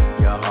you,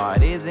 your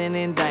heart isn't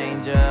in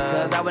danger.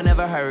 Cause I would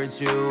never hurt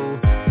you,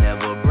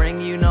 never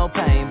bring you no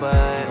pain. But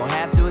you gon'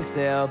 have to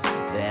accept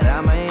that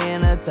I'm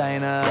an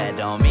entertainer. That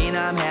don't mean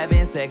I'm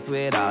having sex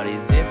with all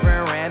these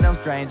different random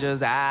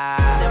strangers. I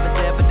never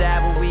said for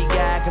that what we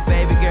got, cause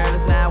baby girl,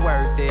 it's not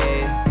worth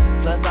it.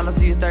 Plus all I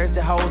see is thirsty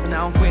hoes, and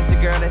I don't quench the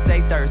girl that stay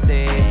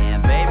thirsty.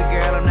 And baby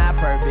girl, I'm not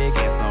perfect,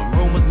 and some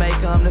rumors may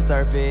come to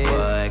surface.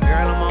 But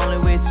girl, I'm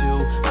only with you,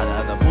 all the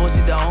other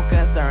bullshit don't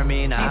concern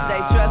me now. She say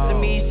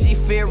trusting me, she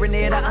fearing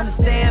it, I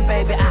understand,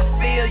 baby, I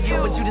feel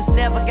you. But you just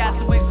never got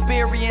to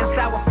experience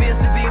how it feels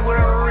to be with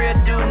a real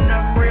dude and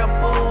a real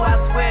fool, I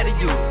swear to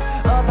you.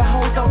 Other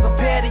hoes don't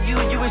compare to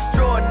you, you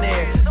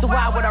extraordinary. So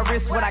why would I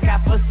risk what I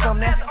got for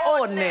something that's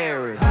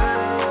ordinary?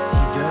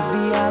 Girls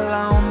be all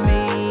on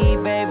me,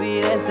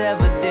 baby, that's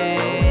evident.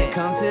 When it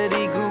comes to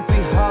these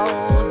groupie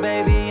hoes,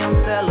 baby, I'm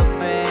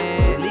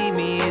celibate. Believe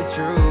me, it's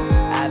true.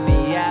 I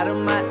be out of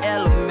my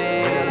element.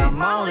 Girl,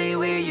 I'm only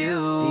with you.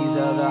 These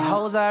other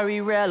hoes are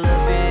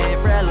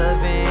irrelevant,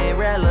 relevant,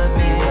 relevant.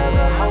 These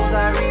other hoes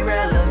are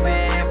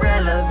irrelevant,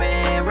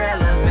 relevant,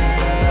 relevant.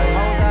 These other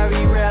hoes are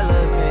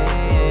irrelevant.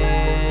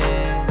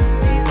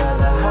 These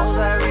other hoes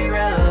are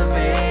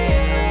irrelevant.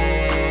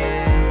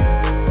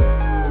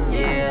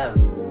 Yeah,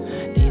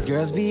 these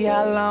girls be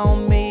all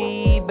on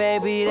me,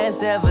 baby,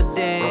 that's evident. But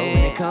when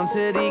it comes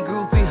to these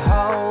groupie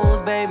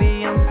hoes,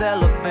 baby, I'm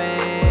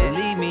celibate.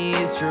 Believe me,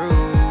 it's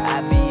true.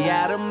 I be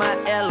out of my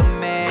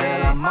element.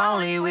 Girl, I'm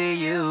only with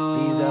you.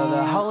 These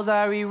other hoes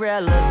are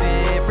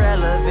irrelevant,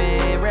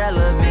 relevant,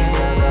 relevant. These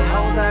other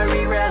hoes are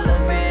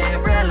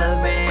irrelevant,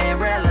 relevant,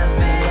 relevant.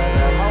 These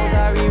other hoes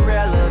are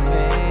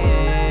irrelevant.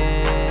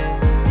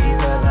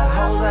 These other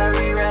hoes are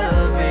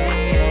irrelevant.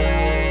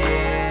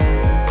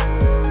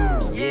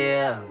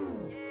 Yeah.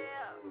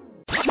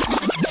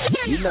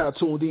 You're now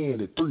tuned in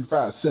to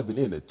 357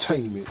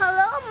 Entertainment.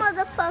 Hello,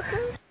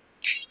 motherfuckers.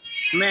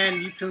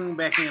 Man, you tuned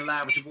back in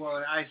live with your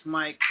boy Ice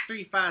Myke.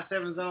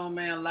 357 Zone,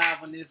 man,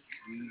 live on this.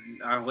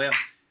 Well,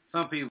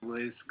 some people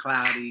it's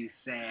cloudy,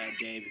 sad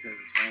day because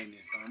it's raining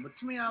and so on. But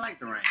to me, I like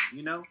the rain,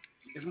 you know?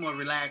 It's more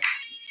relaxed.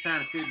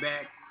 Time to sit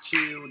back,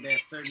 chill with that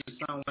certain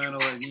someone,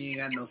 or if you ain't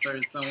got no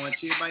certain someone,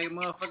 chill by your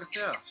motherfucking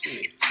self.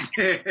 Shit.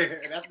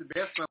 That's the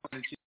best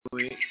someone to chill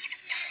with.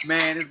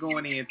 Man, it's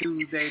going in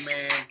Tuesday,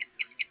 man.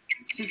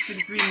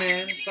 6:53,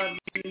 man. It's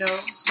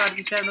about to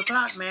be 7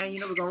 o'clock, man. You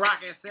know, we're going to rock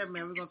at 7,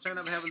 man. We're going to turn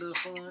up and have a little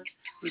fun.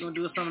 We're going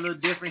to do something a little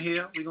different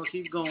here. We're going to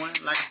keep going.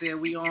 Like I said,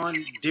 we on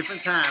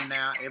different time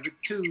now, every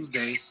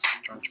Tuesday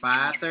from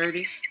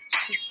 5:30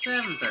 to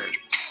 7:30.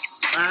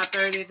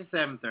 5:30 to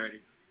 7:30.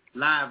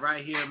 Live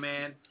right here,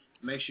 man.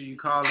 Make sure you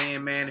call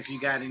in, man, if you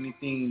got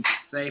anything to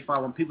say. For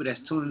our people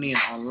that's tuning in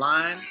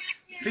online,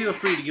 feel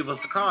free to give us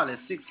a call at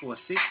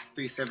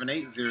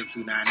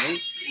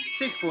 646-378-0298,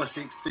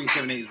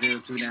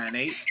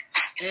 646-378-0298.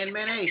 And,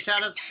 man, hey,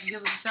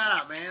 give us a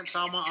shout-out, man. To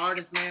all my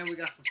artists, man. We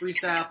got some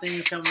freestyle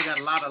things coming. We got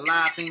a lot of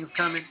live things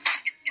coming.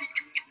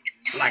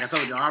 Like I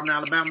told you, Auburn,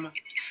 Alabama.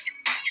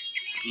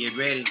 Get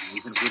ready.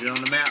 We can put it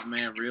on the map,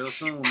 man, real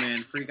soon,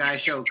 man. Freak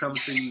Ice Show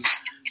coming to you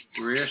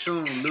real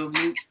soon. Lil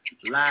Mook,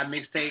 live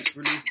mixtape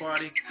release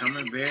party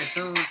coming very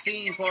soon.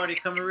 Team party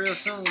coming real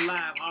soon.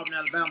 Live, Auburn,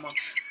 Alabama.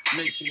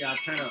 Make sure y'all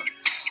turn up.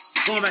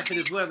 Going back to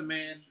this weather,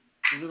 man.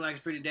 It looks like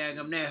it's pretty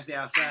daggum nasty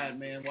outside,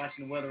 man.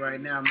 Watching the weather right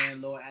now, man.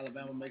 Lower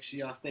Alabama, make sure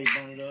y'all stay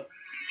bundled up.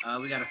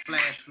 We got a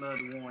flash flood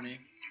warning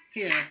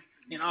here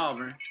in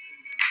Auburn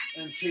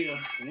until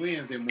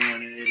Wednesday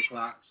morning at 8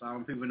 o'clock. So all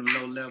people in them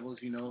low levels,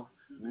 you know,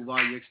 move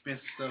all your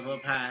expensive stuff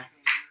up high.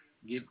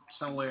 Get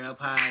somewhere up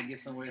high, get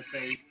somewhere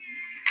safe.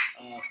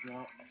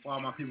 For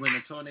all my people in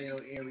the tornado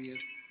areas,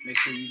 make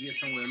sure you get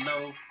somewhere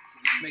low.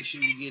 Make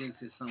sure you get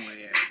into somewhere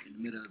in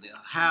the middle of the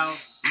house,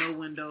 no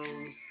windows.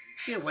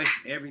 Get away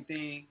from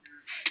everything.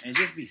 And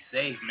just be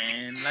safe,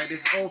 man. Like this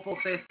old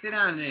folks say, sit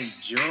down and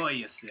enjoy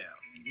yourself.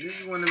 This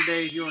is one of the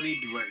days you don't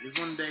need to work. This is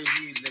one of the days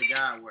you need to let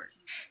God work.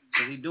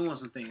 Because He's doing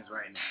some things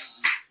right now.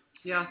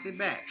 So y'all sit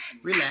back,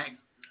 relax,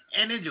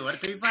 and enjoy the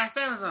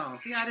 357 zone.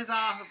 See how this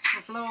all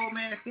flow,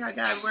 man? See how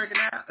God's working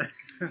out?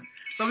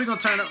 So we're going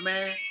to turn up,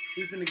 man.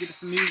 We're going to get to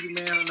some music,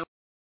 man. I don't know.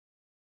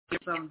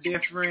 Get something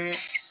different.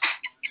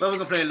 But we're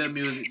going to play a little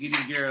music. Get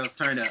these girls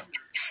turned up.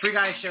 Freak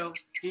Ice Show.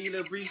 Give you a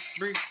little brief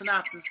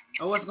synopsis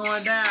of what's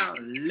going down.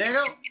 Let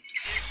go.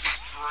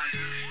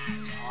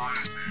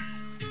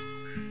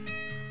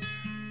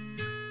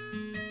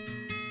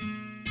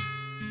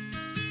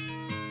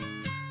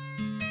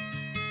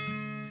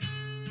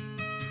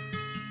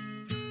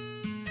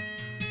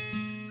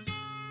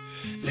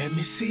 Let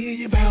me see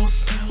you bounce,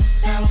 bounce,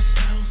 bounce,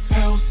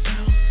 bounce,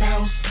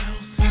 bounce,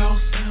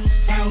 bounce,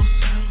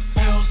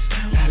 bounce.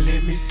 Now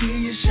let me see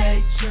you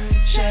shake,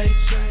 shake, shake,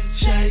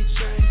 shake,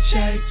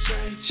 shake,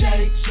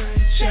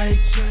 shake,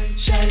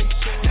 shake.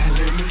 Now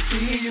let me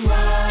see you roll.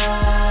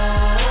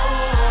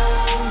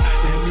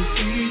 Let me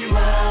see you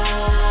roll.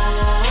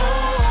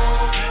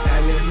 Now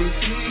let me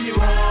see you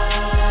roll.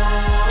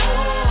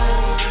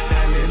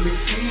 Now let me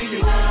see you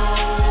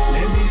roll.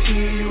 Let me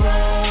see you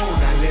roll.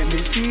 Now let me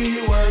see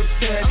you work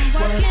that,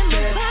 work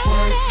that,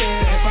 work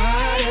that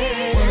body,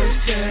 work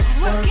that,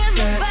 work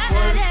that,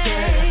 work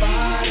that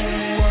body,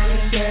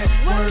 work that,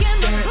 work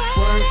that,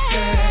 work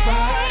that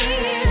body,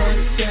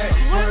 work that,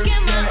 work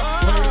that,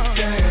 work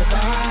that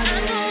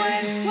body.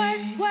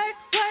 Work, work,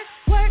 work,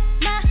 work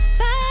my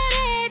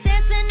body,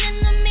 dancing in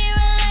the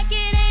mirror like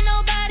it ain't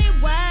nobody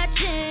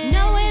watching,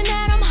 knowing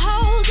that I'm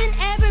holding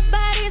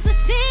everybody's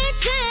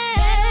attention.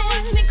 Better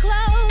watch me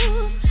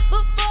close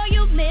before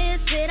you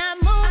miss it. I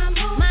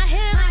move my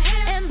hips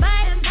and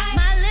bite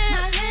my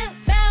lips,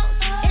 bounce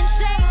and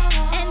shake,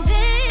 and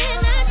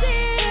then I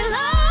dip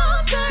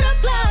low to the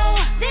floor,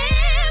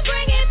 then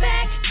bring it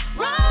back,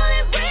 roll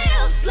it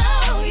real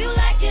slow. You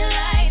like it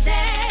like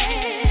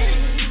that?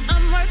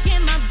 I'm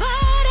working my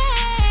body.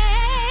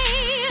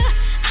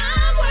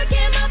 I'm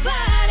working my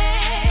body.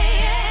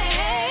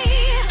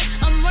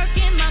 I'm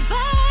working my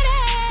body.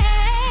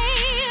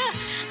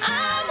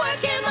 I'm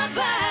working my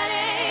body.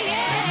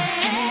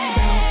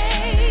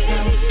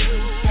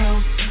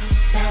 Bounce,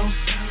 bounce,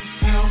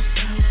 bounce,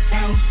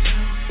 bounce,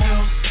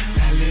 bounce.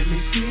 Now let me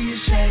see you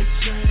shake,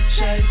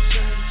 shake,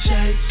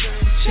 shake,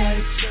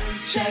 shake,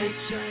 shake,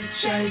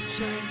 shake,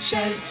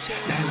 shake.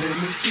 Now let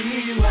me see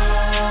you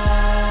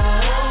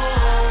roll.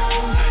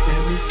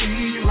 Let me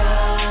see you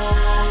roll.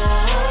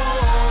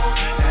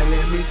 Now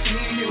let me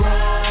see you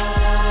roll.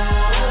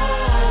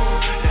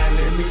 Now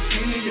let me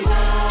see you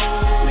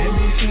roll. Let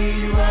me see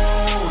you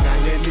roll. Now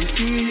let me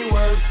see you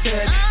work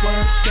that,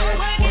 work that,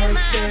 work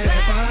that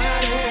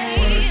body,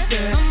 work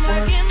that,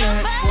 work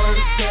that, work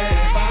that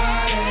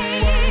body,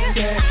 work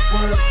that,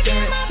 work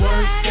that,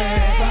 work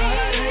that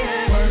body,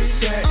 work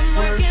that,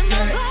 work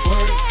that,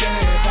 work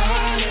that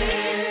body.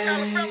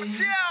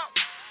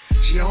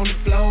 She on the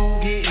floor,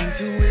 get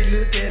into it,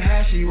 look at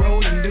how she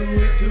rollin', do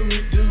it, do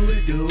it, do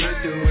it, do it,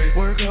 do it.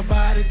 Work her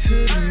body to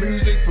the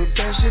music,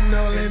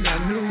 professional, and I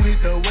knew it.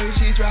 The way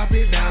she drop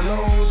it down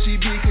low, she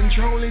be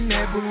controlling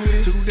that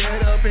booty. Toot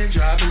that up and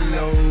drop it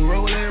low,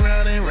 rollin'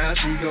 round and round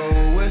she go.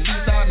 What she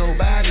thought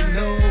nobody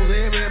knows,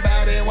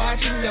 everybody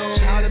watching though.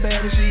 How the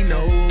baddest she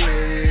know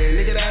it,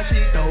 look at how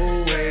she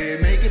throw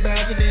it. Make it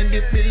bounce and then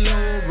dip it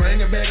low,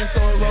 bring it back and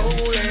start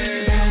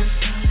rollin'. Bounce,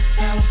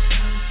 bounce,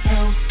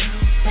 bounce,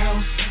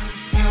 bounce,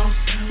 bounce,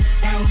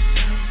 bounce,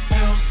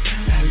 bounce.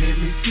 Now let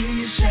me see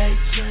you shake,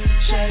 shake,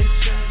 shake,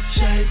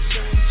 shake,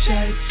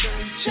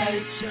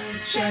 shake,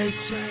 shake,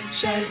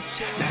 shake.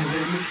 Now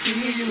let me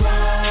see you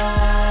roll.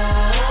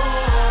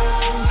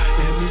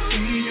 Let me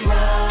see you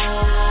roll.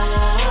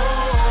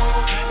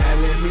 Now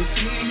let me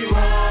see you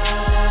roll.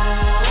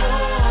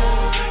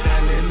 Now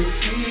let me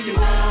see you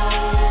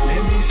roll.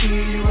 Let me see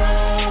you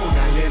roll.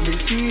 Now let me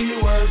see you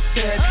work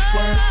that,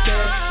 work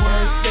that,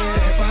 work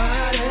that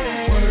body,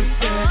 work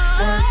that,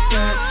 work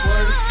that,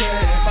 work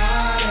that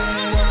body,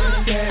 work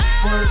that,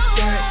 work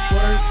that,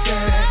 work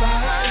that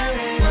body,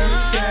 work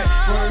that,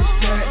 work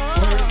that,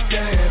 work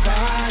that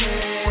body,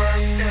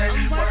 work that,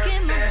 work that,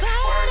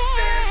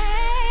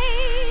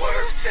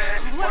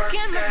 work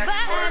that, work that,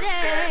 work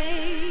that,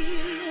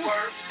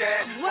 work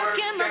that,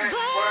 working my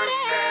body,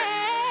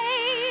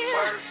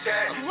 work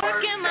that,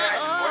 working my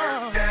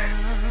work that.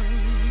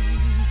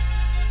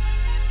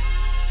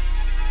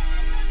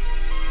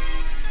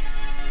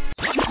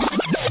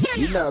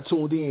 You're now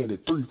tuned in to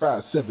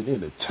 357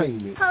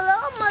 Entertainment.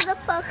 Hello,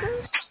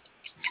 motherfuckers.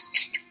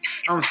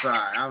 I'm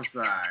sorry. I am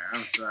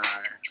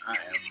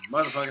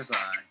motherfucking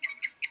sorry.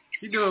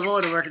 She doing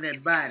more than working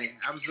that body.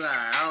 I'm sorry.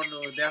 I don't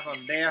know if that's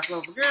on the dance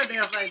floor. For girl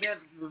dance like that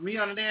with me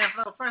on the dance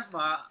floor, first of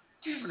all,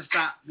 she's gonna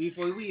stop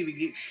before we even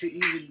get to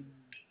even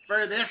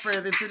further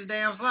into the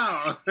damn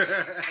song.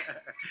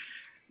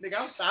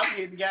 Nigga, I'm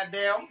hitting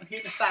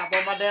the stop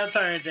on my damn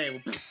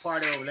turntable.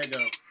 Party over, let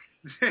go.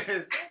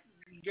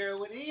 Girl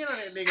went in on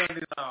that nigga on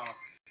this song.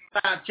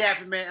 Stop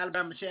Chappie, man,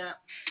 Alabama Chap.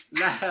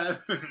 Live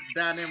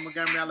down in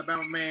Montgomery,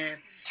 Alabama, man.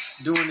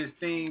 Doing this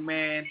thing,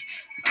 man.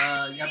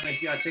 Y'all make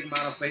sure y'all check him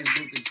out on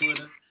Facebook and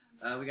Twitter.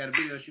 We got a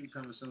video shoot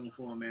coming soon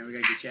for him, man. We got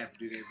to get Chappie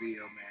to do that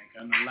video, man.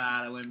 I know a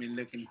lot of women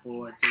looking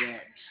forward to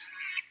that.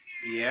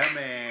 Yeah,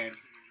 man.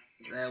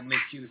 That'll make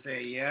you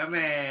say, yeah,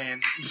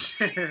 man.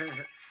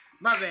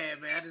 My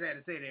bad, man. I just had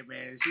to say that,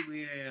 man. She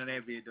went in on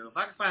that video. If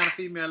I can find a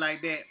female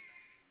like that,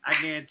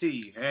 I guarantee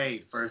you,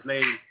 hey, First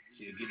Lady,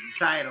 she'll get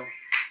the title.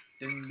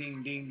 Ding,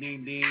 ding, ding,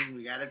 ding, ding.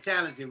 We got to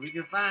challenge it. We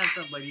can find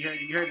somebody. You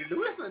heard the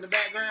whistle in the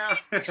background?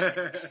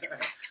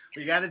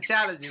 We got to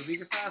challenge it. We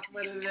can find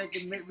somebody that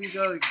can make me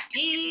go,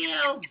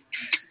 damn.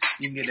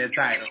 You can get that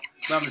title.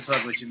 So I'm just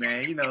fucking with you,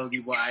 man. You know,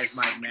 you boy Ice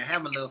Myke, man.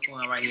 Have a little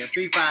fun right here.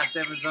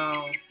 357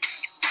 Zone.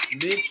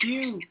 Miss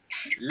Q.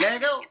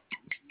 Lego.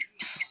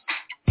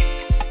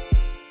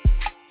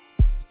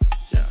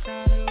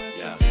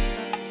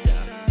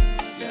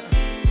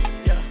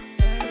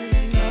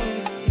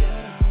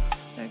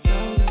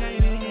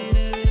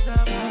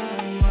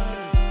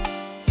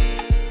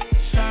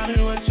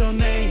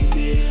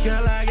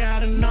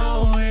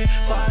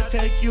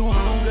 You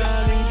home, girl,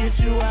 and get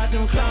you out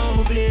them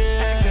clothes.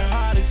 Acting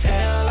hard as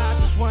hell, I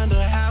just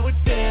wonder how it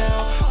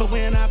feel. But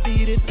when I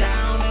beat it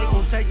down, they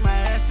gon' take my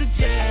ass to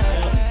jail.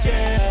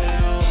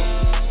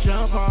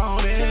 Jump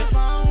on it,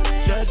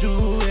 just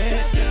do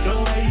it. The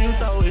way you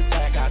throw it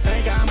back, I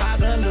think I'm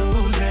about to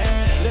lose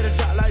it. Let it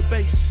drop like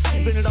bass,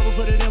 bend it over,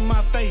 put it in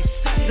my face.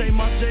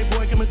 J-Mark,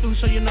 J-Boy coming through,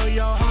 so you know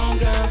your home,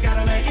 girl,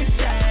 gotta make it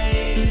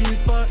shake. Do you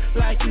fuck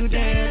like you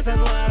dance, that's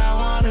what I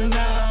wanna know.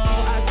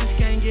 I just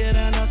can't get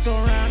enough to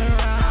round and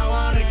round.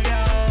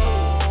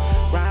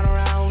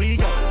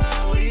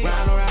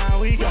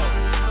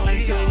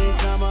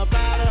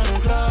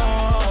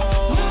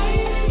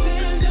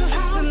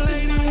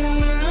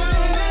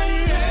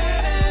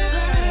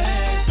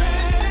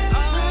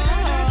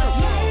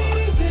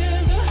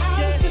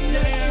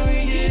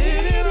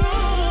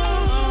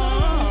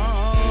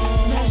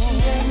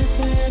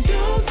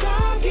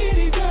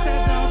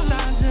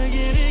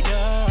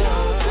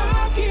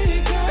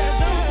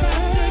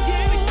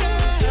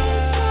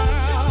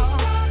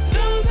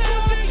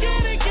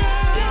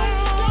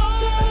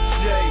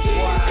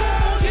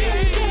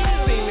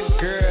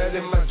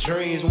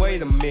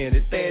 Wait a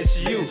minute, that's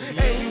you.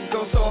 And you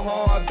go so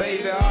hard,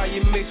 baby, are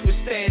you mixed with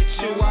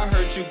statue? I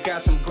heard you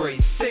got some great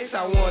sex,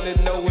 I wanna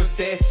know if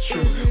that's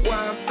true.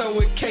 Why I'm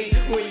throwing cake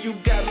when you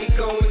got me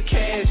going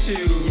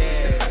cashew?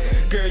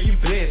 Yeah, girl, you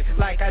blessed,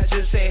 like I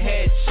just said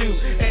had you.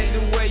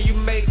 And the way you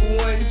make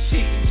one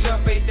cheek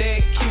jump ain't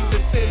that cute.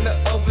 It's in the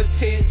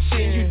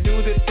overtension, you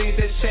do the things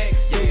that Shaq.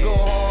 You go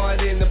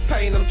hard in the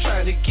paint, I'm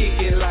trying to kick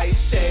it like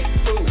Shaq.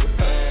 Ooh,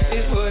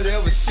 it's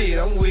whatever shit,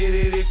 I'm with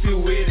it if you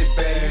with it,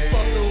 baby.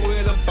 Fucking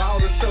with a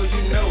baller so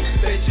you know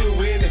that you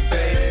win it,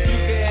 babe. You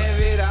can have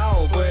it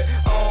all, but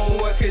on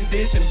what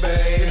condition,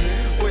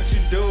 babe? What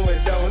you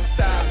doing, don't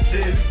stop,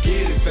 just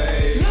get it,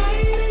 babe.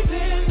 Ladies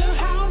in the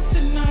house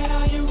tonight,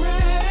 are you ready?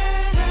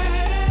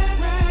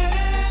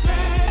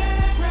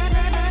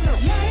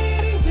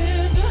 Ladies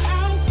in the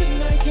house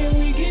tonight, can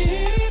we get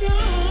it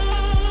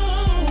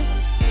on?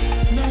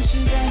 Now she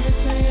got me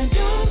saying,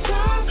 don't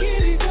stop,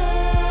 get it,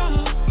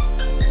 girl.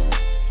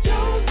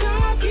 Don't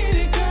stop, get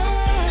it, girl.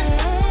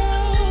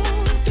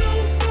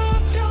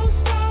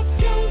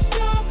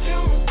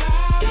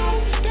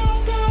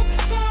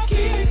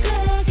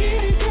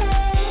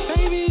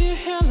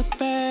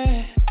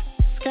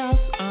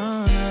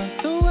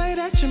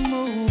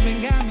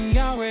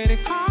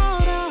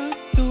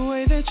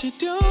 You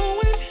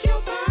doing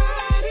your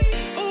body,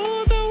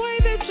 oh, the way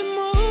that you're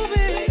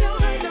moving, it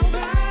don't hurt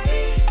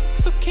nobody.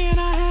 So can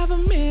I have a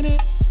minute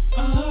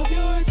of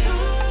your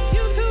time?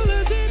 You too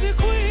legit to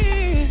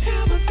quit.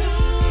 Have a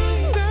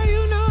time, girl.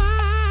 You know I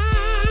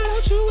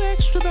want you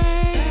extra,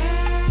 babe.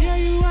 Yeah,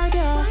 you right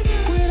there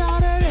with all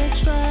that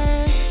extra.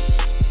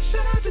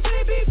 Shout out to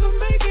JB for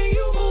making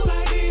you move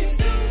like this.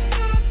 Don't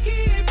stop, get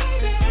it,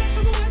 baby. That's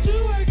what you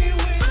working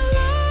with. I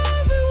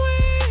love it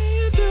when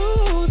you do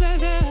that.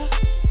 Yeah.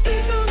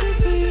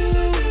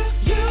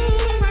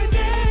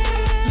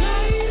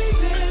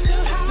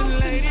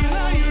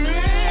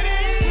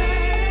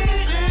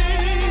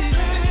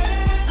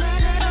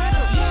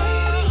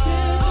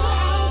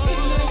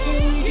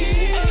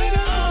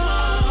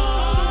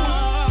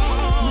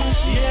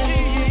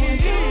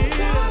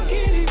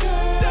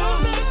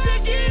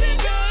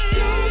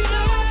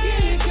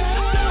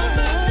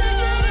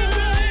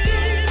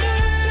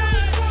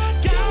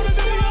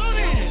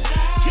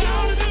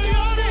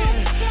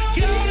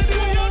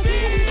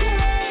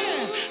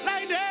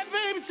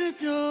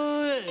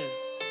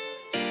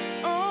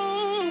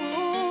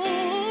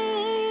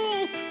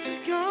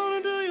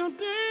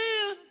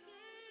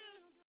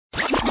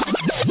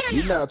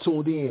 You're now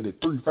tuned in to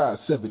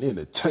 357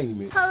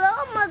 Entertainment.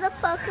 Hello,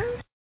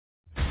 motherfuckers.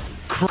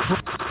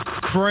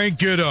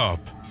 Crank it up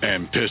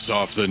and piss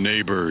off the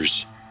neighbors.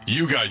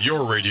 You got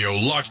your radio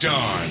locked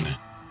on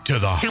to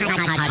the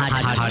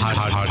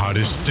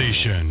hottest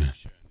station.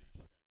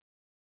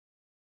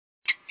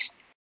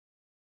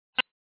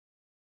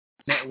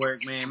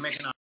 Network, man,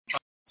 making our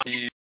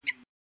man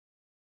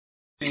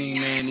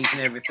each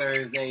and every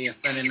Thursday and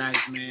Sunday nights,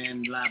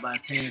 man. Live by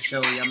 10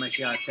 show. Y'all make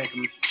sure y'all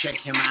check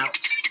him out.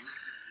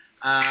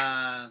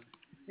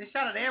 Just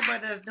shout out to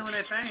everybody that's doing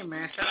their thing,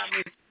 man. Shout out to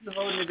me,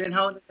 been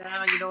holding it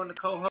down, you know, in the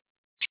co-host.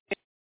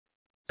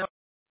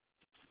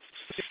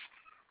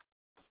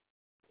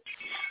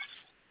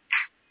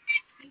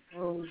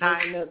 Oh,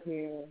 tired up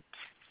here.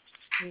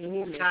 Can you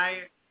hear me?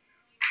 Tired?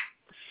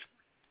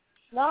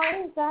 No,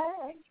 I ain't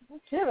tired. I'm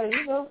chilling.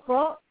 You know,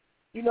 crunk.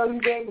 You know, you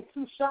gave me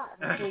 2 shots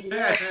before you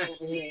left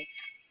over here.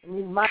 And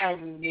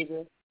remind me,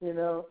 nigga, you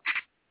know.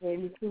 Gave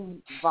me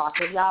 2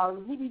 vodka.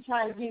 Y'all, he be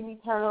trying to get me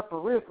turned up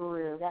for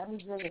real. Got me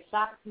drinking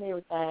shots and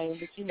everything.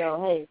 But, you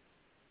know, hey,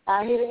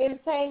 out here to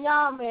entertain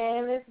y'all,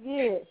 man. Let's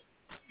get it.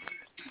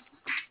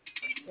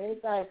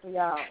 Anything for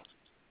y'all.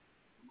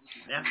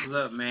 That's what's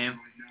up, man.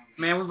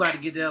 Man, we about to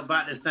get up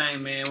about this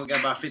thing, man. We got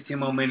about 15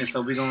 more minutes,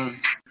 so we're gonna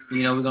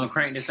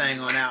crank this thing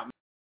on out,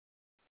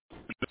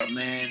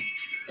 man.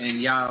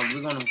 And y'all,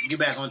 we're gonna get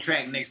back on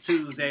track next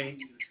Tuesday,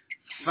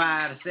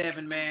 5 to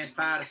 7, man.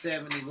 5 to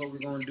 7 is what we're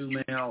gonna do,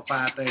 man. On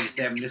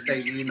 5:37. Just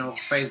say, you know,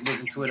 Facebook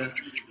and Twitter,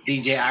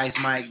 DJ Ice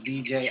Myke,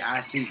 DJ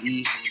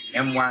ICE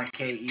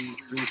MYKE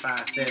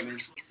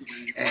 357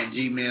 at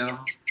Gmail.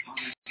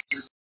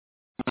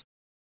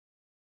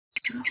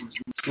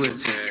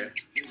 Twitter,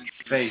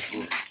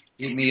 Facebook.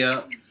 Hit me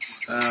up.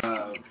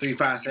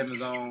 357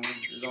 is on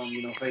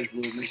you know,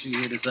 Facebook. Make sure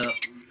you hit us up.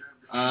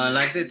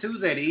 Like I said,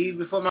 Tuesday, the eve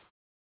before my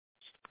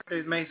birthday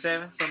is May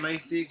 7th, so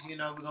May 6th, you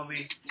know,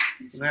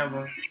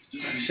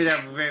 should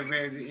have a very,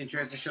 very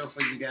interesting show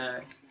for you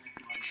guys.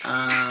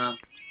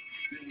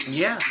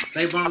 Yeah,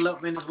 stay bundled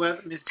up in this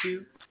weather, Miss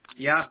Q.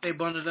 Y'all stay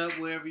bundled up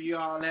wherever you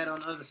all at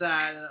on the other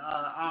side of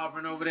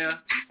Auburn over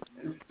there.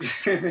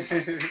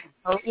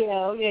 Oh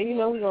yeah, you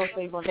know we gonna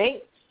stay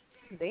bundled.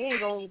 They ain't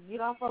gonna get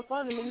off up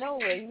under me no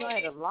way. You know, I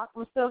had to lock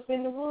myself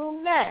in the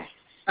room now.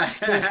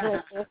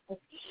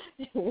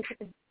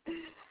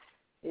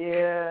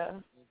 Yeah.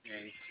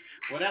 Okay.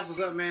 Well, that's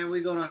what's up, man.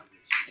 We're gonna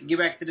get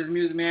back to this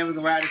music, man. We're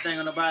gonna ride this thing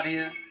on about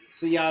here.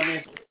 See y'all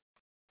next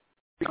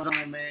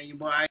week, man. Your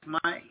boy Ice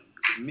Myke,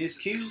 Miss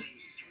Q.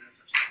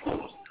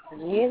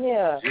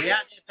 Yeah. See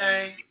y'all this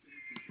thing.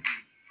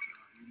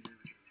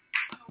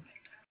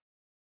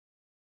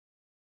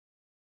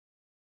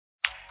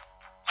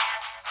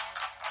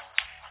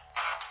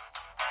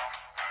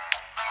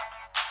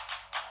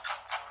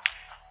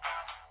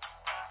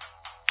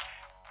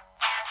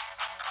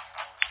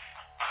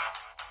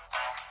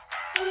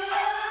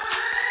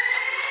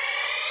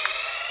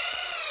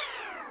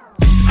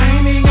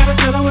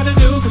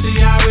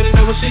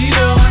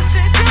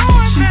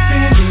 She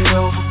bend it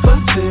over,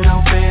 bust it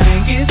open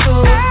and get to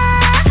it.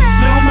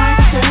 No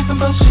Michael Jackson,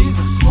 but she's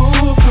a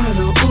smooth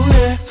criminal, ooh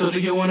yeah. So do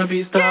you wanna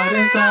be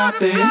starting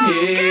something?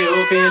 Yeah,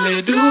 okay,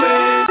 let's do it.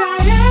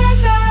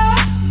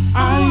 Diana,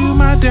 are you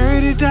my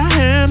dirty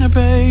Diana,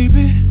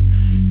 baby?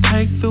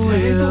 Take the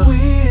wheel,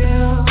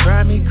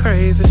 drive me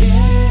crazy.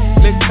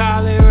 They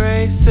call it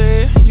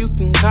racing, you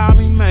can call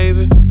me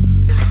maybe.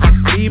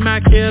 Be my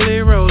Kelly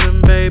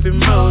Rowland, baby,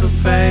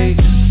 motivate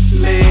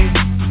me.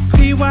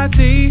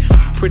 PYT,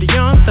 pretty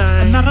young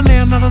thing. Another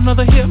nail, not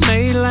another hit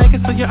made like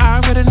it, so you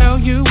already know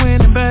you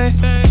winning, babe.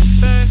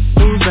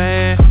 Who's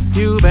bad?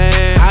 You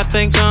bad. I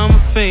think I'm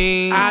a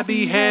fiend. I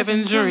be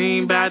having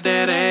dreams about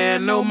that ass,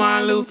 no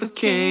Martin Luther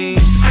King.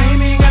 I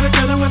ain't even gotta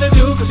tell her what to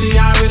do, cause she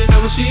already know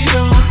what she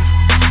doing.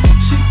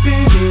 She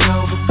bend it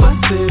over,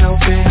 bust it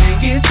open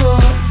and get to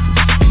it.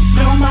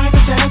 No Michael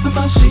Jackson,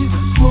 but she's a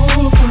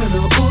smooth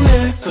criminal, ooh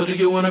yeah. So do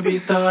you wanna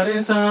be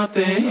starting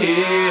something?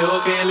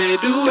 Yeah, okay,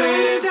 let's do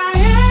it.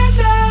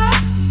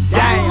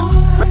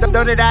 Damn,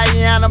 dirty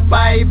Diana,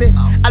 baby.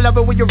 I love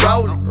it when you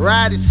roll it,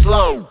 ride it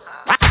slow.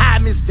 I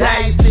Miss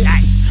Daisy.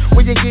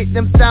 When you get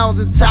them sounds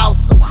and toss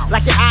them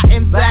like you're out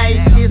in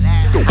Vegas.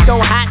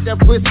 Don't hide the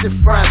pussy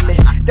from me,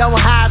 don't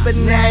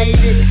hibernate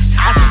it.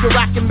 I see you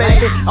rockin',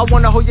 baby. I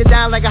wanna hold you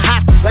down like a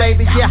hostage,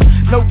 baby. Yeah,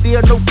 no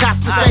deal, no cost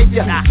to save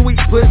ya. Sweet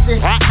pussy,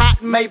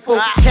 hot maple,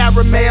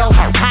 caramel,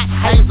 hot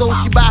hazel.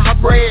 She buy her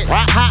bread,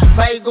 hot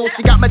bagel.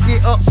 She got my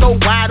dick up so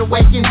wide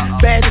awake and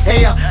bad as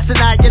hell.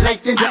 Tonight you're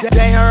like,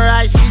 damn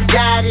right, she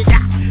got it.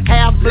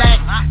 Half black,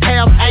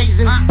 half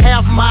Asian,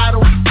 half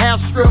model, half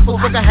stripper,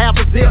 with a half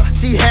a zip.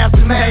 She has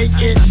to make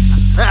it.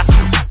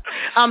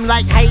 I'm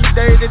like, hey,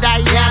 dirty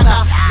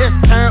Diana,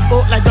 let's turn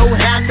up like no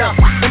handle.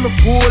 Let me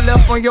pull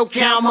up on your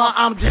camera,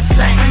 I'm just saying.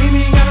 I ain't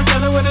even gotta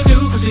tell her what to do,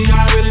 cause she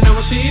already know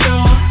what she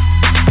doing.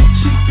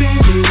 She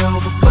bend it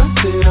over,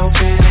 bust it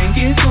open and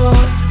get to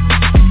it.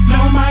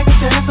 No Michael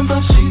Jackson,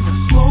 but she's a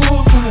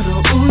smooth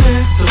criminal, ooh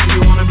yeah. So do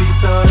you wanna be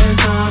starting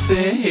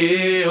something?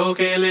 Yeah,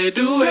 okay, let's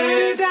do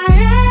it.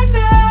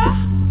 Diana,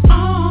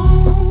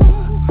 oh,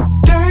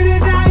 dirty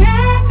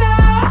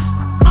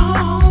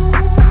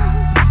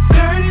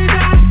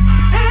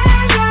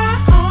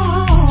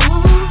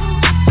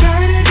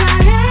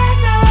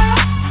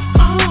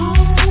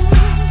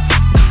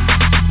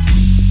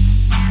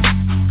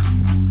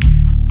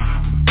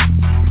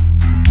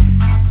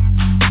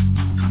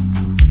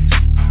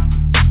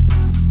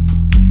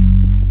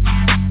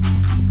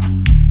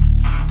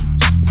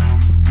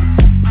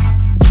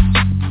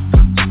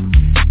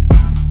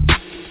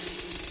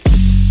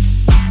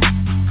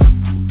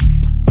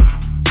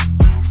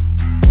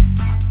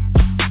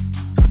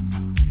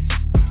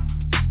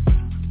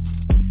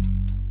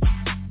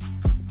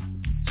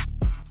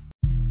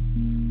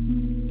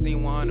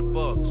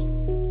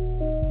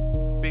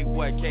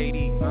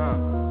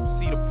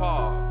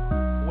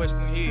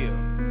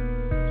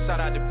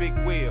big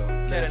wheel,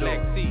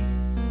 Cadillac C.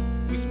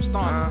 We some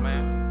stoners,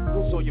 man.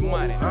 So your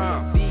money.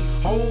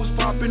 Hoes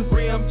popping,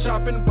 brim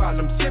chopping while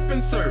I'm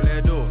sipping syrup.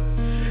 Let's do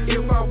it.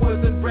 If I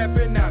wasn't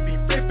rapping, I'd be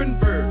flipping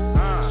birds.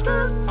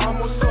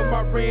 Almost up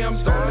my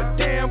rims on the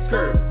damn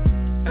curb.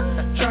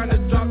 Tryna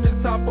drop the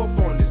top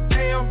up on this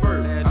damn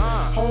bird.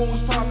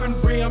 Hoes popping,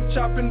 brim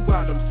chopping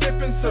while I'm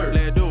sipping syrup.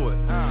 Let's do it.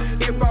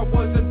 If I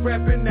wasn't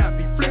rapping, I'd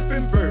be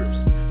flipping birds.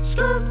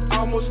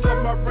 Almost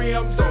up my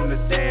rims on the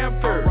damn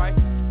curb.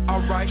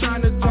 Alright.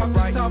 Tryna drop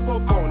the top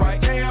up on the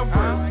damn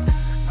bird.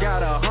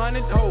 Got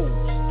 100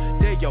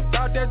 hoes, they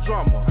about that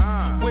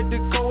drama. With the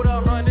code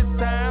 100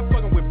 times,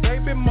 fucking with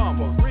baby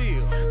mama.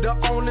 Real. The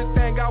only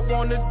thing I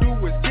wanna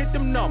do is get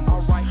them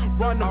numbers.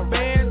 Run the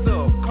bands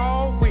up,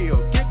 call Will,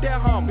 get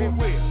that Hummer.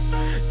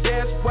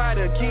 That's why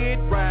the kid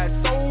rides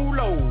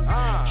solo.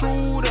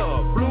 Trued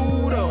up,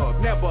 blued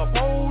up, never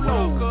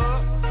polo.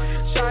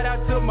 Shout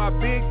out to my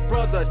big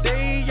brother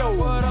Dayo.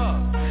 What up?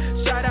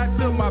 Shout out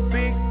to my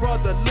big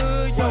brother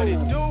Lil Yo. What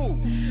it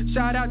do?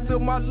 Shout out to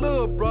my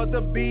little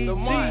brother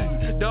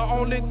BG. The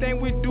only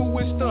thing we do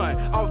is stunt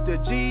off the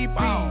GB.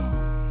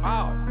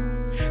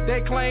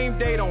 They claim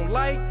they don't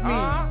like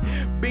me.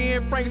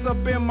 Being Frank's up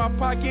in my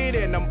pocket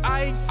and I'm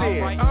icy.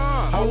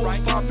 Hoes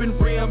popping,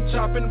 brim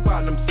chopping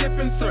while I'm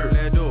sipping syrup.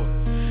 Let's do it.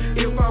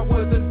 If I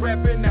wasn't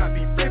rapping, I'd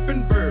be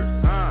flipping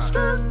birds.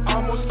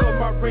 Almost up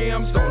my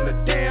rims on the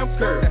damn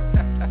curb.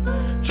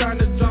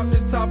 Tryna drop the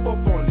top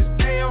up on this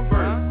damn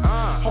bird.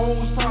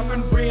 Hoes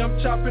popping, brim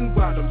chopping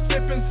while I'm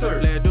sipping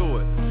syrup. Let's do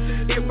it.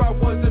 If I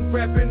wasn't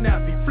rapping,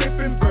 I'd be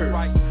flipping birds.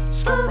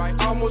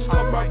 Almost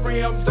up my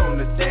rims on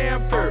the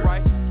damn curb.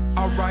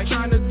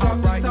 Tryna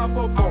drop the top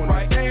up on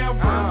the damn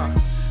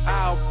bird.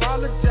 I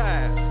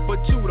apologize, but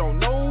you don't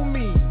know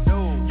me.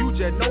 You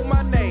just know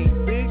my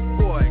name, big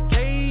boy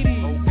KD.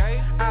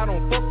 I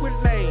don't fuck with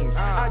lames,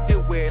 I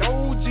deal with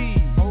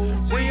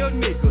OGs. Real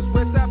niggas,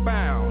 westside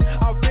bound,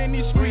 off in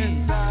these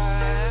streets.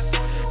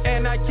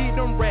 And I keep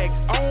them racks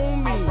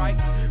on me.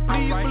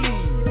 Please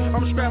believe,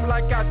 I'm strapped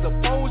like I'm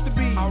supposed to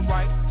be.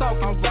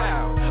 Talking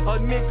wild, a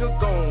nigga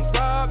gon'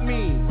 rob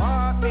me.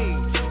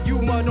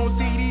 You must don't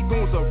see these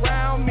goons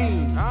around me.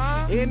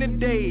 Any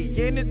day,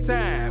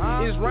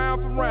 anytime, it's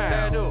round for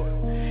round.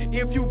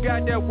 If you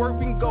got that work,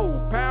 we can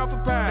go pound for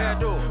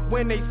pound.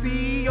 When they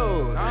see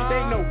us,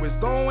 they know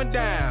it's going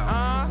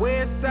down.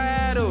 West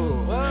side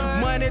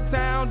up, money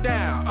town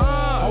down.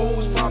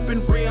 Hoes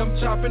popping, brim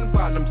chopping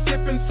while I'm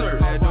sipping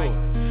syrup.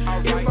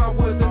 If I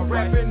wasn't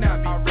rapping,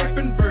 I'd be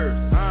ripping birds.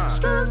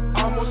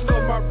 Almost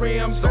up my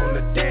rims on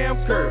the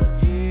damn curb.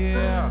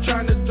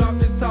 Tryna drop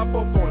the top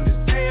up on this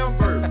damn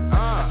bird.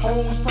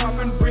 Hoes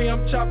popping,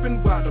 brim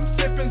chopping while I'm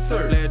sipping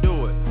syrup. Let's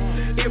do it.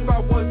 If I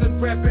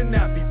wasn't rapping,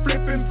 I'd be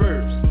flipping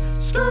birds.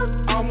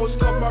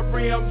 Almost up my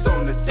rims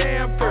on the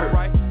damn curb.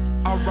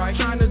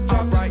 Tryna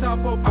drop the top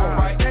up on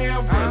my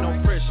damn bird. Ain't no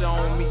pressure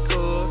on me,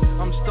 cuz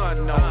I'm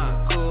stunting on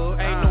them, cuz.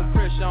 Ain't no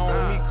pressure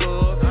on me,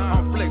 cuz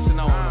I'm flexing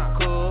on them,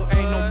 cuz.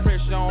 Ain't no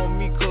pressure on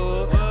me,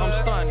 cuz I'm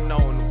stunting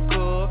on them,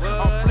 cuz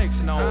I'm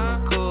flexing on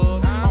them,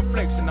 cuz I'm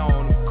flexing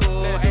on them,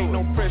 cuz. Ain't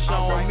no pressure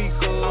on me,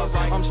 cuz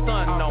I'm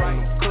stunting on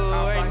them, cuz.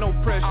 Ain't no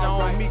pressure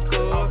on me,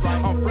 cuz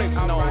I'm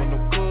flexing on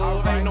them,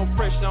 cuz. Ain't no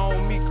pressure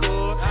on me,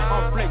 cuz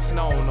I'm flexing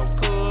on them,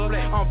 cuz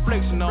I'm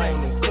flexing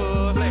on them,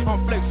 cuz I'm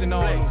flexing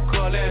on them,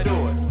 cuz. Let's do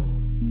it.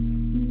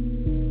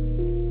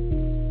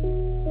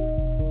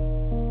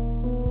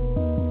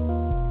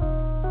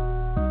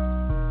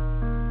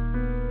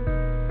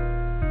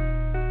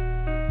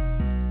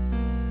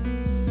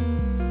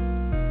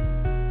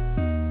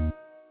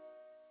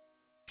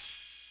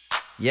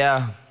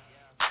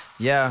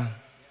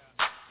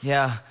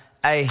 Yeah,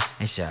 ayy,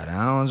 hey, shout out,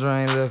 I don't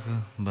drink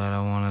liquor, but I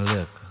wanna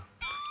liquor.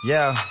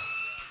 Yeah,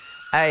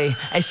 ayy,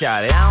 hey,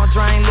 shout out, I don't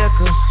drink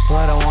liquor,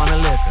 but I wanna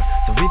liquor.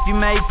 So if you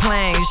make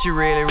plans, you should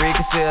really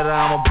reconsider.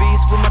 I'm a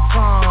beast with my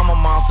tongue, I'm a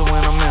monster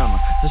when I'm in her.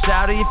 So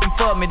shout out, if you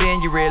fuck me, then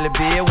you really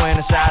be a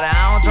winner. Shout out,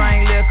 I don't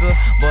drink liquor,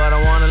 but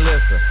I wanna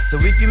liquor. So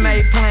if you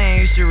make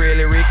plans, you should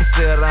really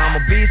reconsider. I'm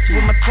a beast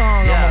with my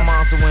tongue, I'm a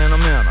monster when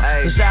I'm in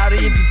her. So shout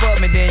out, if you fuck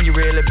me, then you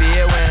really be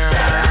a winner.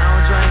 I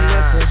don't drink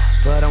liquor,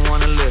 but I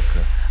wanna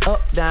liquor. Up,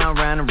 down,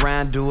 round and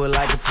round, do it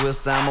like a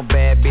twister. I'm a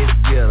bad bitch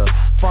getter,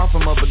 far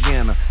from a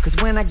beginner. Cause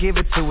when I give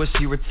it to her,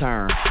 she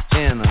return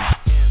in her.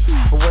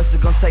 But what's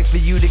it gonna take for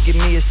you to give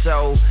me a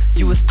show?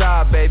 You a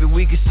star, baby,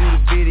 we can shoot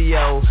a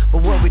video.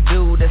 But what we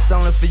do, that's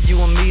only for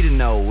you and me to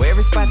know.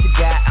 Every spot you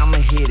got, I'ma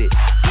hit it,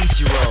 each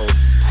you roll.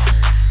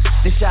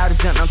 This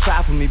shawty jumped on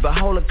top of me, but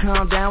hold her,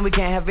 calm down, we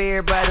can't have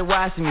everybody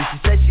watching me. She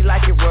said she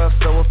like it rough,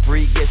 so a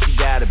freak, yeah, she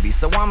gotta be.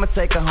 So I'ma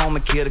take her home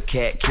and kill the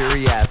cat,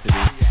 curiosity.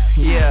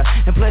 Yeah,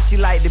 and plus she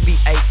like to be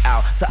ate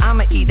out, so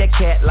I'ma eat that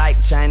cat like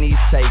Chinese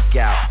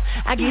takeout.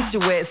 I get you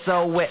wet,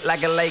 so wet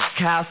like a lake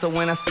cow. So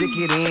when I stick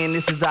it in,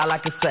 this is all I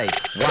can say.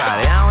 Wow,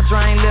 I don't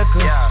drink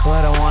liquor,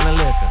 but I wanna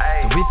liquor.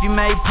 So if you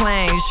make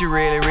plans, you should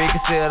really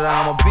reconsider.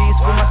 I'm a beast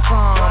with my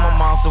tongue, I'm a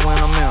monster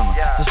when I'm in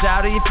her. So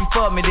shawty, if you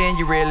fuck me, then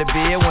you really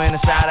be a winner.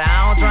 Shawty, I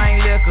don't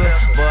drink liquor,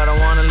 but I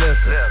wanna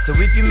liquor. So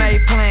if you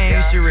make plans,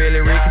 you should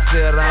really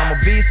reconsider. I'm a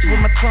beast with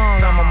my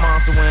tongue, I'm a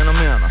monster when I'm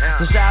in her.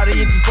 So shawty,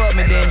 if you fuck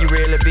me, then you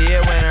really be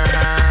a winner.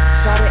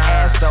 Shawty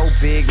ass so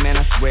big, man,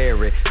 I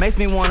swear it. Makes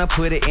me wanna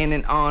put it in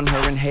and on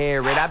her and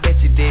hair it. I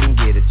bet you didn't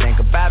get it, think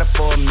about it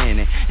for a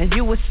minute, and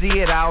you will see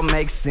it all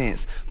make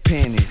sense.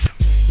 Pennies,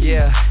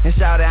 yeah, and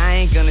shawty, I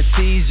ain't gonna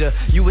tease ya.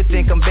 You would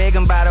think I'm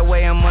begging by the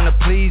way I'm gonna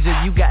please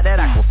ya. You got that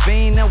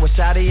Aquafina, well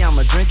shawty,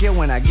 I'ma drink it.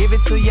 When I give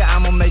it to you,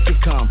 I'ma make it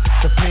come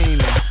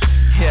subpoena.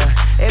 Yeah,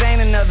 it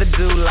ain't another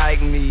dude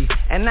like me,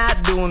 and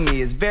not doing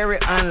me is very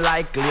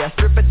unlikely. I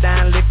strip her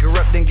down, lick her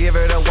up, then give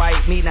her the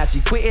white meat. Now she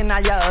quitting, now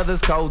y'all others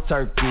cold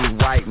turkey,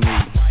 white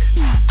meat.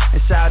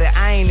 And shawty,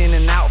 I ain't in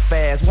and out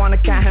fast. Wanna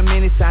count how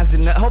many times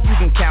in the, hope you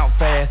can count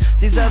fast.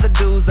 These other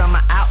dudes,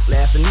 I'ma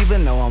outlast, and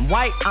even though I'm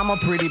white, I'm a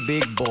pretty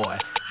big boy.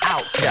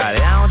 Shawty, I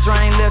don't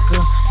drink liquor,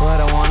 but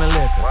I wanna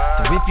liquor.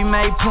 So if you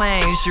make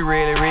plans, you should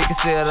really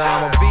reconsider.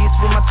 I'm a beast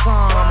with my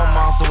tongue, I'm a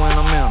monster when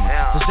I'm in her.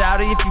 So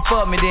shawty, if you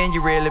fuck me, then you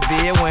really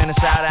be a winner.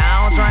 Shawty,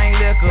 I don't drink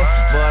liquor,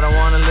 but I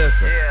wanna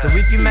liquor. So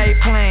if you make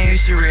plans,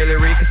 you should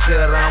really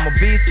reconsider. I'm a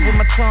beast with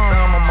my tongue,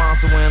 I'm a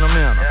monster when I'm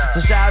in her.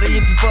 So shawty,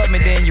 if you fuck me,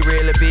 then you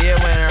really be a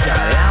winner.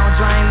 Shawty, I don't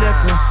drink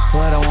liquor,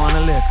 but I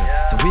wanna liquor.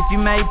 So if you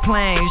make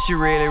plans, you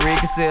should really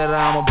reconsider.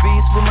 I'm a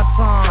beast with my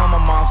tongue, I'm a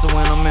monster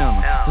when I'm in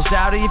her. So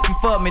shawty, if you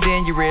fuck me,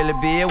 then you really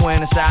be a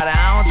winner. Shawty,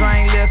 I don't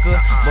drink liquor,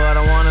 but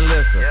I wanna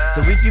liquor.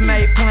 So if you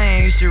make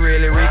plans, you should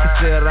really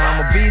reconsider. I'm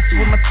a beast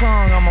with my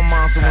tongue, I'm a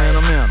monster when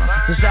I'm in her.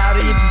 So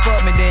shawty, if you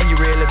fuck me, then you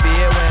really be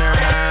a winner.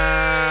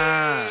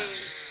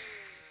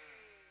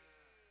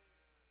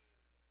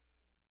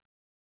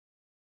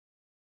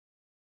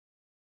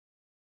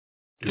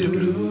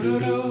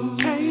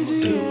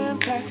 KGM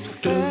Tax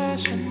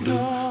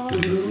Professional.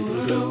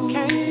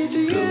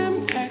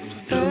 KGM Tax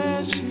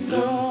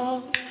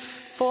Professional.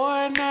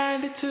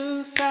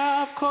 492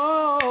 South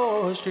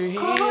Court Street.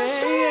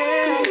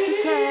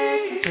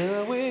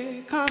 Yeah,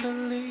 with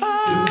Condolly.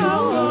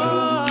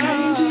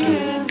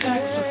 KGM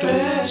Tax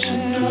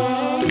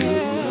Professional.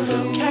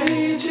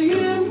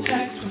 KGM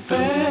Tax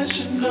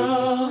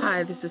Professional.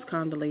 Hi, this is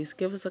Condoleezza.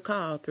 Give us a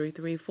call,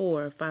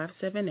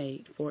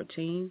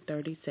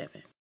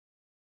 334-578-1437.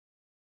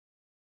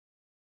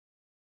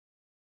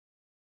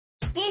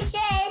 This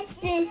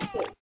is